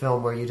good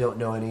film where you don't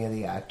know any of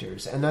the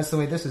actors. And that's the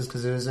way this is,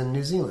 because it was in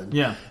New Zealand.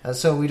 Yeah.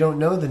 So we don't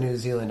know the New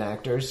Zealand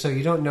actors, so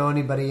you don't know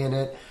anybody in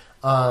it.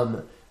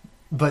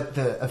 But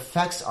the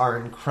effects are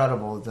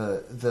incredible.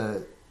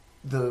 The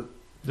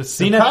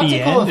scene at the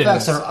practical end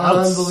effects is are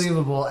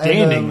unbelievable.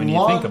 outstanding when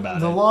you think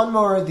about the it.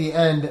 lawnmower at the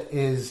end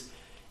is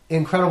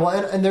incredible,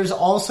 and there's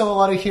also a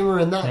lot of humor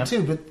in that Yep.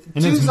 too. But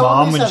And two his zombies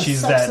mom when have she's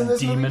sex that in this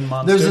demon movie.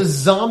 monster. There's a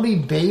zombie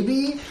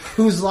baby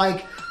who's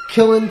like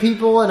killing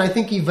people, and I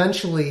think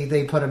eventually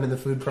they put him in the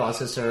food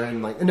processor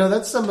and like, no,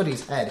 that's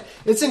somebody's head.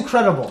 It's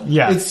incredible.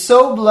 Yeah. It's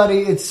so bloody.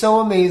 It's so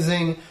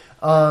amazing.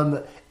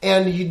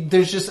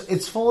 There's just,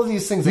 it's full of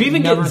these things. We that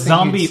even you never get think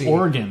zombie you'd see.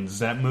 organs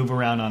that move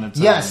around on its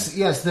Yes, own.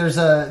 yes. There's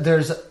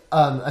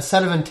a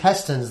set of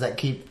intestines that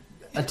keep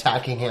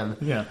attacking him.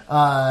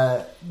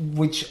 Yeah.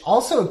 Which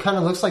also kind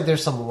of looks like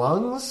there's some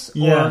lungs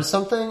Yeah. or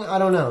something. I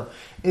don't know.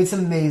 It's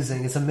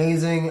amazing. It's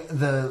amazing.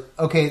 But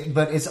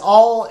it's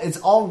all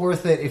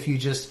worth it if you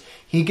just,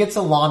 he gets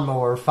a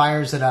lawnmower,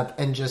 fires it up,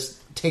 and just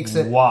takes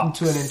it Walks.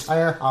 into an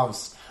entire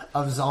house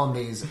of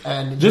zombies.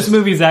 And This just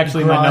movie is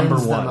actually my number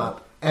grinds them one.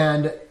 up.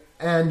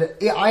 And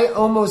yeah, I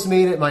almost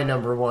made it my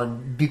number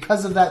one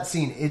because of that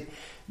scene.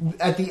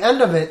 At the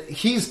end of it,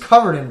 he's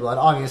covered in blood,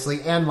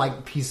 obviously, and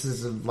like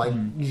pieces of like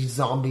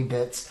zombie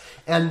bits,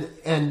 and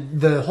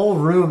the whole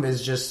room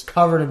is just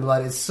covered in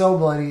blood. It's so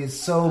bloody. It's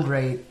so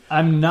great.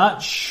 I'm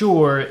not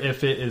sure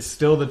if it is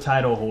still the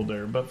title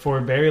holder, but for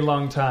a very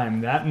long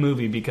time, that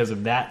movie, because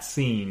of that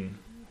scene,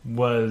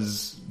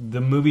 was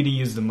the movie to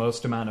use the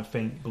most amount of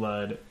faint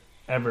blood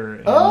ever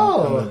in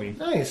a movie.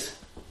 Nice.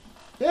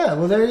 Yeah,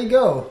 well, there you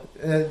go.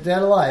 Dead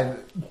Alive.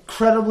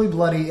 Incredibly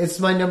bloody. It's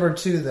my number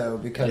 2, though,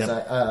 because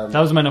Yep. That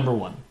was my number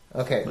 1.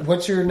 Okay,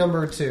 what's your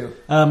number 2?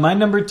 My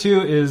number 2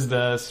 is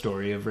the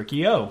story of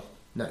Ricky O.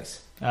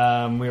 Nice. We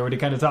already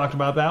kind of talked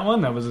about that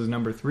one. That was his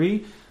number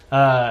 3.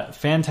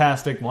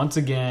 Fantastic. Once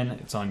again,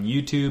 it's on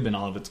YouTube in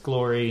all of its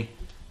glory.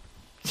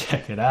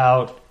 Check it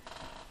out.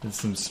 There's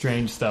some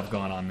strange stuff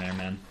going on there,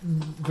 man.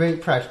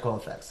 Great practical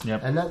effects.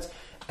 Yep.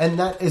 And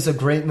that is a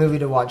great movie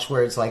to watch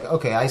where it's like,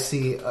 okay, I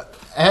see,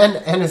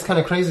 and it's kind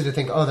of crazy to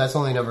think, oh, that's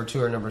only number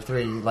 2 or number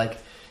 3, like,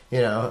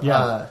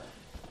 Yeah.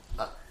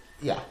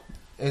 Yeah.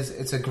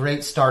 It's a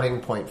great starting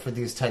point for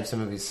these types of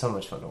movies. So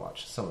much fun to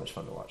watch.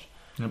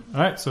 Yep.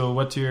 All right, so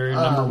what's your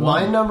number 1?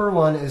 My number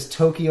 1 is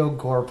Tokyo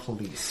Gore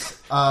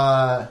Police.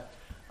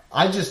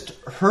 I just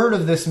heard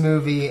of this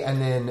movie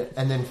and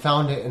then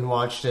found it and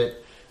watched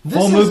it.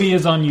 Full movie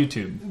is on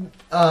YouTube.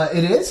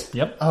 It is?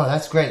 Yep. Oh,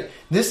 that's great.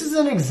 This is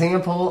an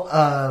example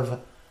of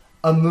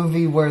a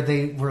movie where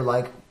they were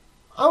like,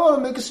 I want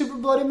to make a super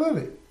bloody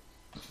movie.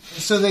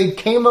 So they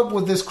came up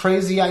with this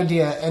crazy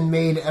idea and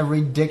made a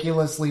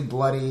ridiculously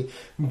bloody,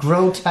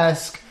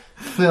 grotesque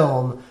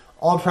film,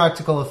 all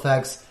practical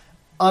effects,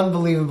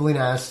 unbelievably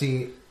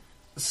nasty,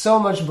 so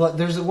much blood.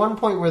 There's at one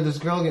point where this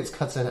girl gets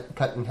cut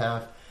in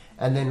half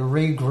and then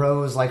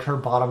regrows like her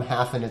bottom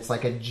half and it's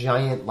like a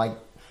giant like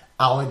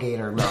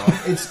alligator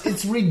mouth.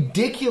 It's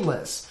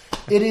ridiculous.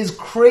 It is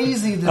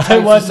crazy the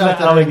types of stuff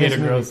that alligator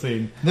girl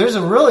scene. There's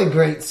a really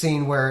great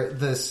scene where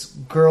this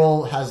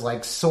girl has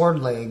like sword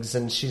legs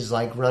and she's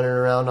like running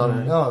around on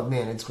her. Oh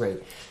man, it's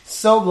great.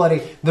 So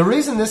bloody. The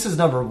reason this is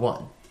number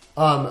one,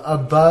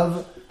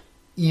 above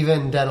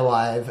even Dead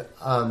Alive,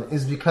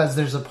 is because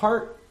there's a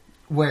part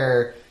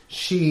where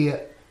the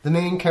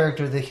main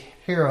character, the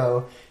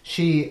hero,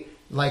 she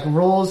like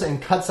rolls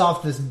and cuts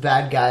off this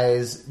bad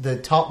guy's, the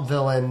top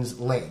villain's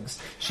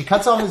legs. She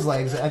cuts off his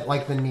legs at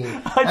like the knee.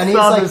 I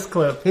saw this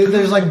clip.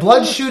 There's like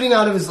blood shooting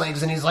out of his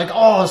legs and he's like,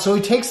 oh, so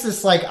he takes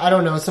this like, I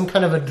don't know, some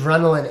kind of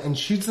adrenaline and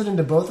shoots it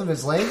into both of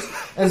his legs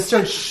and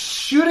starts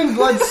shooting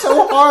blood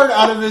so hard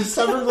out of his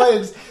severed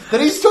legs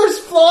that he starts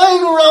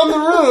flying around the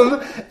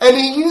room and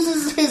he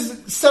uses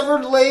his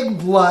severed leg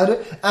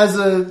blood as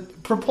a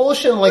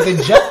propulsion like a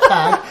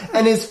jetpack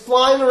and is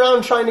flying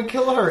around trying to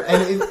kill her,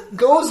 and it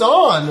goes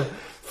on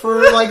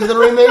for like the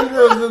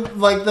remainder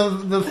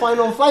of the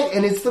final fight,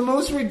 and it's the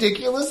most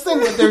ridiculous thing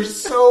that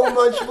there's so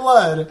much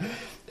blood.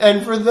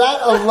 And for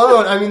that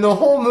alone, I mean the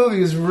whole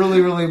movie is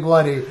really, really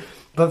bloody,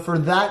 but for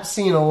that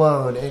scene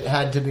alone it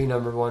had to be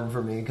number one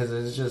for me because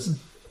it's just,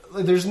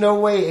 there's no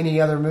way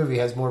any other movie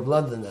has more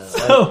blood than that.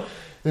 So,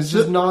 it's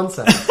just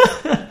nonsense.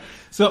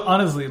 So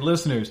honestly,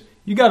 listeners,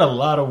 you got a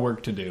lot of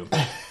work to do.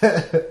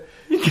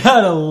 You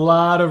got a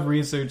lot of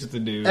research to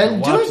do.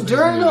 And do it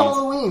during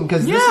Halloween,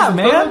 because this is the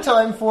perfect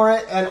time for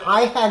it, and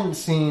I hadn't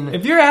seen...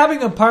 If you're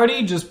having a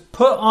party, just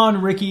put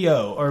on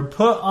Ricky-O, or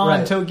put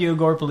on Tokyo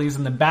Gore Police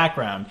in the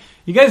background.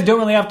 You guys don't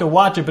really have to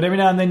watch it, but every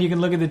now and then you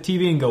can look at the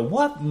TV and go,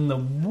 what in the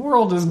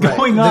world is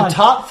going on? The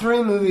top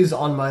 3 movies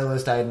on my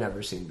list I had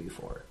never seen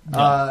before.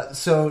 Yeah.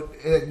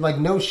 Like,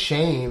 no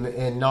shame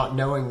in not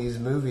knowing these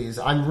movies.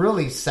 I'm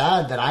really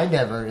sad that I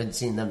never had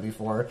seen them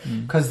before,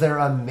 because they're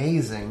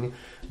amazing.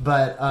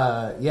 But,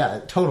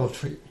 total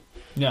treat.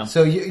 Yeah.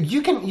 So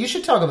you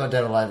should talk about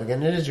Dead Alive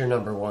again. It is your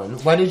number one.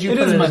 Why did you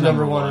put it as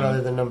number one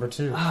rather than number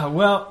 2?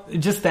 Well,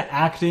 just the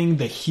acting,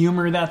 the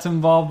humor that's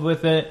involved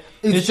with it.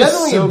 It's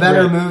definitely a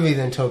better movie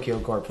than Tokyo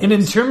Gore Police. And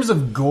in terms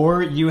of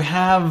gore, you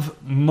have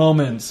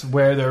moments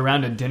where they're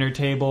around a dinner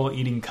table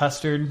eating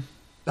custard.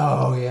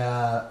 Oh,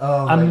 yeah.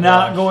 Oh, I'm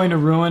not going to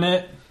ruin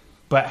it,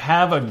 but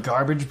have a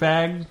garbage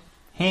bag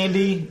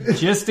handy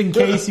just in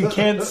case you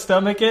can't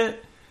stomach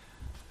it.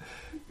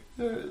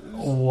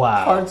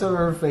 Wow! Parts of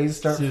her face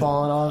start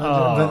falling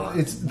off. But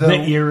it's the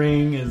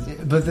earring is.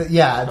 But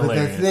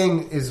the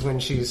thing is when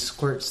she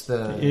squirts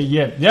the.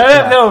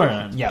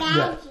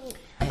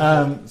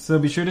 So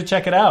be sure to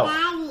check it out.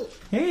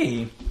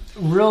 Hey,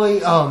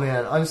 really? Oh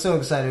man, I'm so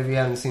excited! If you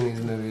haven't seen these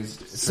movies,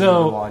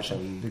 so watch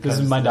them. This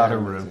is my daughter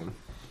Rue.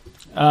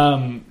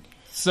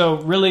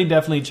 So really,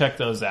 definitely check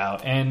those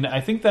out, and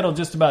I think that'll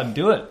just about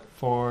do it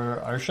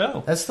for our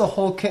show. That's the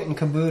whole kit and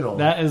caboodle.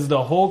 That is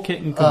the whole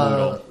kit and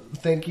caboodle.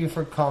 Thank you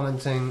for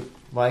commenting,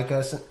 like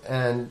us,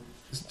 and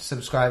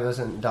subscribe us,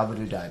 and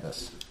dabadoo dive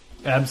us.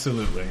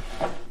 Absolutely.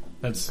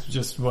 That's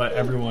just what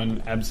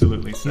everyone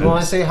absolutely says. You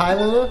want to say hi,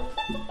 Luna?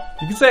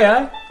 You can say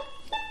hi.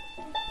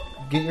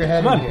 Get your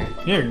head in here.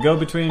 Here, go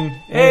between...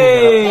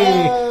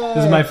 Hey!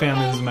 This is my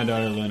family. This is my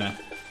daughter, Luna.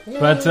 Yay.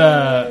 But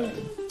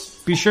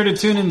be sure to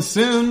tune in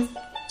soon.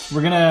 We're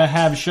going to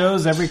have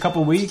shows every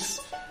couple weeks.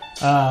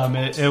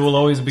 It will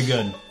always be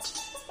good.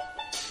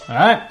 All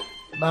right.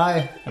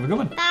 Bye. Have a good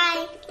one.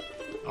 Bye.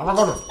 Have a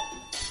good one.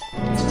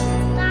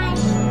 Bye.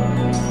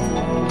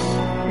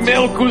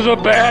 Milk was a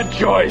bad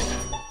choice.